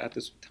moment at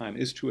this time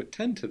is to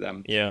attend to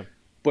them.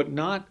 But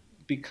not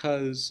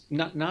because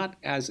not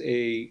as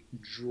a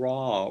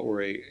draw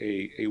or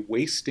a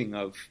wasting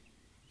of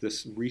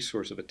this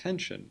resource of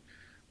attention,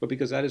 but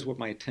because that is what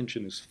my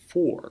attention is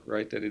for,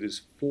 right? That it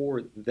is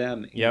for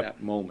them in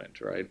that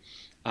moment, right?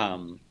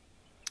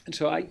 And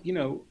so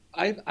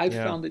I've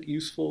found it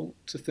useful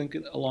to think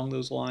along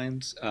those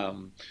lines,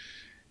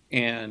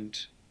 and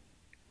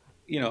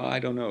I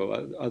don't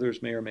know,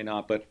 others may or may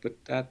not, but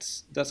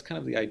that's kind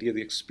of the idea,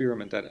 the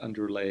experiment that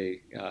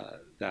underlay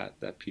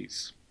that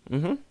piece.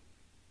 Mm-hmm.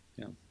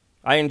 Yeah,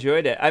 I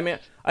enjoyed it. I mean,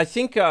 I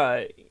think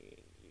this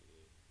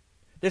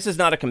is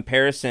not a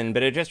comparison,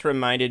 but it just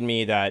reminded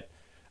me that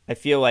I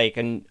feel like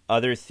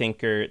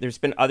there's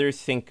been other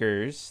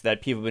thinkers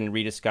that people have been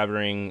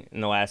rediscovering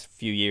in the last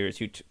few years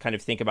who kind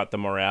of think about the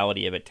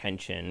morality of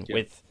attention,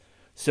 with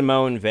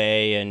Simone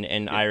Weil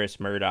and Iris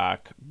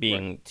Murdoch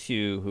being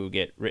two who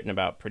get written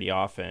about pretty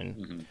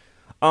often.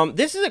 Mm-hmm.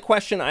 This is a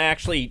question I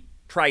actually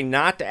try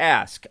not to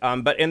ask,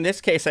 but in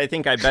this case I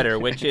think I better,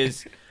 which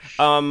is,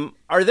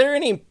 are there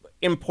any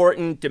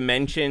important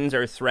dimensions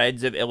or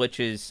threads of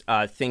Illich's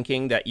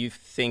thinking that you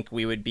think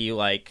we would be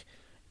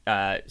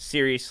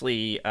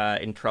seriously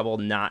in trouble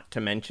not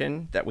to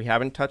mention that we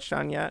haven't touched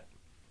on yet?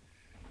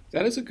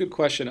 That is a good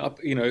question.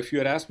 If you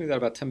had asked me that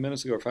about 10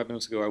 minutes ago or 5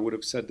 minutes ago, I would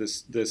have said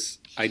this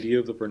idea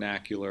of the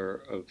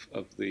vernacular of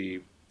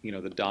the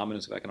the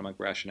dominance of economic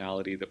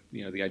rationality,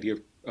 the idea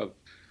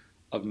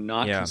of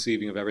not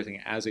conceiving of everything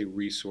as a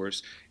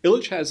resource.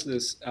 Illich has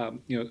this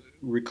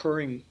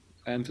recurring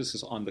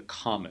emphasis on the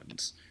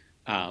commons,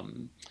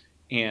 and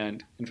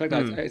in fact,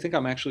 I think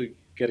I'm actually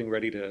getting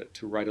ready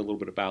to write a little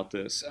bit about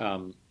this.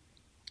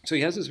 So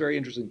he has this very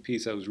interesting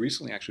piece that was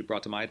recently actually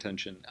brought to my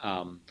attention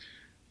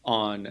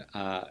on,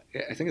 I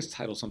think it's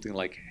titled something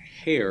like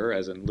 "Hair,"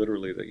 as in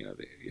literally the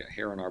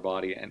hair on our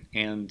body,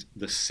 and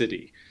the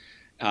city.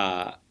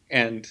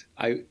 And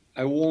I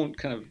won't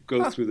kind of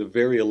go through the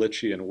very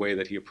Illichian way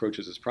that he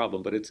approaches this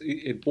problem, but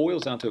it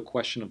boils down to a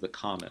question of the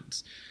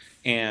commons,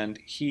 and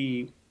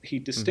he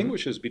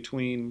distinguishes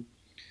between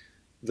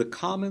the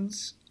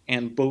commons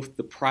and both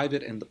the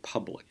private and the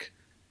public.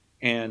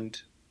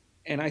 And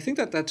I think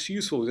that's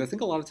useful, because I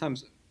think a lot of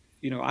times,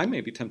 I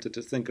may be tempted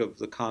to think of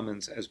the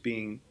commons as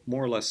being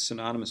more or less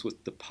synonymous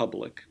with the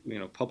public,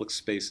 public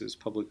spaces,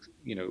 public,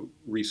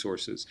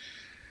 resources.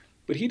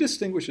 But he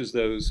distinguishes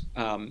those,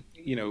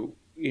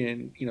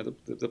 in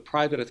the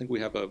private. I think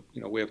we have a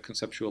way of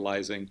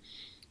conceptualizing,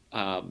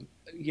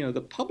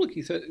 the public.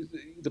 He said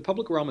the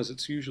public realm, as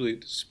it's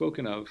usually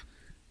spoken of,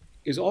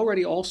 is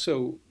already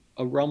also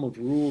a realm of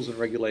rules and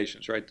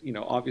regulations, right?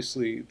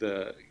 Obviously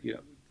the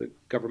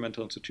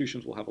governmental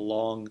institutions will have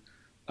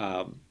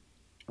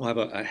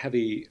a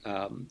heavy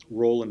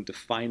role in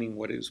defining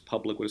what is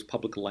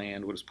public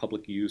land, what is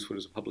public use, what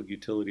is a public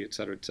utility, et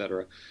cetera, et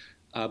cetera.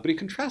 But he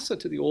contrasts that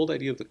to the old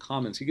idea of the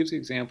commons. He gives the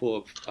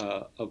example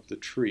of a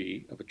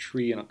tree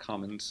in a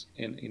commons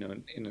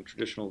in a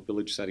traditional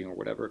village setting or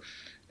whatever,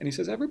 and he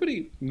says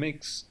everybody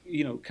makes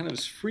kind of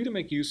is free to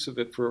make use of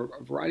it for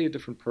a variety of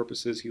different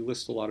purposes. He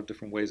lists a lot of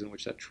different ways in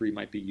which that tree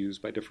might be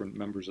used by different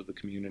members of the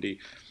community.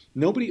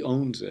 Nobody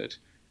owns it,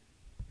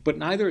 but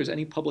neither is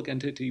any public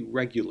entity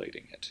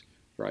regulating it.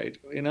 Right.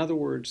 In other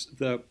words,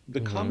 the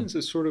commons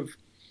is sort of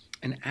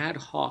an ad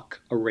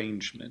hoc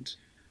arrangement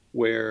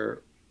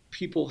where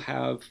people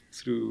have,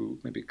 through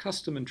maybe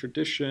custom and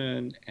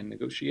tradition and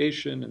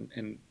negotiation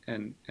and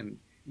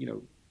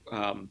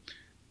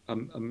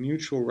a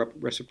mutual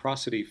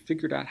reciprocity,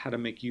 figured out how to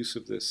make use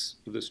of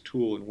this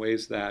tool in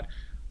ways that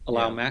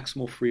allow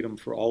maximal freedom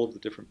for all of the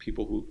different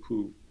people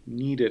who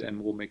need it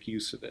and will make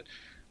use of it.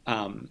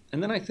 And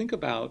then I think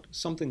about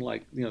something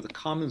like, the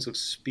commons of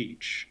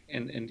speech,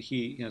 and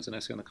he has an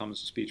essay on the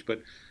commons of speech,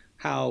 but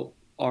how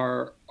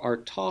our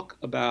talk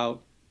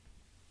about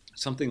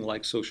something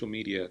like social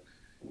media,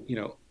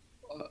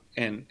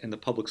 and the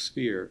public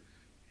sphere,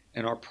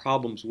 and our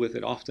problems with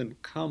it often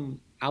come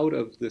out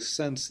of this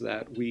sense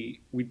that we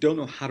don't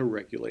know how to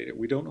regulate it.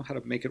 We don't know how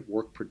to make it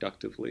work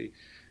productively.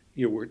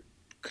 We're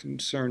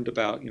concerned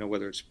about,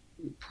 whether it's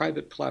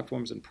private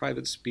platforms and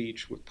private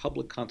speech with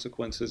public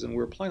consequences, and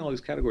we're applying all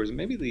these categories. And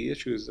maybe the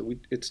issue is that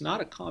it's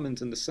not a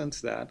commons in the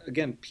sense that,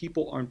 again,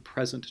 people aren't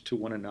present to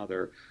one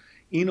another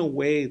in a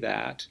way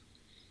that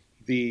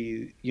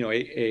a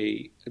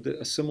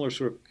similar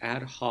sort of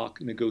ad hoc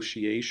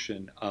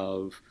negotiation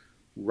of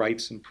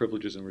rights and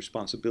privileges and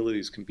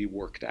responsibilities can be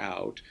worked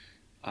out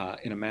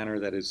in a manner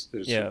that is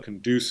sort of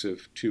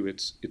conducive to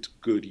its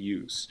good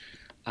use.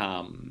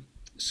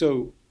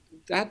 So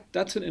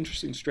that's an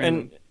interesting strand.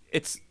 And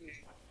it's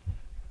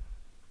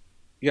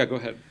go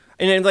ahead.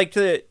 And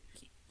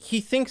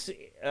he thinks.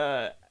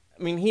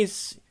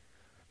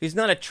 He's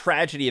not a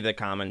tragedy of the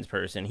commons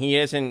person. He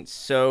isn't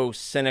so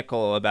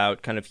cynical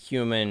about kind of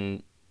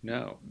human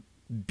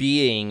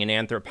being and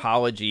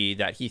anthropology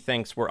that he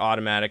thinks we're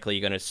automatically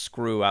going to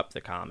screw up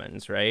the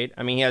commons, right?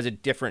 I mean, he has a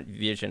different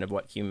vision of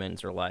what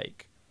humans are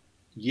like.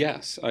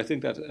 Yes, I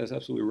think that's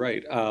absolutely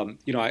right.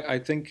 I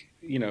think,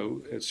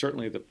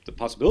 certainly the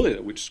possibility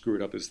that we'd screw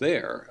it up is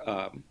there.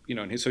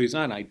 And so he's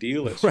not an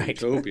idealist or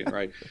utopian,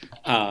 right?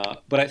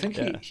 But I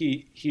think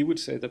he would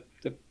say that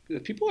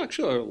people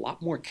actually are a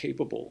lot more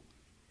capable.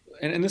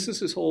 And this is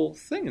his whole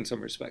thing in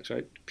some respects,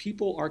 right?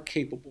 People are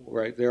capable,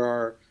 right? There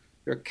are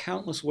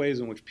countless ways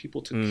in which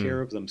people took care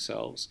of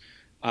themselves,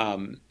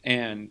 and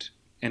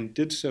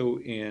did so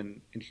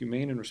in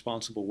humane and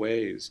responsible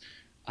ways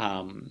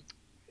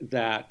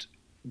that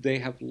they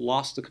have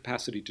lost the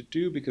capacity to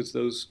do because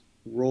those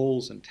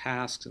roles and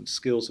tasks and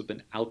skills have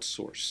been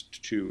outsourced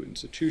to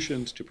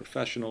institutions, to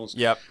professionals.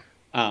 Yep.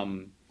 I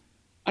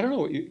don't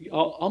know.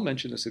 I'll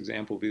mention this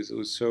example because it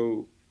was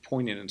so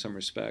poignant in some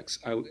respects.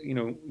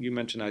 You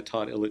mentioned I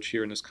taught Illich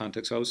here in this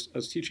context. I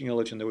was teaching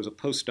Illich, and there was a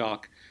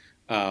postdoc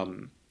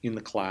in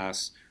the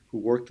class who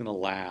worked in a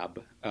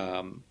lab,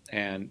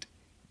 and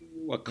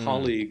a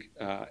colleague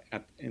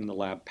in the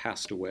lab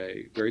passed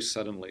away very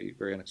suddenly,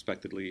 very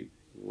unexpectedly,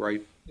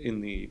 right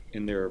in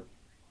their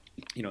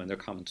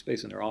common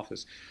space in their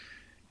office.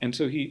 And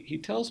so he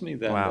tells me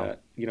that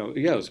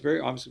it was very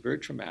obviously very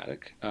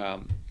traumatic.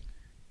 And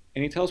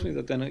he tells me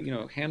that then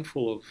a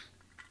handful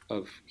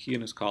of he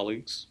and his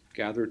colleagues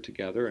gathered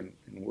together and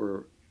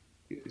were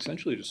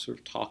essentially just sort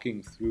of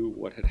talking through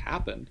what had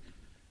happened.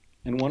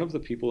 And one of the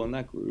people in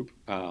that group,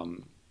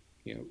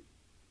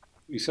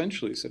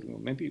 essentially said, well,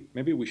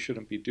 maybe we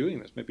shouldn't be doing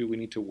this. Maybe we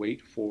need to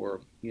wait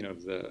for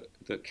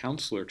the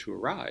counselor to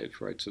arrive,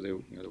 right? So they were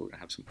going to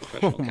have some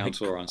professional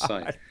counselor on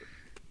site,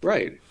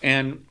 right?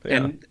 And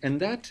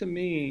that to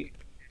me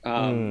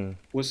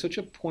was such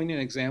a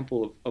poignant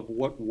example of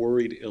what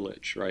worried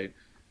Illich, right?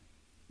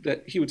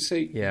 That he would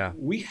say,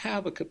 we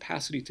have a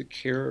capacity to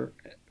care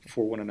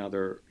for one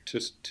another,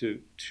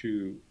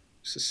 to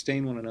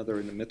sustain one another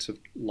in the midst of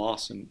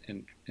loss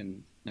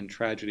and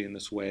tragedy in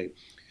this way.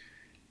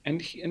 And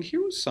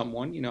here was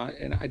someone,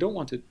 and I don't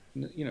want to,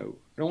 I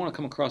don't want to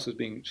come across as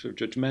being sort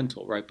of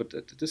judgmental, right? But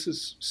this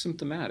is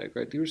symptomatic,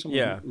 right? Here was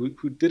someone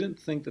who didn't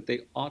think that they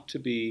ought to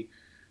be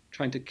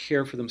trying to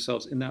care for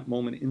themselves in that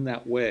moment in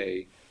that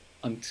way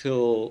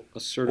until a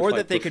certified or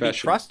that they could be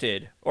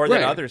trusted, or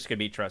that others could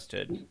be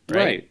trusted.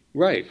 Right.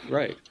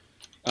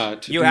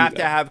 You have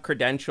to have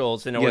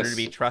credentials in order to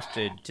be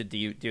trusted to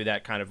do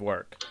that kind of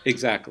work.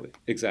 Exactly.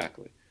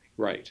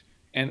 Right.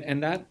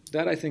 And that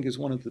I think is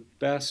one of the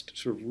best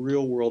sort of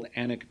real world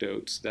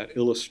anecdotes that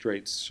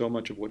illustrates so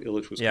much of what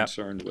Illich was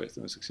concerned with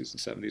in the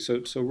 60s and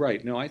 70s. So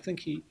right. No, I think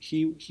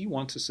he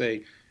wants to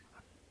say,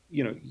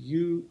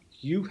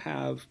 you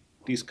have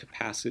these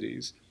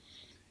capacities,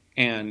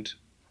 and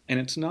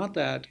it's not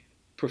that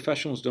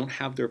professionals don't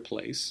have their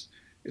place.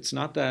 It's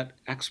not that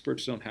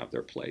experts don't have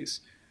their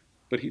place,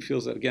 but he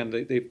feels that, again,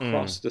 they've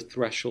crossed the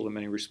threshold in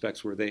many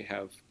respects where they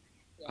have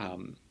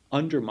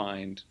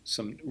undermined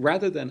some,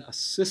 rather than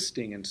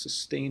assisting and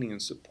sustaining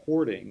and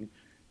supporting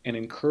and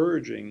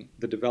encouraging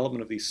the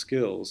development of these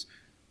skills,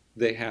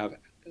 they have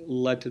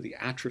led to the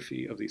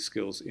atrophy of these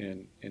skills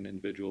in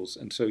individuals.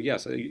 And so,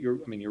 yes, you're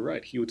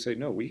right. He would say,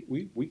 no, we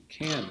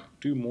can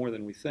do more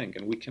than we think,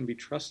 and we can be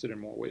trusted in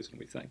more ways than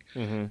we think.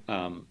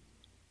 Mm-hmm.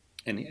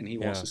 And he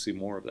wants to see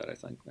more of that, I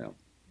think. Yeah.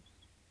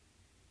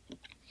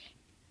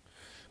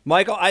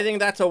 Michael, I think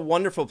that's a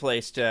wonderful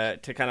place to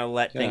kind of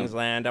let things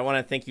land. I want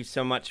to thank you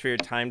so much for your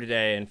time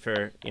today and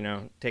for,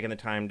 taking the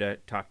time to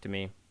talk to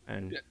me.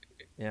 And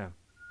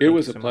it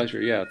was a pleasure.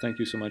 Much. Yeah. Thank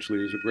you so much, Lee.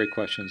 These were great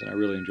questions, and I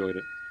really enjoyed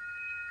it.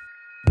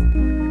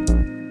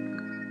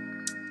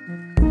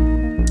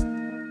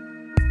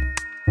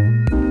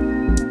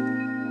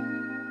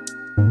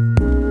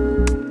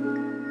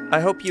 I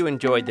hope you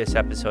enjoyed this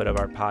episode of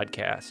our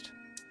podcast.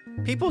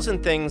 Peoples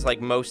and things, like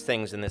most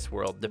things in this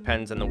world,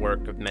 depends on the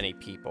work of many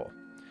people.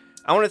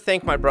 I want to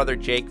thank my brother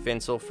Jake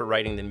Vinsel for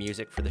writing the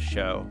music for the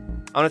show.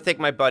 I want to thank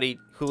my buddy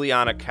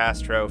Juliana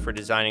Castro for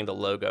designing the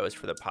logos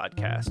for the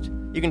podcast.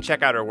 You can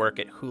check out her work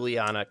at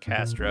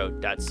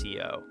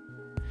julianacastro.co.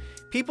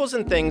 Peoples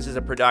and Things is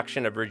a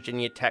production of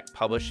Virginia Tech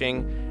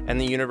Publishing and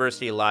the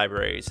University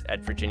Libraries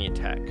at Virginia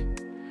Tech.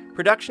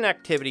 Production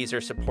activities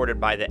are supported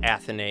by the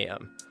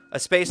Athenaeum, a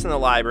space in the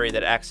library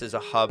that acts as a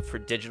hub for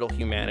digital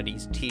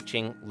humanities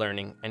teaching,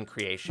 learning, and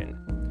creation.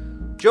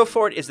 Joe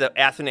Ford is the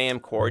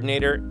Athenaeum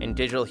coordinator and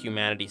digital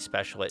humanities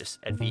specialist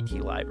at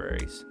VT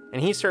Libraries,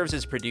 and he serves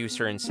as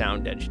producer and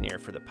sound engineer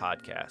for the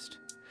podcast.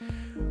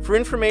 For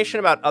information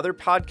about other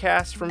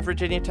podcasts from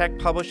Virginia Tech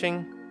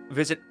Publishing,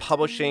 visit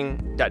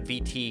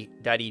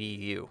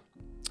publishing.vt.edu.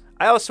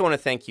 I also want to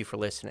thank you for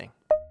listening.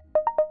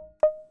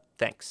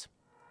 Thanks.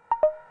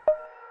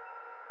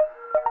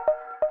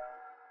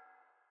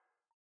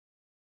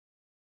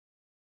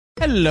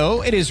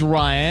 Hello, it is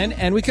Ryan,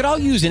 and we could all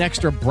use an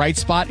extra bright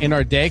spot in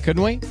our day,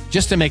 couldn't we?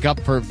 Just to make up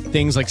for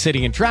things like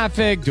sitting in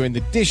traffic, doing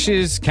the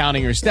dishes,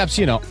 counting your steps,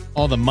 you know,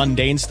 all the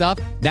mundane stuff.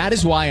 That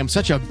is why I'm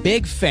such a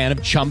big fan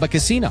of Chumba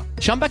Casino.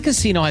 Chumba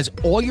Casino has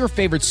all your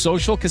favorite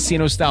social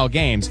casino-style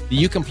games that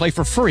you can play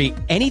for free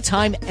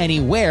anytime,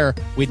 anywhere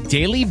with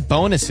daily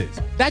bonuses.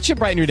 That should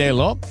brighten your day a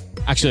little.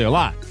 Actually, a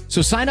lot.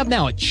 So sign up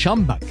now at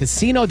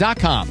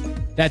ChumbaCasino.com.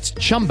 That's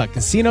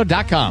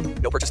ChumbaCasino.com.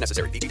 No purchase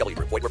necessary. VGW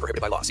Group. Void where prohibited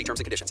by law. See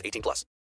terms and conditions. 18+.